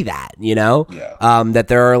and say that, you know, that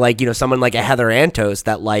there are like, you know, someone like a Heather Antos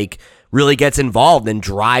that like really gets involved and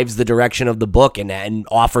drives the direction of the book and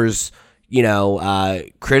offers, you know,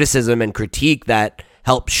 criticism and critique that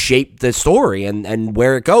helps shape the story and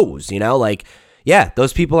where it goes, you know, like, yeah,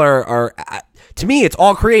 those people are to me, it's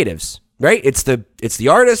all creatives. Right? It's the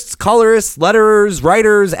artists, colorists, letterers,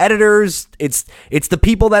 writers, editors. It's the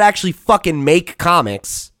people that actually fucking make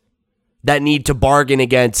comics that need to bargain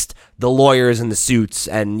against the lawyers and the suits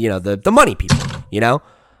and, you know, the money people, you know,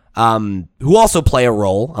 who also play a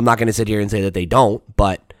role. I'm not going to sit here and say that they don't,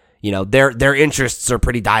 but, you know, their interests are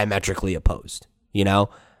pretty diametrically opposed, you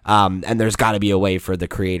know, and there's got to be a way for the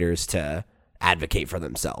creators to advocate for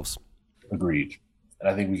themselves. Agreed. And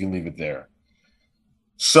I think we can leave it there.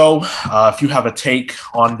 So if you have a take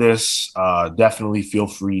on this, definitely feel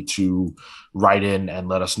free to write in and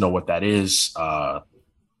let us know what that is.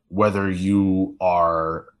 Whether you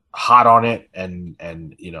are hot on it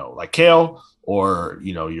and you know, like Kale, or,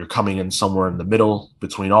 you know, you're coming in somewhere in the middle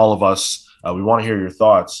between all of us. We want to hear your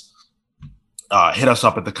thoughts. Hit us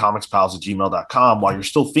up at thecomicspals@gmail.com. While you're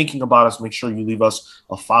still thinking about us, make sure you leave us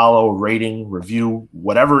a follow, rating, review,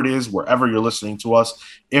 whatever it is, wherever you're listening to us.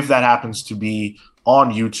 If that happens to be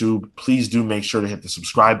on YouTube, please do make sure to hit the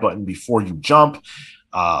subscribe button before you jump.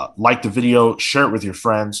 Like the video, share it with your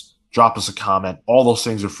friends, drop us a comment. All those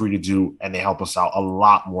things are free to do, and they help us out a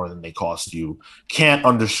lot more than they cost you. Can't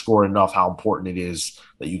underscore enough how important it is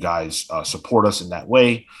that you guys support us in that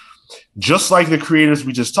way. Just like the creators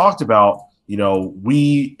we just talked about, you know,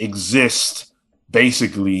 we exist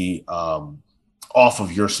basically off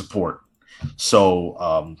of your support.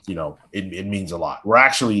 So, you know, it means a lot. We're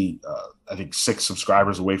actually, I think, 6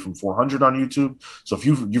 subscribers away from 400 on YouTube. So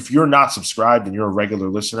if you're not subscribed and you're a regular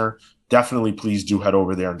listener, definitely please do head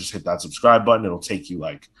over there and just hit that subscribe button. It'll take you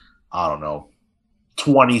like, I don't know,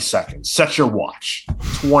 20 seconds. Set your watch.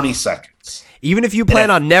 20 seconds. Even if you plan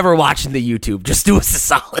on never watching the YouTube, just do us a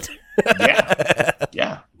solid.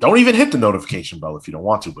 Yeah. Don't even hit the notification bell if you don't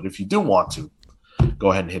want to. But if you do want to,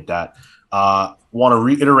 go ahead and hit that. Want to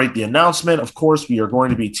reiterate the announcement. Of course, we are going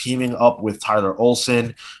to be teaming up with Tyler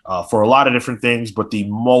Olson for a lot of different things, but the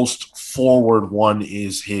most forward one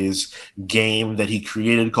is his game that he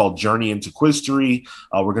created called Journey into Quistery.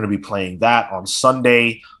 We're going to be playing that on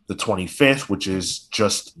Sunday, the 25th, which is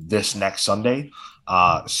just this next Sunday.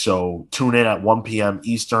 So tune in at 1 p.m.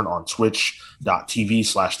 Eastern on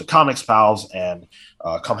twitch.tv/the Comics Pals and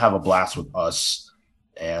come have a blast with us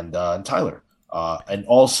and Tyler. And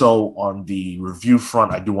also on the review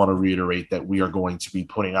front, I do want to reiterate that we are going to be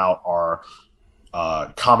putting out our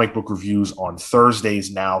comic book reviews on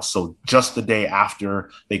Thursdays now. So just the day after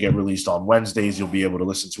they get released on Wednesdays, you'll be able to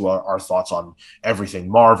listen to our thoughts on everything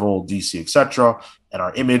Marvel, DC, etc. And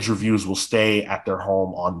our Image reviews will stay at their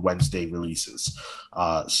home on Wednesday releases.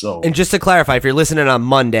 And just to clarify, if you're listening on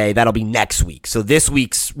Monday, that'll be next week. So this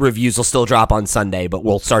week's reviews will still drop on Sunday, but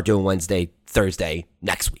we'll start doing Wednesday, Thursday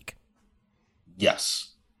next week.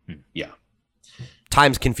 Yes. Yeah.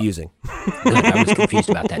 Time's confusing. Good, I was confused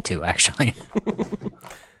about that too, actually.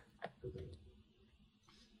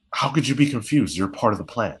 How could you be confused? You're part of the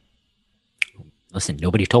plan. Listen,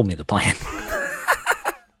 nobody told me the plan.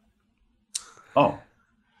 Oh.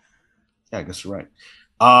 Yeah, I guess you're right.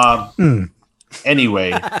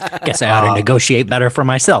 Anyway. Guess I ought to negotiate better for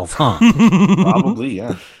myself, huh? Probably,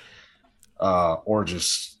 yeah. Or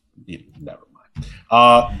just, never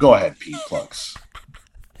mind. Go ahead, Pete, plugs.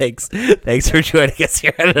 Thanks for joining us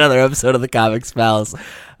here at another episode of the Comics Pals.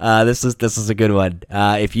 This is a good one.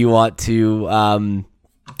 If you want to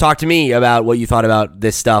talk to me about what you thought about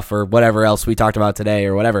this stuff or whatever else we talked about today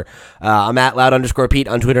or whatever, I'm at loud_Pete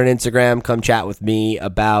on Twitter and Instagram. Come chat with me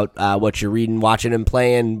about what you're reading, watching, and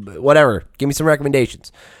playing, whatever. Give me some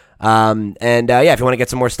recommendations. If you want to get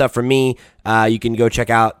some more stuff from me, you can go check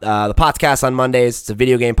out the podcast on Mondays. It's a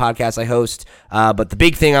video game podcast I host. But the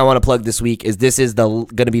big thing I want to plug this week is this is going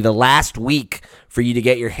to be the last week for you to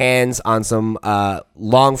get your hands on some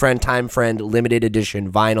Long Friend, Time Friend limited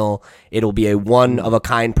edition vinyl. It'll be a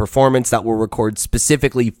one-of-a-kind performance that we'll record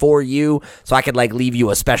specifically for you, so I could leave you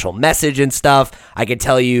a special message and stuff. I could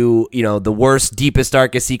tell you, the worst, deepest,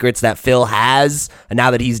 darkest secrets that Phil has, and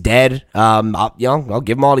now that he's dead, I'll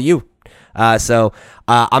give them all to you. So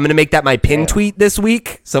I'm going to make that my pin tweet this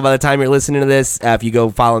week. So by the time you're listening to this, if you go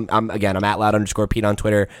follow, I'm at loud_Pete on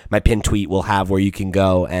Twitter. My pin tweet will have where you can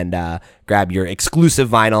go and grab your exclusive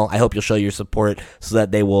vinyl. I hope you'll show your support so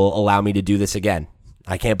that they will allow me to do this again.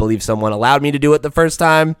 I can't believe someone allowed me to do it the first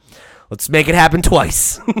time. Let's make it happen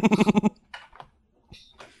twice.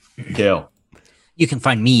 Kale. You can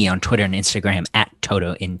find me on Twitter and Instagram at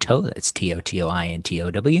TotoInto. That's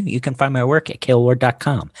TOTOINTOW. You can find my work at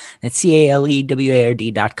kaleward.com. That's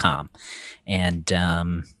CALEWARD.com. And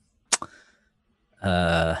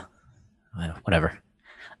whatever.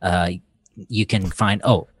 You can find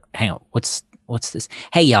hang on. What's this?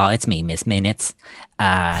 Hey y'all, it's me, Miss Minutes.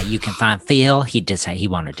 You can find Phil. He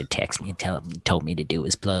wanted to text me and told me to do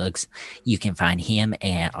his plugs. You can find him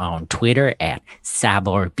on Twitter at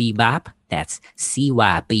Cyborg Bebop. That's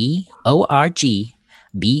CYBORGBEOP.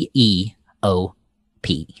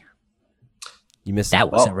 You missed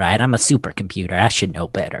that. Wasn't right. I'm a supercomputer. I should know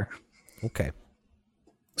better. Okay.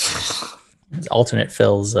 Alternate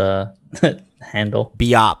Phil's handle.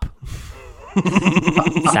 Beop.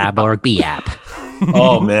 Cyborg Beop.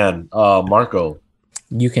 Oh man, Marco.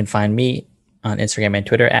 You can find me on Instagram and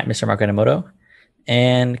Twitter at Mr. Marco Emoto.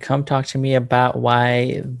 And come talk to me about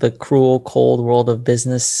why the cruel, cold world of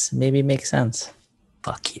business maybe makes sense.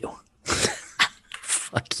 Fuck you.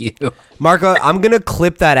 Fuck you. Marco, I'm going to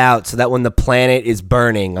clip that out so that when the planet is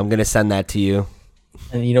burning, I'm going to send that to you.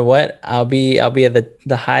 And you know what? I'll be at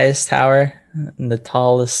the highest tower in the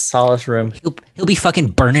tallest room. He'll be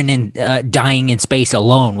fucking burning and dying in space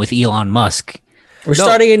alone with Elon Musk. We're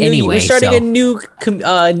starting a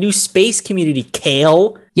new space community,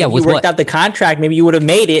 Kale. Yeah, if you worked out the contract, maybe you would have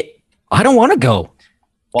made it. I don't want to go.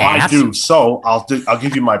 Well, I do. So I'll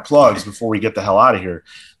give you my plugs before we get the hell out of here.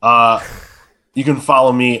 You can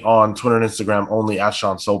follow me on Twitter and Instagram only at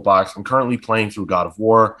Sean Soapbox. I'm currently playing through God of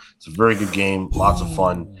War. It's a very good game, lots of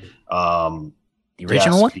fun. The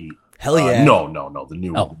original one? Pete. Hell yeah! No, the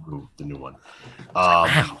new one.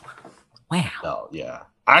 Wow. No, yeah.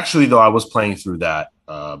 Actually, though, I was playing through that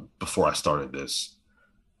before I started this.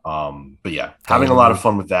 But yeah, having a lot of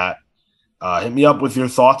fun with that. Hit me up with your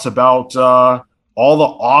thoughts about all the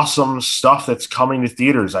awesome stuff that's coming to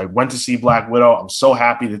theaters. I went to see Black Widow. I'm so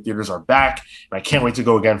happy that theaters are back, and I can't wait to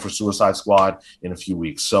go again for Suicide Squad in a few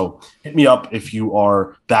weeks. So hit me up if you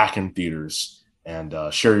are back in theaters and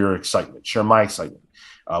share your excitement. Share my excitement.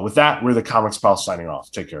 With that, we're the Comics Pals signing off.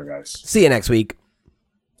 Take care, guys. See you next week.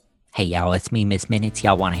 Hey, y'all, it's me, Miss Minutes.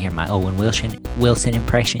 Y'all want to hear my Owen Wilson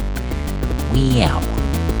impression? We out.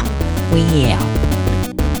 We out.